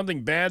 Like,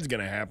 something bad's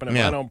going to happen if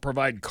I don't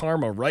provide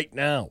karma right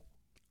now.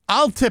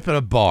 I'll tip at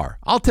a bar.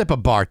 I'll tip a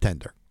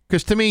bartender.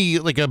 Because to me,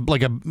 like a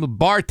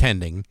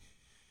bartending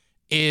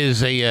is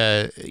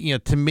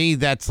to me,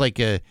 that's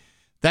a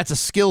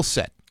skill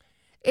set.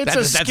 It's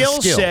a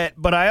skill set,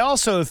 but I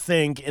also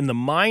think in the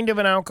mind of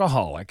an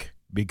alcoholic,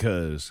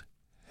 because,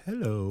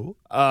 you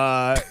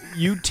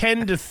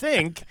tend to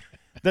think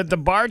that the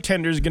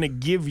bartender is going to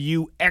give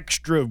you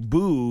extra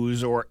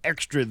booze or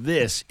extra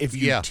this if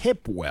you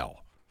tip well.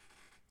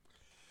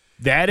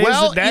 That is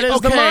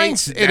the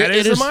mindset. It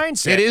is the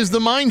mindset. It is the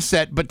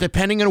mindset, but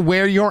depending on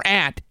where you're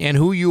at and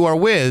who you are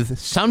with,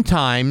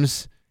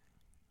 sometimes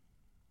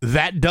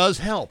that does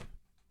help.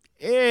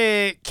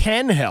 It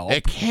can help.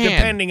 It can.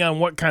 Depending on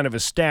what kind of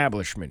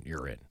establishment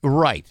you're in.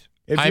 Right.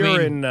 If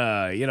you're in,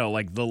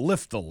 like the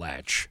Lift the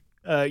Latch,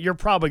 you're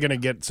probably going to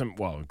get some,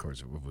 well, of course,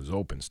 it was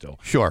open still.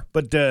 Sure.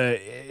 But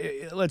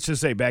let's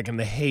just say back in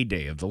the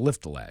heyday of the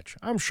Lift the Latch,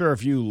 I'm sure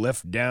if you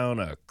lift down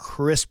a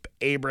crisp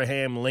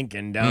Abraham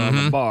Lincoln down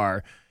on the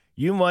bar,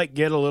 you might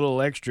get a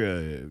little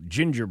extra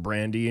ginger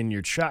brandy in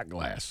your shot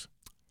glass.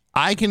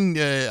 I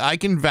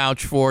can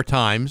vouch for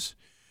times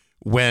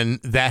when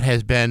that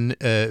has been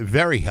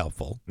very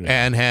helpful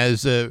and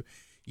has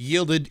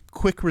yielded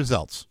quick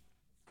results.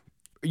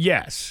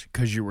 Yes,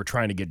 because you were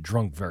trying to get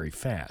drunk very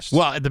fast.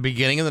 Well, at the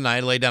beginning of the night, I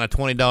laid down a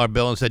 $20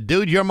 bill and said,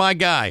 "Dude, you're my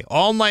guy,"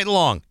 all night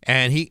long.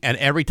 And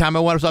every time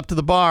I went up to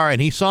the bar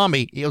and he saw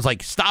me, he was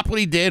like, stopped what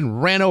he did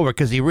and ran over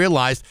because he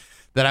realized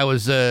that I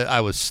was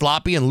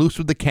sloppy and loose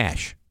with the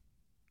cash.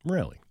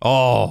 Really?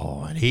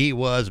 Oh, and he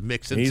was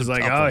mixing. He's some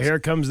like, tough oh, ones. here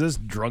comes this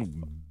drunk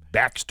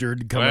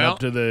bastard coming up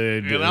to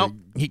the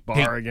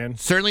bar again.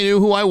 Certainly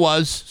knew who I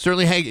was.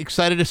 Certainly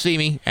excited to see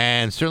me,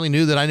 and certainly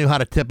knew that I knew how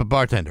to tip a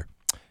bartender.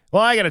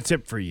 Well, I got a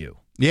tip for you.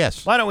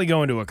 Yes. Why don't we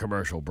go into a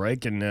commercial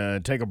break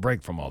and take a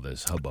break from all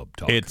this hubbub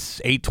talk?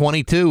 It's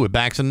 8:22 with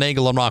Bax and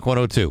Nagle on Rock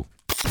 102.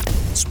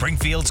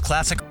 Springfield's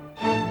classic.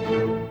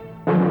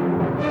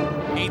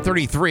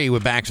 8:33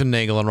 with Bax and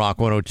Nagle on Rock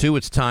 102.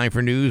 It's time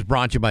for news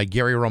brought to you by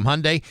Gary Rome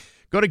Hyundai.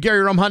 Go to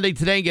Gary Rome Hyundai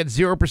today and get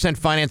 0%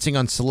 financing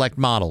on select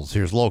models.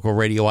 Here's local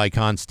radio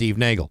icon Steve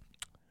Nagle.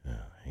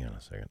 Hang on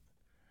a second.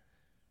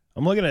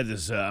 I'm looking at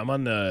this. I'm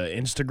on the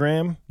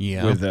Instagram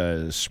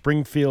with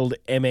Springfield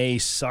MA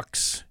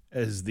Sucks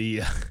as the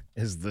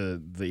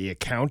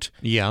account.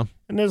 Yeah.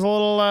 And there's a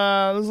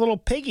little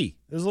piggy.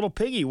 There's a little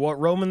piggy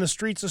roaming the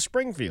streets of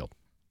Springfield,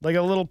 like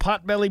a little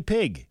potbelly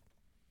pig.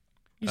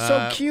 He's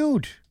so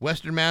cute.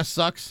 Western Mass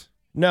Sucks?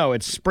 No,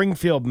 it's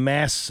Springfield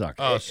Mass Sucks.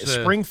 Oh,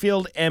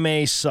 Springfield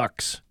MA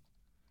Sucks.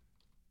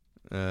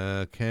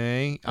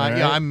 Okay.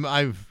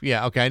 Right.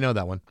 Okay, I know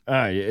that one.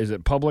 Is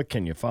it public?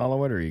 Can you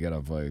follow it, or you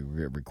got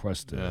to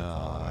request it?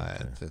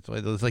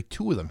 There's like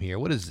two of them here.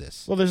 What is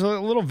this? Well, there's a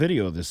little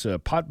video of this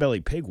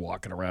potbelly pig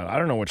walking around. I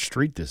don't know what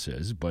street this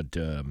is, but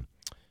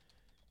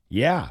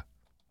yeah.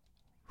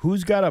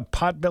 Who's got a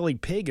potbelly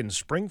pig in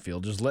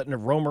Springfield just letting it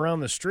roam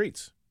around the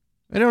streets?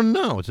 I don't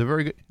know. It's a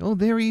very good. Oh,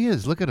 there he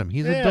is. Look at him.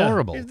 He's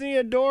adorable. Isn't he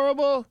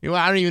adorable?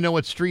 I don't even know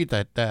what street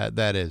that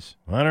is.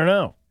 I don't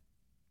know.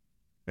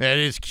 It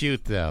is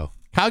cute, though.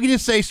 How can you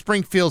say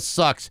Springfield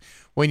sucks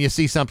when you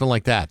see something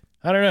like that?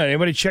 I don't know.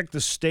 Anybody check the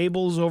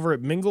stables over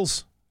at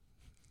Mingles?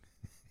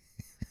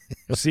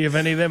 See if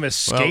any of them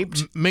escaped?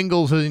 Well,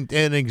 Mingles isn't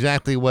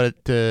exactly what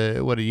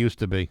it used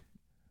to be.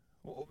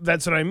 Well,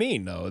 that's what I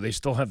mean, though. They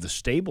still have the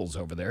stables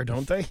over there,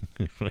 don't they?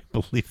 I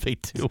believe they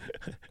do.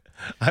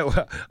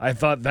 I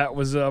thought that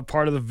was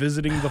part of the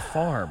visiting the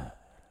farm.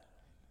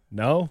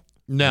 No?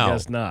 No. I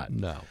guess not.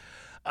 No.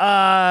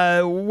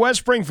 West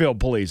Springfield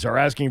police are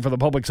asking for the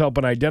public's help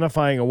in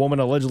identifying a woman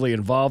allegedly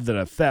involved in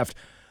a theft.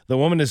 The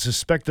woman is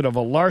suspected of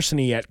a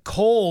larceny at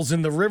Kohl's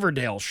in the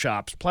Riverdale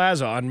Shops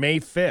Plaza on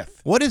May 5th.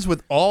 What is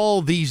with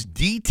all these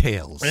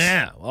details?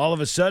 Yeah, all of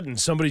a sudden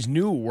somebody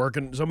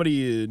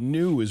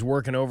new is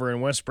working over in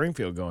West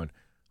Springfield going,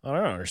 I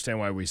don't understand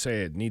why we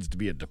say it needs to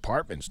be a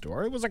department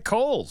store. It was a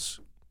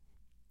Kohl's.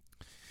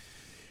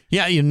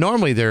 Yeah,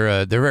 normally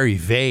they're very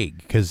vague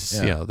because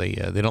they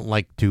don't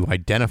like to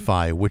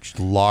identify which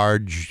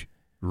large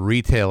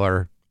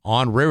retailer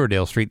on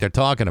Riverdale Street they're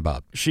talking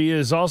about. She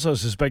is also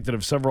suspected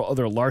of several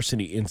other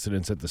larceny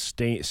incidents at the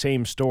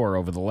same store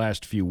over the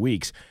last few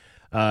weeks.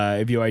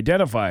 If you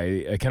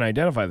can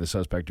identify the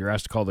suspect, you're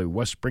asked to call the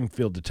West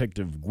Springfield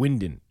Detective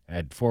Gwindon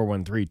at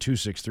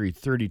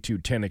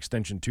 413-263-3210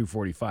 extension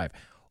 245.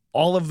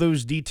 All of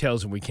those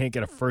details, and we can't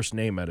get a first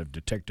name out of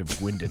Detective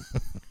Gwindon.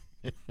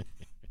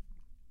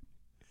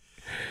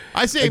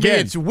 I say again,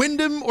 it's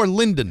Wyndham or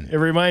Linden. It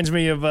reminds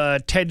me of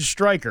Ted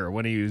Stryker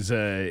when he was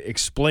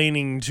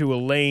explaining to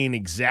Elaine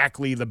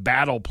exactly the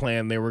battle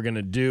plan they were going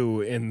to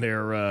do in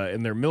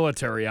their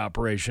military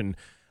operation.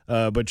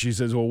 But she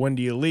says, well, when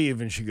do you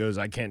leave? And she goes,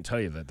 I can't tell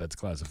you that. That's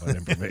classified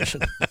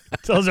information.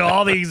 Tells you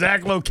all the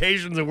exact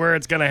locations of where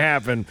it's going to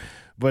happen,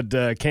 but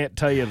can't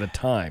tell you the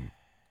time.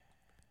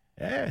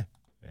 Yeah,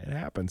 it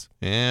happens.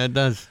 Yeah, it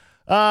does.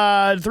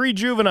 3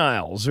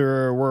 juveniles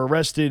were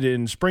arrested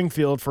in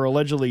Springfield for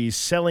allegedly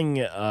selling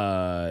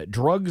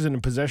drugs and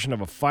in possession of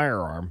a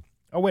firearm.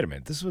 Oh, wait a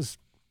minute. This was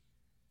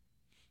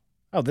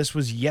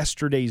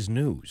yesterday's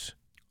news.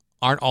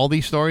 Aren't all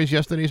these stories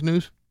yesterday's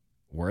news?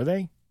 Were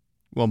they?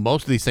 Well,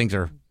 most of these things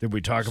are. Did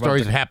we talk about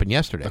stories that happened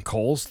yesterday? The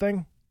Kohl's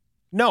thing?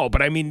 No,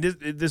 but I mean,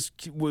 this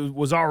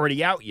was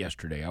already out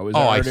yesterday. I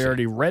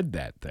already read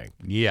that thing.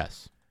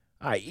 Yes.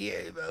 I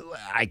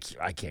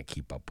can't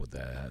keep up with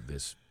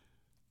this.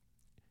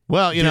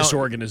 Well,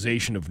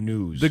 disorganization of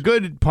news. The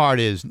good part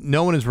is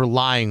no one is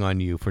relying on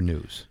you for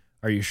news.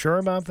 Are you sure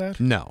about that?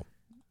 No.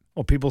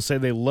 Well, people say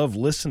they love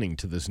listening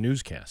to this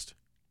newscast.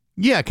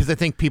 Yeah, because I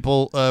think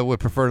people would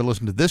prefer to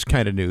listen to this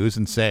kind of news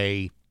and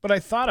say. But I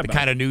thought about the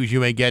kind of news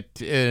you may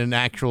get in an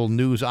actual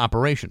news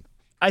operation.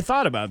 I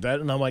thought about that,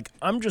 and I'm like,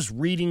 I'm just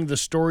reading the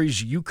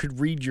stories you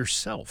could read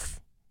yourself.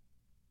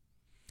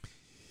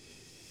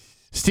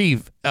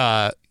 Steve,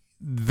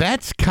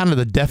 that's kind of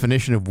the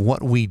definition of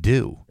what we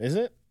do. Is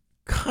it?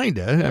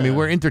 Kinda. Yeah. I mean,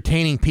 we're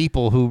entertaining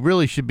people who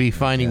really should be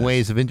finding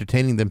ways of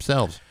entertaining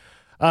themselves.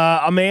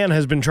 A man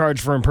has been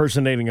charged for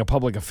impersonating a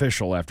public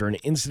official after an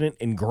incident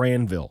in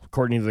Granville.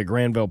 According to the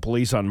Granville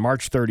police, on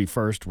March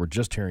 31st, we're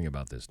just hearing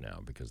about this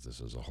now because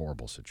this is a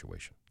horrible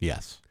situation.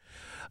 Yes.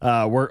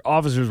 where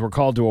officers were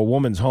called to a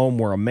woman's home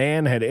where a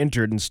man had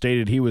entered and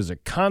stated he was a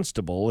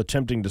constable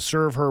attempting to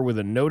serve her with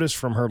a notice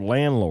from her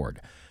landlord.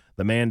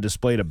 The man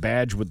displayed a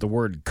badge with the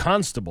word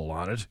constable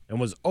on it and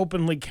was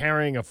openly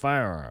carrying a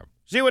firearm.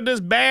 See what this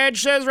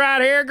badge says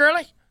right here,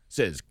 girlie? It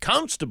says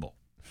constable.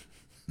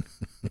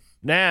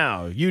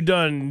 Now, you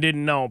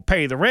didn't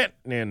pay the rent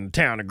in the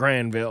town of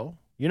Granville.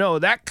 You know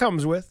that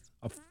comes with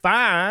a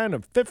fine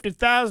of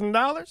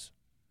 $50,000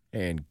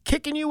 and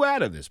kicking you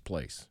out of this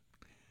place.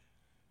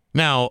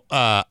 Now,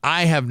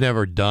 I have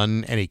never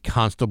done any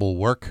constable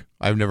work.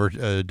 I've never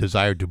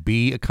desired to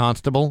be a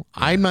constable.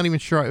 Yeah. I'm not even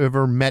sure I've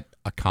ever met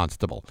a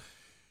constable.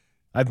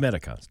 I've met a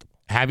constable.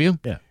 Have you?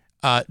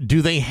 Yeah.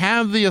 Do they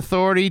have the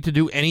authority to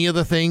do any of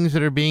the things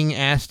that are being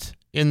asked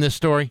in this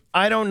story?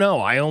 I don't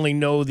know. I only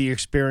know the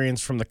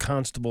experience from the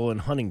constable in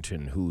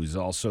Huntington, who's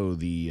also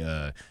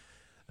the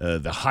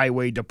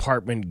highway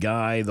department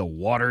guy, the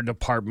water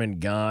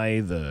department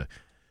guy, the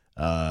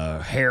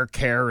hair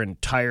care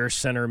and tire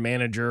center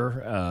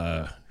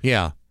manager.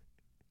 Yeah.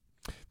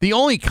 The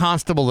only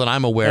constable that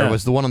I'm aware of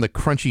was the one on the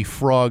Crunchy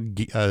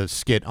Frog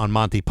skit on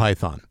Monty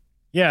Python.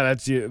 Yeah,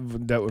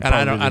 that would.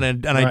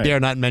 I dare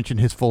not mention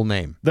his full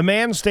name. The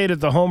man stayed at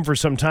the home for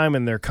some time,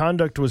 and their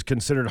conduct was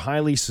considered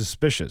highly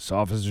suspicious.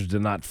 Officers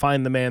did not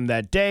find the man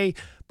that day,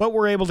 but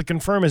were able to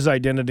confirm his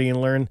identity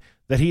and learn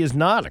that he is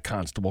not a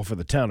constable for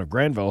the town of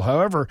Granville.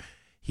 However,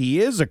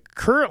 he is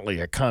currently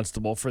a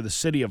constable for the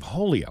city of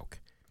Holyoke.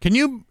 Can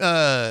you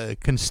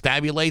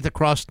constabulate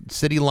across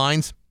city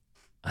lines?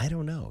 I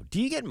don't know.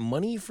 Do you get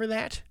money for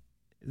that?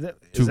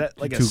 Is that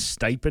like a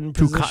stipend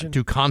position?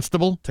 To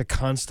constable? To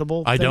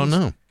constable? I don't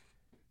know.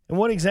 And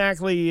what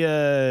exactly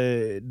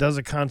does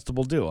a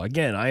constable do?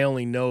 Again, I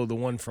only know the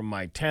one from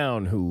my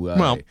town who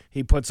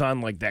he puts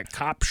on like that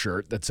cop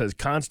shirt that says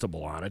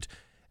constable on it,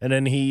 and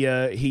then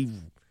he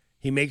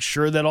makes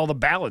sure that all the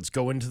ballots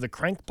go into the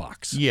crank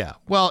box. Yeah.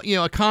 Well,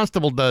 a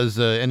constable does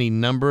any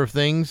number of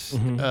things.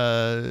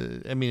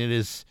 Mm-hmm. I mean, it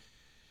is.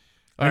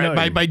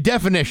 By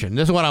definition,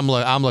 this is what I'm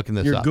looking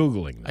this up. You're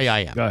Googling this. Yeah, I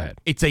am. Go ahead.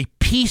 It's a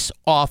peace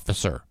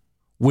officer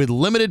with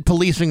limited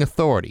policing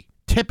authority,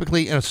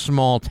 typically in a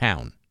small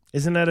town.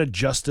 Isn't that a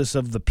justice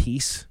of the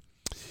peace?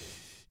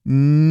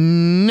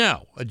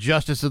 No. A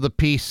justice of the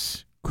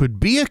peace could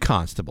be a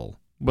constable,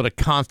 but a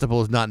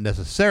constable is not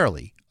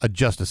necessarily a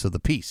justice of the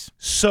peace.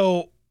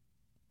 So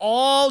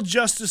all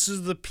justices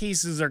of the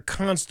peace are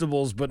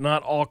constables, but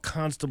not all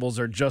constables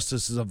are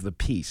justices of the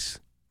peace.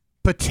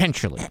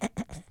 Potentially.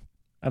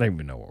 I don't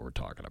even know what we're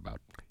talking about.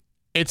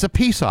 It's a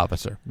peace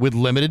officer with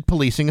limited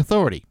policing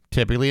authority,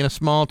 typically in a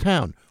small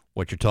town.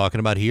 What you're talking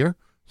about here,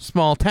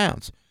 small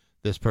towns.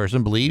 This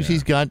person believes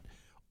he's got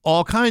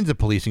all kinds of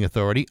policing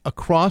authority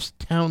across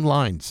town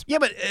lines. Yeah,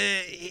 but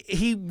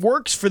he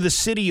works for the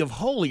city of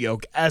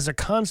Holyoke as a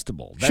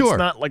constable. That's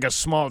not like a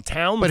small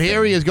town But thing.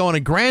 here he is going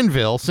to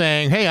Granville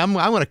saying, hey, I'm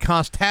going to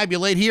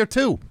constabulate here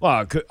too.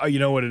 Well, you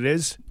know what it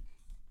is?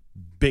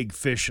 Big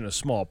fish in a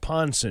small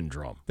pond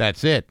syndrome.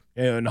 That's it.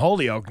 In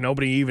Holyoke,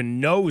 nobody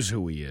even knows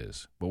who he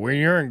is. But when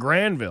you're in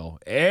Granville,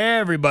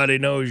 everybody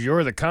knows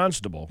you're the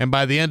constable. And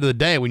by the end of the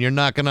day, when you're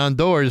knocking on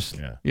doors,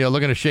 you're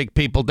looking to shake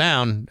people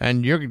down,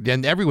 and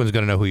everyone's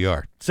going to know who you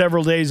are.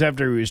 Several days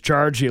after he was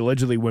charged, he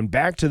allegedly went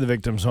back to the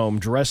victim's home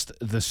dressed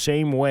the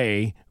same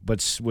way,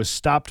 but was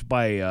stopped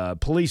by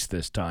police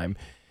this time.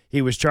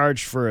 He was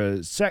charged for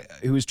a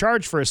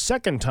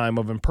second time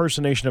of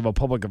impersonation of a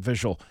public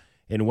official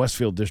in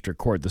Westfield District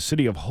Court. The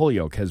city of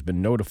Holyoke has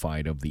been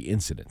notified of the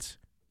incidents.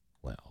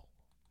 Well,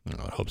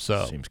 I hope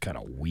so. Seems kind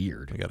of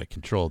weird. They got to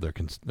control their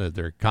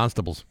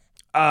constables.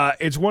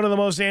 It's one of the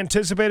most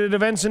anticipated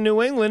events in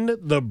New England.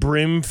 The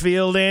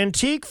Brimfield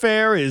Antique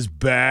Fair is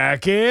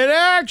back in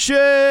action.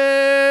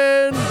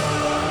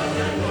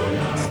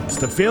 It's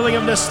the feeling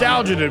of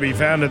nostalgia to be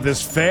found at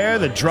this fair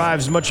that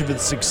drives much of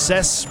its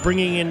success,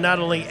 bringing in not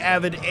only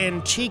avid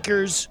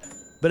antiquers,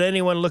 but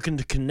anyone looking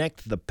to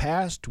connect the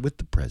past with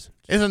the present.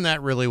 Isn't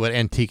that really what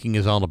antiquing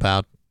is all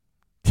about?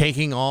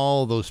 Taking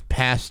all those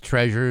past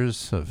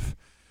treasures of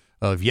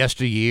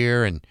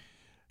yesteryear and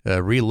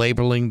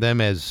relabeling them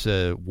as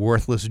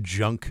worthless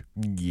junk.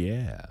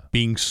 Yeah.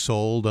 Being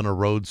sold on a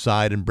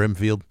roadside in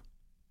Brimfield.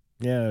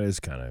 Yeah, it is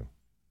kind of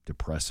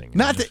depressing.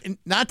 Not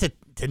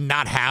to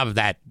not have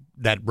that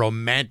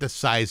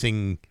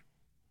romanticizing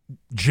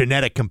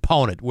genetic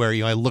component where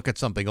I look at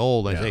something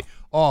old and I say,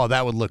 oh,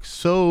 that would look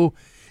so.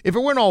 If it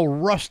weren't all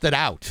rusted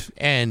out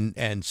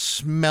and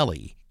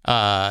smelly,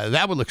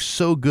 that would look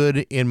so good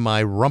in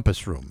my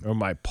rumpus room or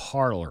my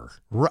parlor.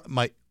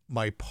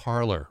 My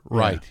parlor,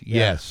 right? Yeah.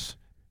 Yes,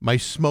 my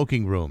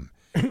smoking room.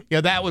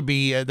 That would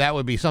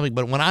be something.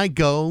 But when I've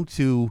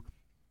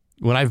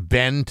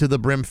been to the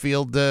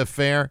Brimfield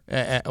Fair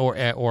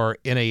or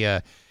in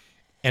an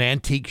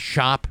antique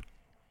shop,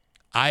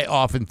 I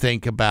often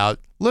think about,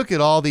 look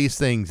at all these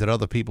things that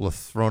other people have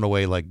thrown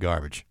away like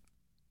garbage.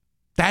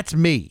 That's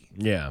me.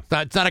 Yeah.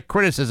 It's not a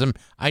criticism.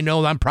 I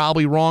know I'm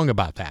probably wrong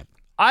about that.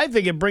 I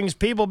think it brings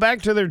people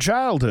back to their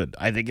childhood.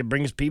 I think it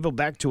brings people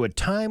back to a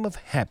time of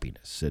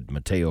happiness, said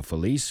Mateo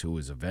Felice, who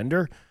is a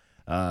vendor.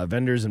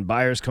 Vendors and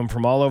buyers come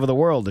from all over the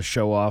world to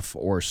show off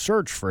or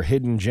search for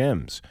hidden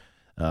gems.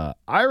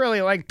 I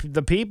really like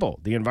the people.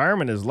 The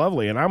environment is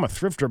lovely, and I'm a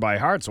thrifter by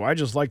heart, so I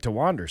just like to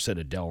wander, said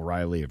Adele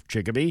Riley of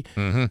Chicopee.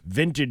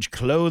 Vintage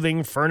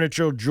clothing,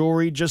 furniture,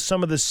 jewelry, just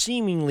some of the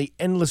seemingly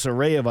endless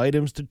array of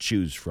items to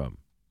choose from.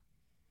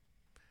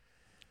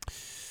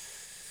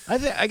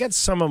 I got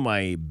some of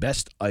my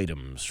best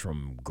items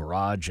from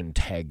garage and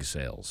tag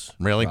sales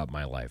throughout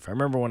my life. I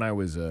remember when I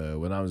was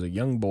a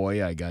young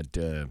boy, I got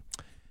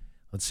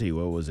let's see,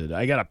 what was it?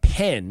 I got a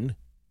pen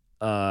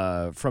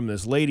from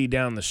this lady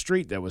down the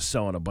street that was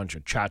selling a bunch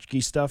of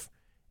tchotchke stuff,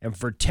 and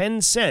for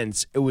 10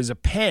 cents, it was a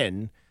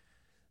pen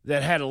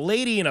that had a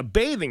lady in a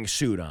bathing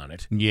suit on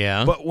it.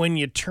 Yeah. But when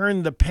you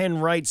turned the pen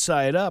right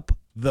side up,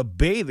 the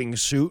bathing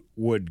suit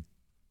would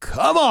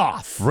come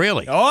off.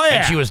 Really? Oh, yeah.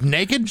 And she was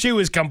naked? She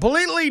was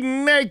completely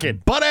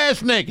naked.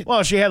 Butt-ass naked.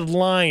 Well, she had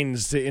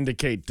lines to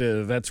indicate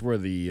that's where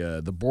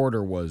the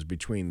border was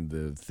between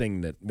the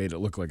thing that made it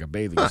look like a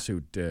bathing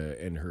suit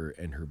and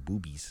her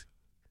boobies.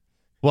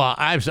 Well,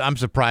 I'm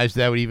surprised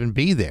that would even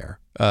be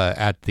there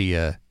at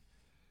the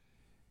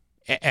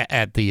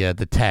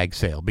tag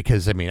sale,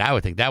 because, I mean, I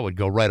would think that would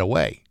go right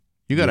away.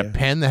 You got a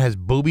pen that has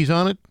boobies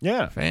on it?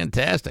 Yeah.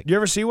 Fantastic. You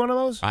ever see one of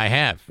those? I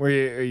have.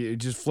 Where you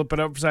just flip it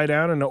upside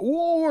down and,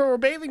 her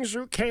bathing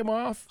suit came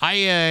off?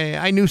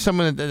 I knew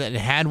someone that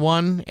had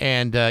one,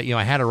 and,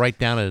 I had to write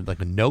down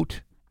a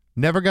note.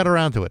 Never got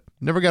around to it.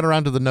 Never got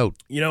around to the note.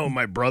 You know what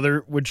my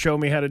brother would show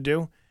me how to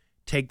do?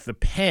 Take the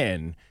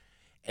pen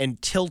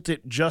and tilt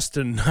it just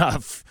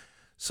enough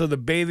so the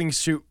bathing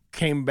suit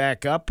came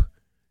back up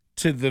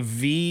to the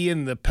V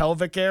in the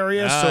pelvic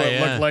area, so it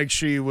looked like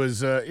she was,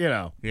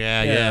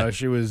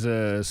 she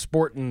was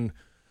sporting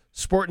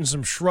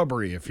some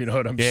shrubbery, if you know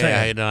what I'm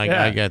saying.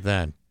 I get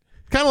that.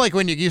 Kind of like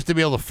when you used to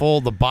be able to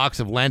fold the box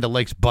of Land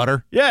O'Lakes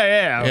butter.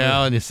 Yeah.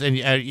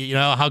 And you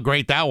know how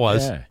great that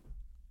was. Yeah.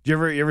 Did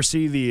you ever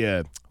see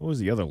the what was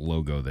the other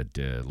logo that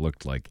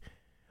looked like?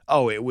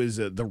 Oh, it was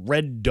the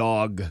Red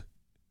Dog.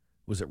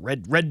 Was it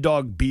Red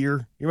Dog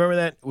beer? You remember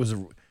that? It was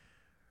a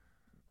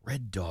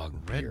Red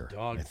Dog beer.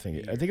 I think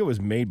it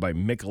was made by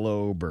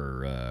Michelob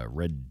or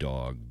Red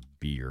Dog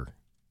beer.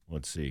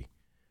 Let's see.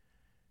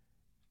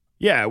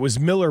 Yeah, it was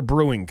Miller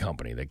Brewing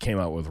Company that came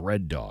out with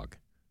Red Dog.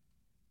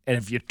 And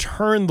if you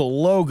turn the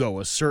logo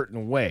a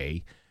certain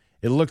way,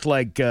 it looked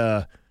like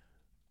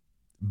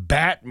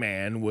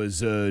Batman was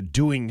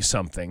doing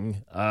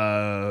something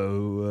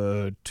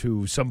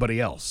to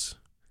somebody else.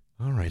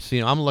 All right.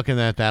 See, I'm looking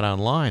at that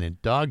online,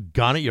 and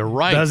doggone it, you're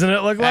right. Doesn't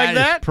it look like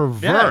that? Is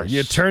perverse. Yeah,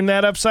 you turn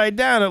that upside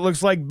down, it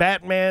looks like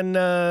Batman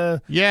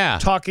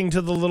talking to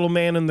the little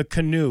man in the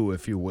canoe,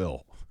 if you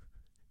will.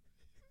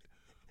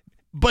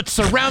 But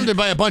surrounded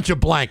by a bunch of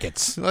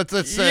blankets. Let's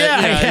lots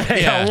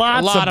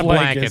of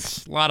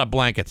blankets. A lot of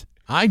blankets.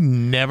 I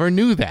never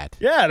knew that.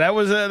 Yeah,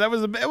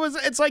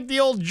 it's like the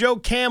old Joe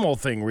Camel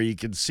thing where you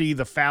could see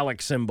the phallic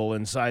symbol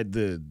inside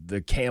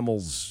the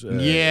camel's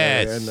and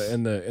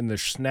the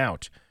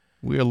snout.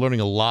 We are learning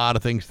a lot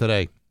of things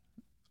today.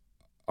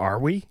 Are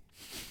we?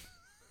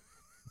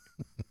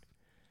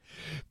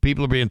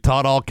 People are being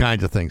taught all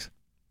kinds of things.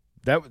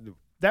 That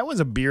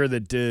was a beer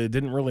that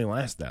didn't really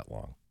last that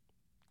long.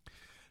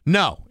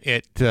 No,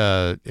 it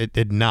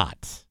did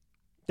not.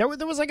 There was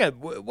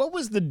what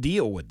was the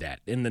deal with that?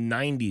 In the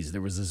 90s,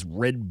 there was this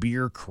red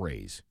beer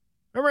craze.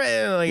 Remember,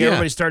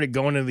 everybody started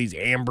going to these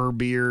amber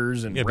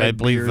beers and red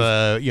beers.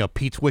 I believe,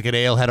 Pete's Wicked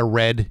Ale had a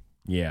red.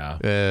 Yeah.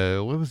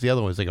 What was the other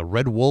one? It was like a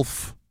Red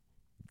Wolf.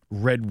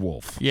 Red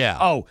Wolf. Yeah.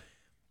 Oh,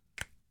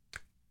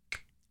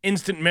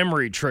 instant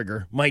memory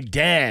trigger. My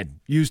dad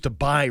used to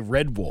buy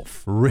Red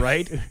Wolf,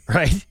 right?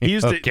 Right? He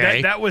used to.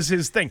 That was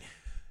his thing.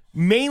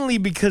 Mainly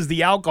because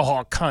the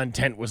alcohol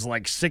content was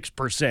like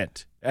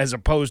 6%, as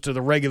opposed to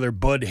the regular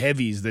Bud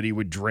Heavies that he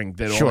would drink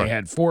that only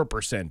had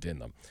 4% in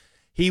them.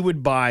 He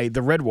would buy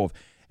the Red Wolf.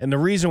 And the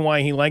reason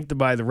why he liked to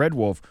buy the Red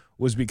Wolf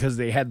was because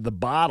they had the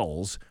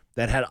bottles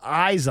that had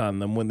eyes on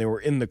them when they were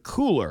in the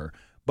cooler.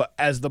 But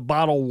as the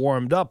bottle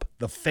warmed up,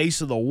 the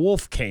face of the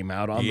wolf came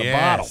out on the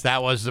bottle. Yes,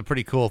 that was a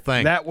pretty cool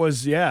thing. That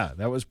was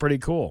pretty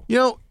cool.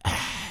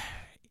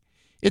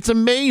 It's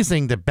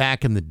amazing that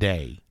back in the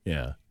day,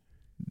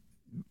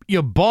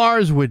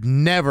 bars would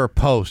never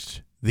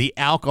post the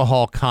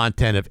alcohol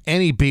content of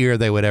any beer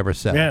they would ever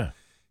sell. Yeah.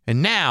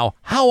 And now,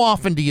 how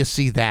often do you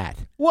see that?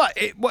 What?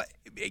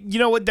 You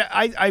know what?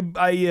 I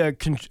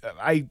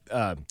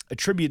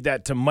attribute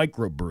that to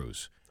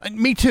microbrews.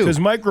 Me too. Because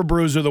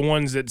microbrews are the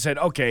ones that said,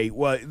 okay,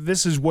 well,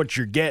 this is what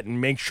you're getting.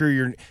 Make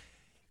sure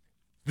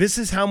this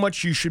is how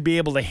much you should be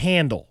able to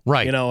handle.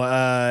 Right.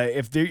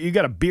 If you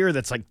got a beer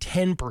that's like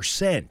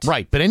 10%.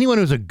 Right. But anyone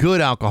who's a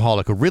good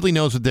alcoholic who really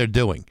knows what they're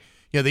doing,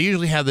 they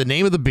usually have the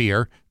name of the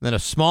beer, then a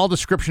small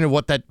description of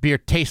what that beer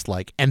tastes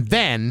like, and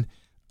then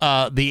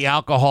the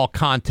alcohol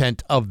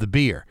content of the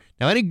beer.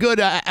 Now, any good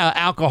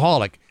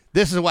alcoholic,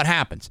 this is what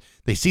happens.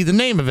 They see the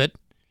name of it.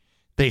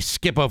 They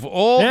skip over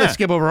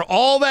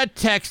all that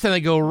text, and they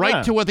go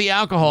right to what the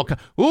alcohol.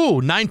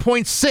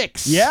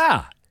 9.6.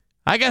 Yeah,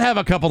 I could have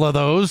a couple of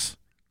those.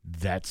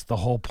 That's the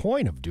whole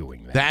point of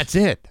doing that. That's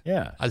it.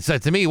 Yeah. So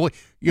to me,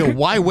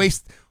 why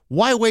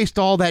waste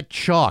all that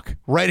chalk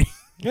writing?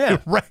 Yeah.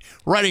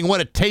 Writing what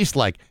it tastes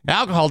like.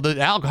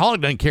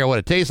 Alcoholic doesn't care what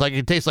it tastes like.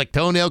 It tastes like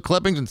toenail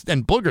clippings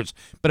and boogers.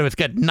 But if it's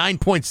got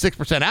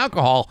 9.6%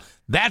 alcohol,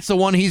 that's the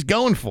one he's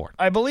going for.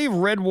 I believe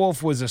Red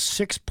Wolf was a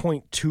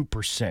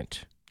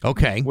 6.2%.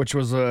 Okay. Which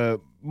was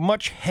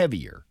much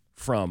heavier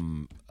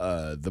from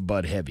the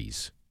Bud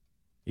Heavies,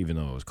 even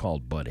though it was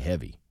called Bud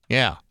Heavy.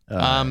 Yeah.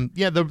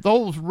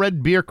 Those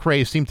red beer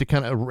craze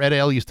red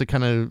ale used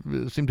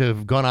to seem to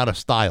have gone out of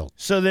style.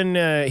 So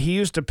then he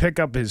used to pick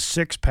up his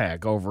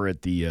 6-pack over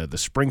at the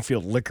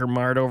Springfield Liquor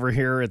Mart over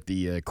here at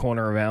the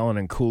corner of Allen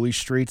and Cooley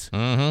Streets.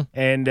 Mm-hmm.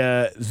 And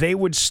they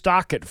would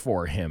stock it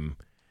for him.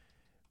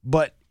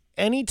 But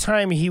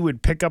anytime he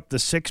would pick up the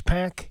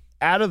 6-pack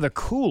out of the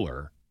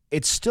cooler,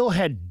 it still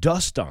had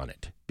dust on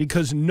it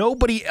because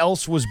nobody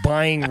else was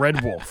buying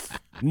Red Wolf.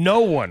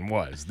 No one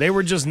was. They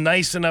were just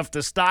nice enough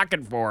to stock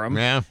it for him.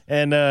 Yeah.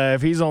 And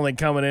if he's only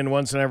coming in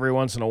every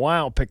once in a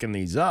while picking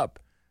these up,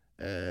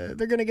 they're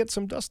going to get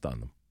some dust on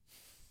them.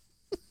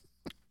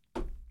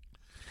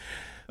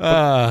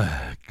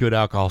 Good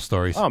alcohol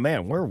stories. Oh,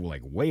 man, we're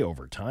like way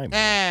over time.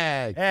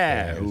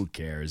 Who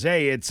cares?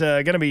 Hey, it's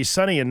going to be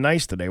sunny and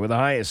nice today with a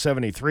high of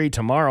 73.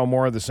 Tomorrow,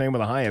 more of the same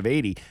with a high of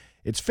 80.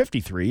 It's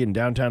 53 in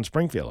downtown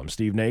Springfield. I'm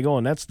Steve Nagle,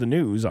 and that's the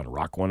news on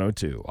Rock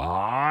 102.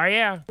 Ah,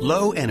 yeah.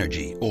 Low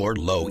energy, or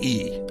low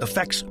E,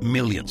 affects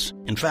millions.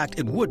 In fact,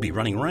 it would be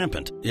running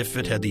rampant if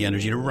it had the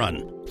energy to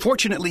run.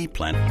 Fortunately,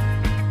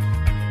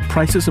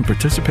 Prices and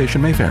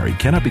participation may vary.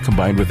 Cannot be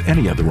combined with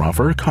any other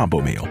offer or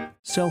combo meal.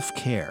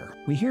 Self-care.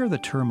 We hear the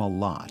term a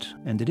lot,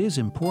 and it is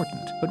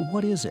important. But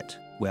what is it?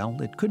 Well,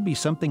 it could be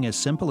something as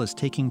simple as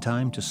taking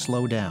time to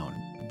slow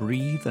down,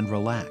 breathe, and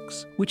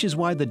relax, which is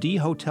why the D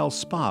Hotel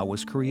Spa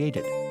was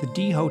created. The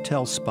D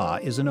Hotel Spa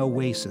is an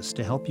oasis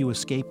to help you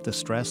escape the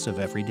stress of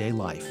everyday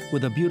life,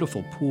 with a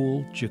beautiful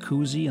pool,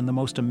 jacuzzi, and the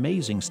most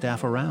amazing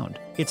staff around.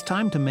 It's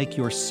time to make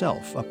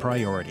yourself a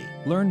priority.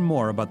 Learn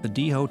more about the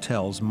D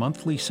Hotel's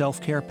monthly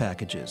self-care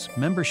packages,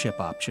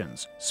 membership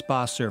options,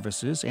 spa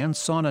services, and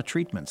sauna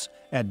treatments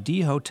at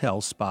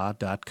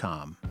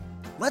dhotelspa.com.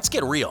 Let's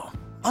get real.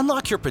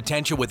 Unlock your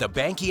potential with a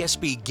Bank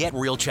ESB Get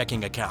Real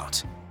checking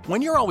account.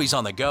 When you're always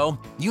on the go,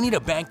 you need a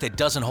bank that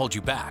doesn't hold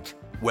you back.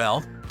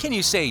 Well, can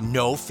you say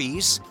no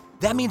fees?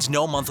 That means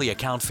no monthly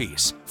account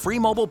fees, free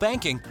mobile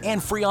banking,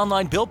 and free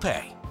online bill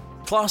pay.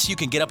 Plus, you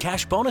can get a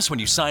cash bonus when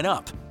you sign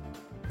up.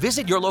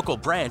 Visit your local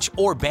branch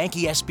or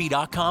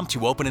bankesb.com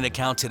to open an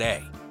account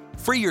today.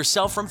 Free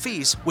yourself from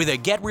fees with a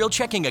Get Real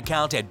checking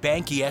account at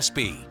Bank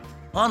ESB.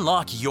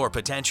 Unlock your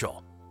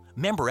potential.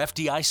 Member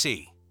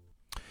FDIC.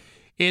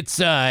 It's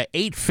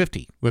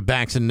 8:50 with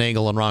Bax and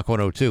Nagle on Rock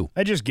 102.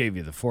 I just gave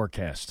you the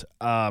forecast.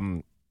 I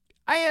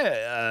had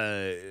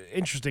an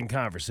interesting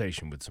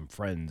conversation with some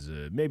friends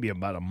maybe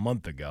about a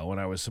month ago,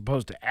 and I was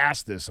supposed to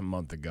ask this a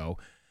month ago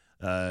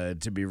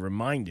to be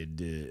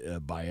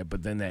reminded by it,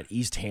 but then that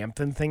East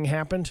Hampton thing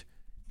happened,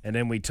 and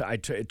then it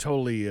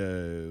totally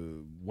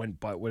went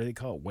by, what do they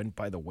call it, went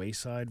by the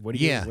wayside? What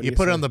do you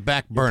put it on the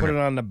back burner. You put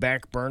it on the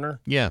back burner?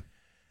 Yeah.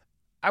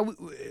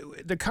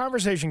 The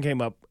conversation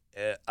came up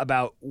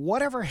about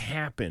whatever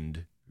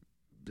happened,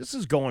 this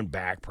is going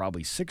back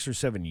probably 6 or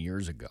 7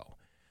 years ago,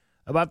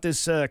 about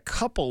this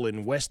couple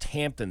in West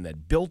Hampton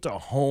that built a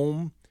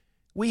home.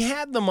 We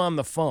had them on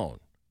the phone,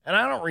 and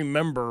I don't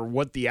remember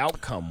what the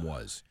outcome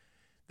was.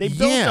 They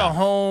built a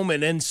home,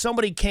 and then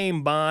somebody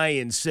came by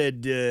and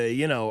said,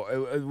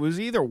 it was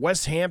either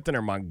West Hampton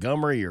or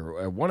Montgomery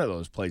or one of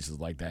those places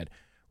like that,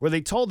 where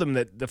they told them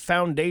that the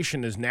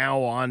foundation is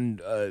now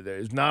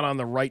is not on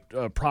the right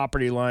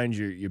property lines.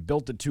 You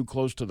built it too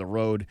close to the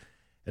road,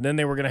 and then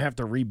they were going to have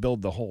to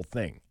rebuild the whole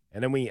thing.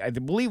 And then I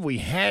believe we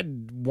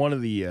had one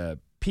of the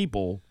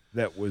people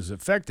that was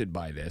affected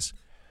by this.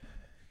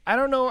 I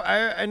don't know.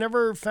 I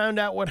never found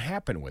out what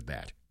happened with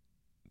that.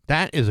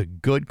 That is a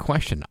good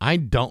question. I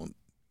don't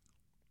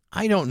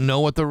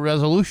know what the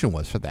resolution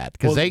was for that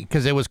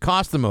because it was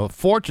cost them a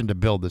fortune to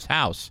build this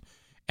house,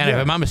 and if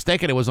I'm not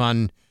mistaken, it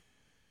wasn't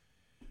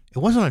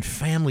on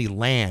family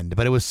land,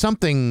 but it was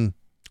something.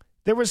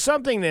 There was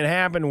something that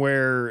happened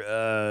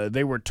where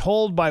they were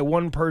told by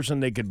one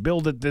person they could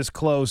build it this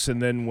close,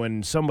 and then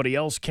when somebody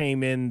else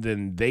came in,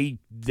 then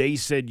they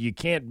said you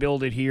can't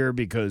build it here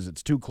because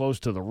it's too close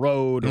to the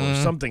road or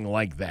something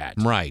like that.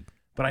 Right.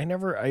 But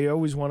I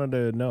always wanted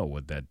to know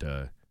what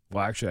that.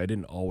 Well, actually, I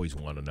didn't always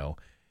want to know.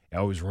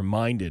 I was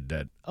reminded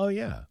that. Oh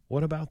yeah,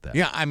 what about that?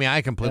 Yeah, I mean,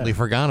 I completely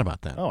forgot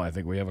about that. Oh, I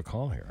think we have a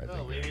call here.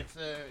 Maybe it's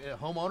a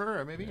homeowner,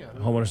 or maybe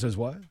homeowner says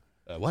what?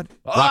 What?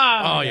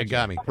 You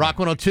got me. Rock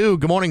 102.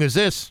 Good morning. Who's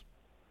this?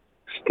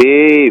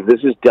 Steve, this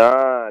is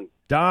Don.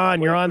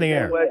 Don, you're on the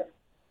air.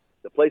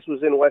 The place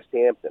was in West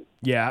Hampton.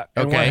 Yeah,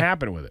 and what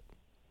happened with it?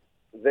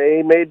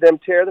 They made them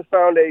tear the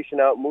foundation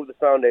out, move the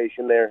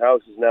foundation. Their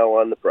house is now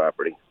on the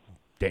property.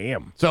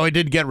 Damn. So it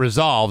did get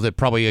resolved at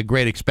probably a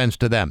great expense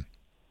to them.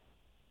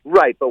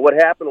 Right, but what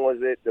happened was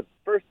that the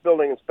first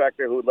building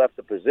inspector who left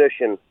the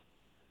position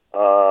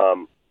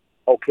okayed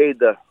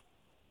the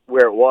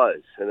where it was.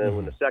 And then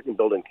when the second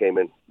building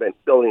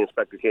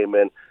inspector came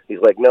in, he's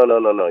like, no,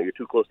 you're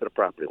too close to the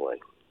property line.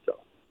 So.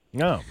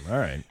 No, all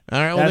right. All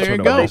right, well, there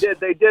you go.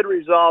 They did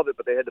resolve it,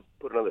 but they had to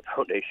put another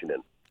foundation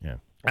in. Yeah.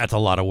 That's a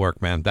lot of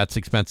work, man. That's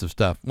expensive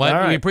stuff. Well,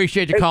 All right. We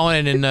appreciate you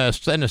calling in and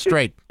setting us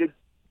straight.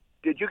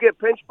 Did you get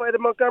pinched by the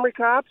Montgomery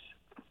cops?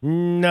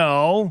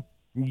 No,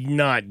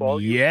 not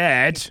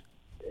yet.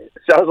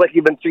 Sounds like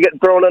you're getting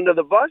thrown under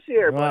the bus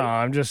here. Well,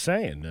 I'm just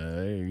saying.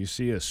 You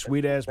see a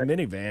sweet-ass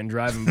minivan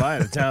driving by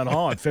the town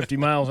hall at 50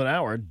 miles an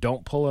hour,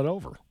 don't pull it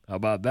over. How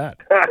about that?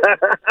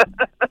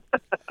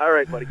 All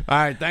right, buddy. All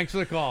right, thanks for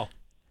the call.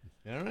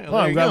 All right, well,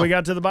 I'm glad we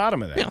got to the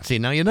bottom of that. Yeah, see,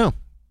 now you know.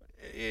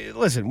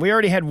 Listen, we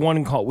already had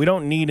one call. We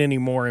don't need any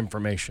more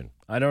information.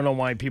 I don't know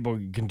why people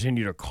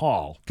continue to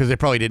call. Because they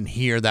probably didn't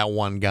hear that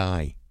one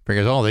guy.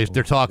 Because,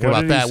 they're talking What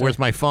about did he that. say? Where's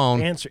my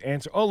phone? Answer.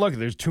 Oh, look,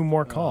 there's 2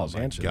 more calls.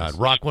 Answer God, this.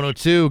 Rock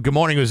 102. Good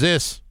morning. Who's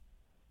this?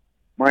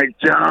 Mike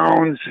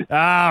Jones.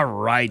 All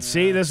right.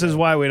 See, this is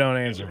why we don't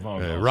answer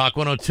phone calls. Rock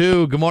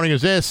 102. Good morning.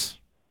 Who's this?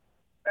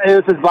 Hey,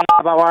 this is Bob.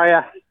 How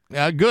are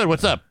you? Good.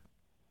 What's up?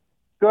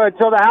 Good.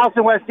 So the house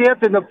in West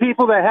Hampton, the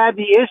people that had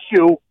the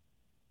issue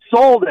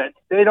sold it.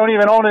 They don't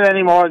even own it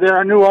anymore. There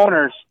are new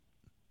owners.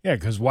 Yeah,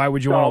 because why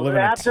would you want to live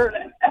in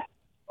it?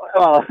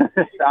 Well,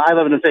 I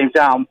live in the same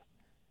town.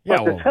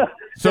 Yeah, well,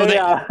 so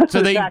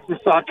they taxes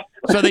suck.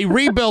 So they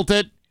rebuilt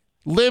it,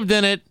 lived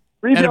in it,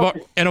 and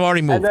have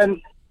already moved.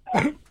 And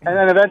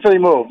then eventually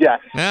moved,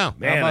 yes. Yeah,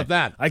 man, how about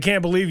that? I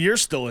can't believe you're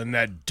still in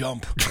that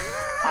dump.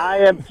 I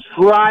am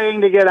trying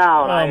to get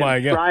out. Oh,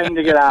 my God. Trying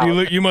to get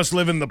out. You must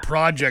live in the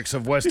projects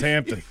of West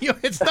Hampton.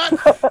 It's not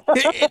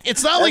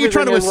like you're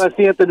trying to West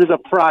Hampton is a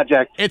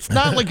project. It's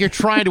not like you're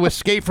trying to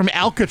escape from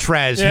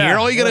Alcatraz here.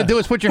 All you got to do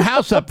is put your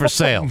house up for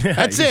sale.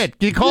 That's it.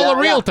 You call a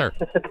realtor.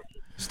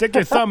 Stick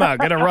your thumb out.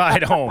 Get a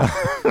ride home.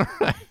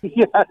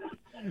 Yeah.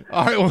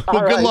 All right. Well,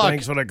 good luck.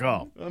 Thanks for the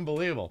call.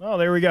 Unbelievable. Oh,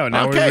 there we go.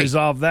 Now we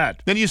resolved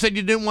that. Then you said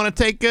you didn't want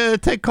to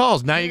take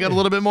calls. Now you got a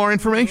little bit more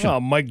information. Well,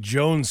 Mike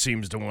Jones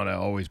seems to want to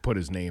always put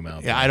his name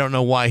out there. Yeah, I don't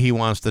know why he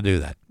wants to do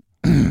that.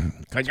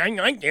 Because I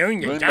like hearing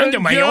the sound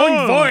of my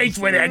own voice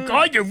when I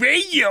call the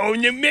radio,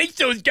 and it makes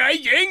those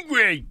guys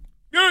angry.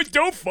 Oh, it's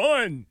so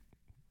fun.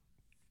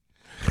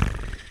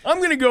 I'm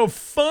going to go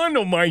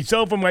fondle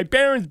myself in my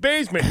parents'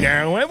 basement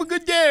now. Have a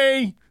good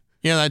day.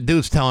 That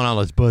dude's telling all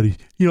his buddies,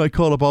 I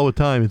call up all the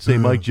time and say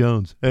Mike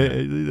Jones.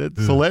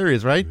 That's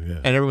hilarious, right?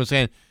 Yeah. And everyone's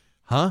saying,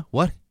 huh?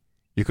 What?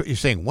 You're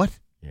saying what?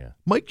 Yeah.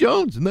 Mike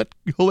Jones. Isn't that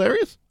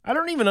hilarious? I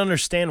don't even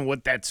understand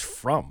what that's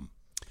from.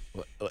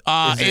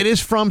 It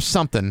is from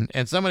something,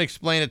 and someone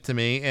explained it to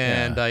me,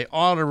 and I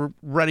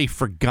already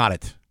forgot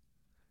it.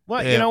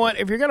 Well, you know what?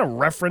 If you're going to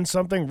reference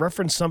something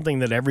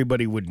that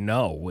everybody would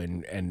know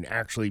and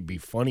actually be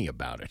funny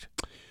about it.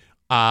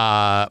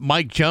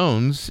 Mike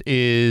Jones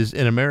is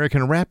an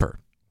American rapper.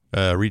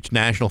 Reached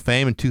national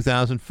fame in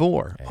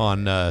 2004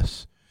 on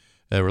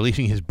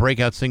releasing his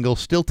breakout single,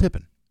 Still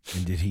Tippin'.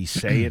 And did he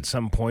say at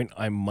some point,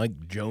 I'm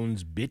Mike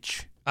Jones,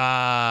 bitch?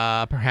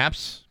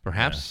 Perhaps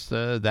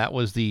that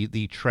was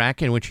the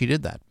track in which he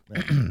did that.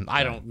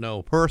 I don't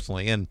know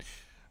personally, and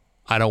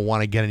I don't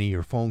want to get any of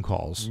your phone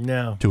calls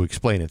to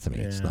explain it to me.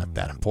 It's not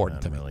that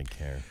important to me. I don't really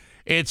care.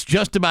 It's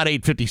just about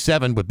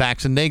 8:57 with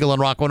Bax and Nagle on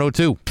Rock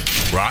 102.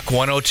 Rock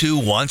 102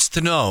 wants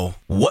to know,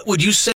 what would you say